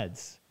some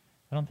heads.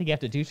 I don't think you have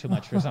to do too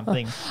much for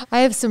something. I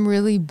have some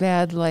really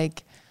bad,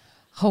 like,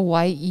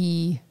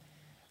 Hawaii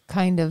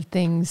kind of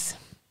things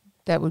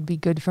that would be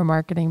good for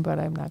marketing, but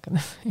I'm not going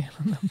to say it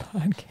on the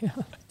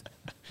podcast.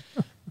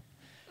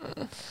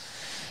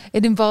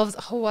 It involves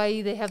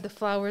Hawaii. They have the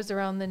flowers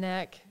around the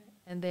neck,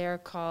 and they are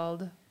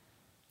called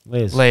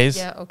Lays.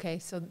 Yeah, okay.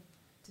 So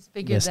just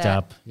figure Yeah, that.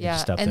 stop. You Yeah,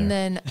 just stop and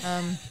there.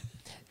 then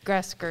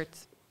grass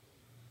skirts.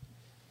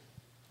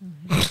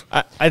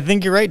 I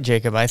think you're right,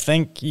 Jacob. I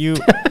think you.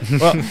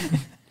 Well,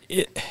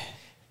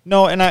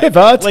 no, and I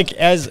Pivot. like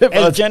as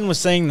Pivot. Jen was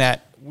saying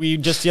that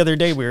just the other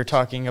day we were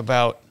talking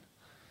about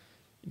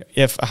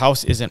if a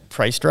house isn't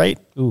priced right,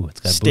 Ooh, it's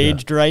got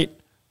staged right,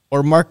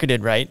 or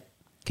marketed right.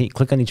 Can you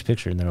click on each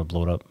picture and then it'll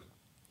blow it up?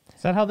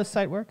 Is that how this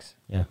site works?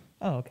 Yeah.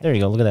 Oh, okay. There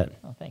you go. Look at that.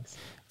 Oh, thanks.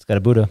 It's got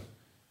a Buddha.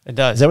 It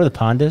does. Is that where the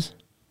pond is?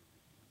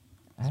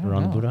 I Is it don't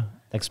around know. the Buddha?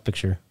 Next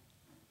picture.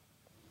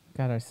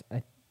 God,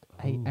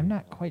 I'm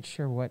not quite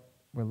sure what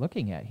we're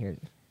looking at here.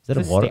 Is that Is a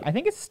this water? I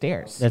think it's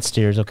stairs. That's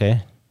stairs.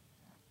 Okay.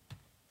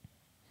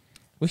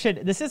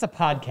 This is a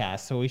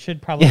podcast, so we should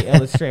probably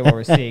illustrate what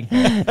we're seeing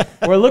here.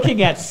 We're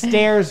looking at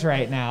stairs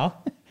right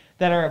now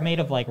that are made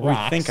of like we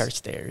rocks. think are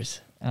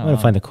stairs. I'm gonna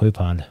find the koi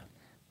pond.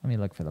 Let me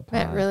look for the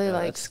Matt pond. really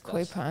likes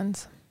koi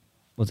ponds.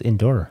 Well, it's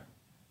indoor.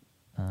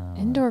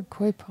 Indoor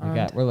koi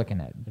pond. We're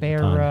looking at bear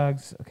pond.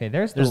 rugs. Okay,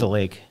 there's There's the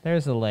lake.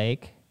 There's the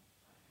lake.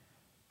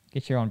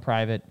 Get your own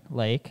private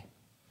lake.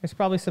 There's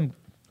probably some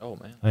Oh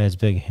man. Oh, yeah, it's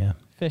big. Yeah.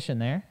 fish in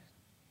there.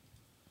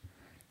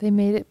 They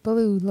made it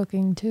blue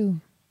looking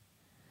too.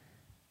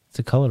 It's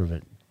the color of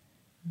it.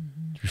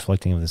 It's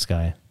reflecting of the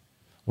sky.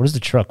 What is the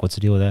truck? What's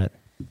the deal with that?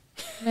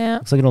 Yeah,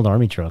 Looks like an old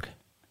army truck.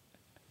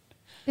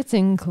 it's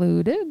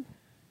included.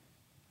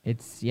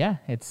 It's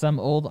some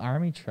old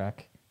army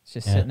truck. It's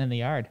just Yeah. sitting in the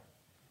yard.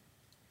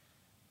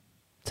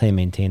 That's how you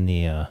maintain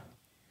the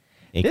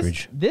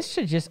acreage. This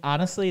should just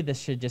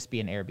be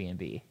an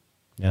Airbnb.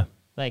 Yeah.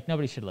 Like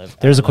nobody should live.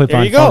 There's a koi There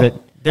pond. you go. Found it.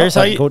 There's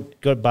how you-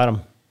 go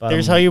bottom.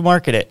 There's how you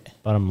market it.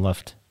 Bottom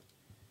left.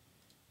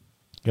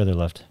 Your other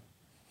left.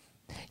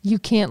 You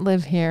can't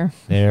live here.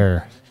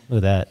 There.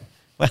 Look at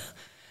that.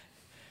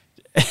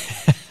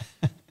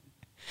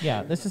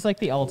 Yeah, this is like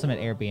the ultimate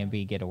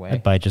Airbnb getaway.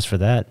 I'd buy it just for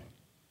that.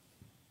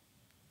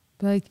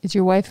 Like, is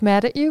your wife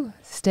mad at you?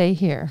 Stay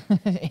here.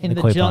 In The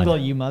the koi jungle,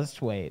 pond. you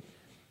must wait.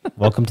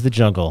 Welcome to the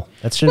jungle.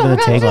 That should have been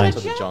the To tagline.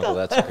 the jungle.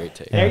 That's a great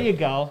take. There you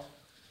go.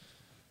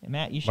 Hey,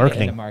 Matt, you should Marketing.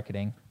 get into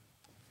marketing.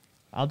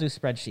 I'll do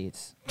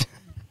spreadsheets.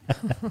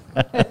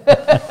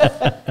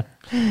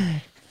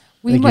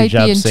 We Make your might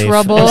job be in safe.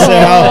 trouble.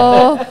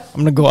 I'm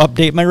gonna go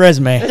update my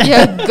resume.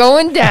 Yeah,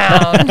 going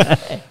down.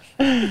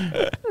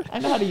 I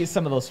know how to use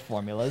some of those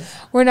formulas.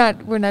 We're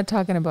not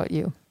talking about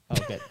you. Oh,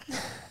 good.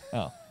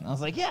 Oh, I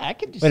was like, yeah, I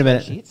can do Wait a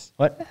minute. spreadsheets.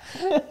 What?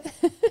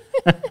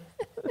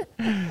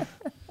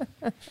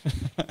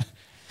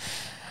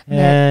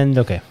 And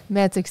okay.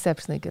 Matt's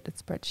exceptionally good at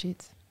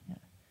spreadsheets.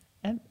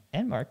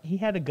 And Mark, he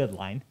had a good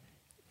line.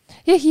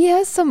 Yeah, he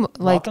has some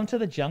like Welcome to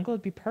the jungle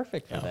would be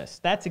perfect for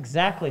this. That's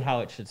exactly how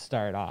it should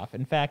start off.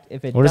 In fact,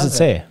 if it What does it doesn't-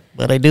 say?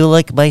 But I do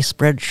like my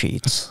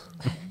spreadsheets.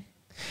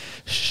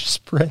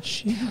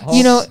 Spreadsheet.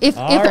 you know, if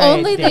All right,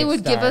 only they Dave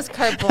would give Starr. us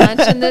carte blanche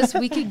in this,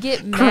 we could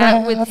get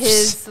Matt with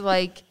his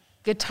like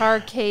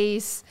guitar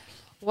case,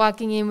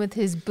 walking in with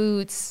his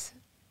boots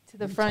to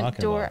the front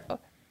talking door.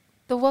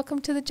 The Welcome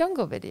to the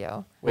Jungle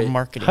video. We're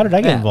marketing. How did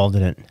I get Matt. involved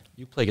in it?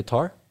 You play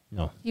guitar?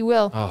 No. He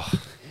will. Oh,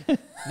 Not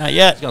I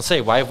yet. was gonna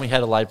say, why haven't we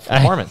had a live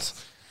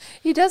performance?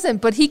 He doesn't,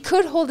 but he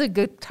could hold a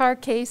guitar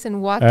case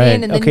and walk All right.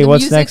 in, and then Okay. the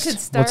What's music next? could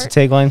start. What's the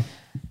tagline?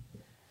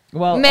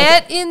 Well,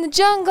 Matt in the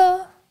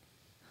jungle.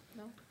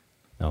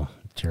 No.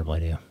 Terrible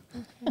idea.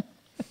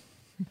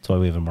 That's why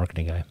we have a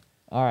marketing guy.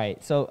 all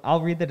right, so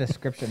I'll read the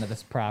description of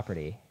this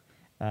property.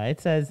 It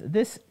says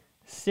this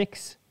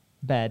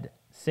 6-bed,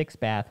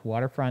 6-bath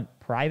waterfront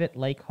private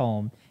lake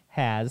home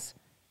has,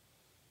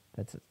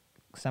 that's a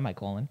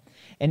semicolon,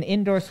 an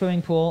indoor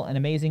swimming pool, an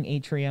amazing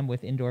atrium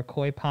with indoor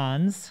koi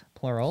ponds,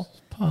 plural,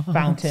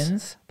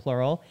 fountains,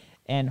 plural,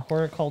 and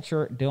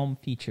horticulture dome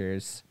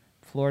features,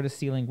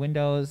 floor-to-ceiling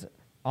windows,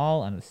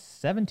 all on a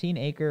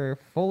 17-acre,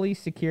 fully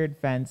secured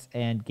fence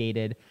and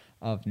gated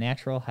of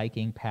natural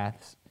hiking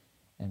paths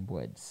and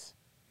woods.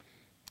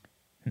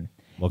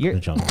 Welcome You're- to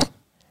the jungle.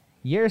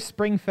 Your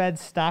spring-fed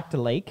stocked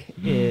lake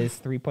is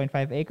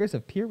 3.5 acres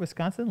of pure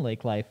Wisconsin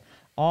lake life,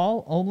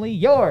 all only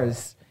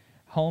yours.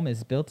 Home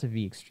is built to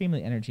be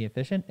extremely energy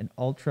efficient, an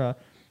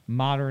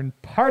ultra-modern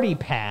party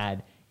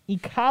pad,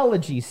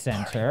 ecology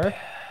center,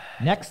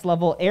 next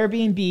level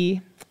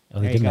Airbnb, Oh,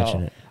 he there did you mention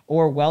go, it.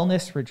 or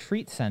wellness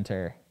retreat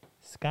center.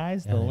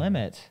 Sky's the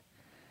limit.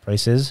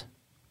 Price is?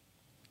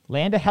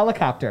 Land a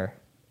helicopter.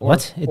 Or,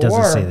 What? It doesn't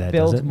or say that,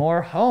 build does it?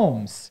 more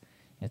homes.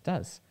 It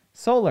does.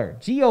 solar,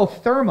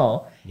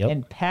 geothermal, Yep.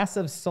 and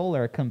passive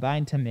solar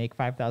combined to make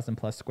 5,000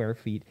 plus square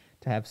feet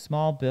to have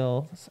small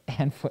bills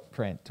and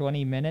footprint.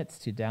 20 minutes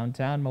to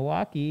downtown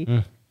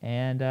Milwaukee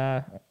and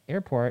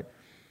airport.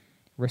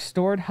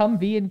 Restored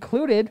Humvee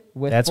included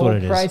with That's full what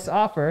it is. price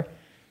offer.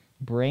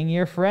 Bring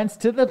your friends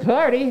to the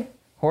party.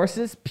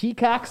 Horses,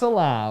 peacocks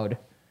allowed.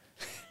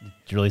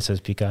 It really says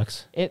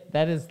peacocks. It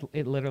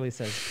literally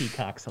says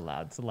peacocks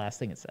allowed. It's the last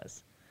thing it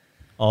says.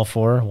 All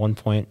four,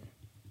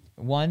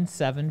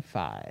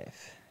 175.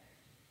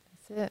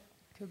 That's it.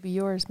 Could be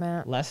yours,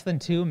 Matt. Less than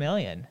 2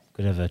 million.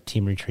 Could have a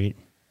team retreat.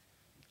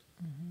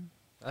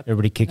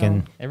 Everybody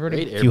kicking.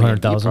 Everybody, Great few Airbnb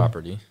 100,000.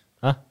 property.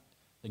 Huh?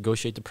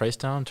 Negotiate the price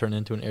down, turn it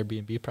into an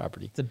Airbnb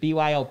property. it's a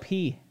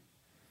BYOP.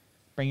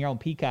 Bring your own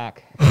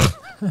peacock.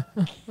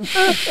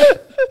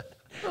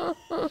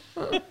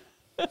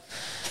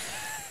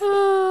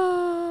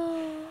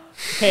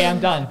 Okay, I'm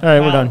done. All right,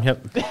 we're done.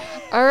 Yep.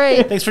 All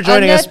right. Thanks for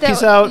joining us.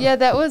 Peace out. Yeah,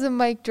 that was a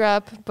mic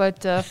drop,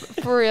 but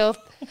for real.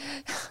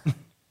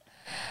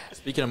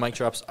 Speaking of mic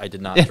drops, I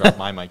did not drop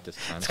my mic this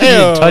time. You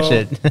didn't touch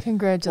it. Well,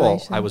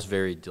 Congratulations. I was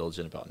very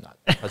diligent about not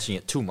touching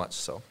it too much,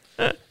 so.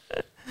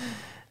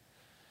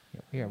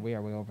 We are way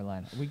over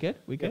line. We good?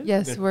 We good?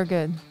 Yes, we're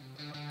good.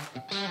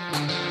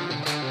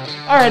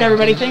 All right,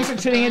 everybody. Thanks for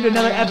tuning in to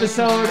another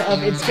episode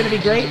of It's Gonna Be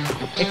Great.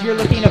 If you're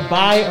looking to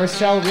buy or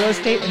sell real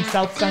estate in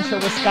South Central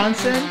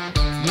Wisconsin,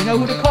 you know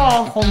who to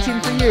call. Home Team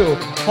for you.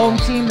 Home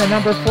Team, the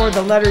number 4,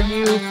 the letter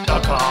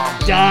U.com.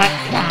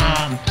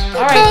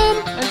 All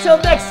right. Until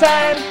next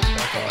time.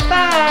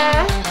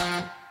 Bye.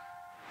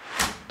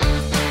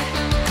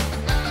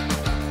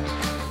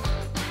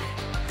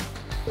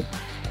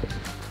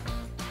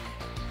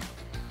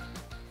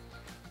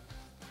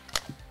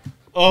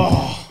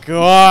 Oh,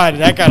 God,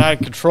 that got out of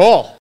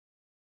control.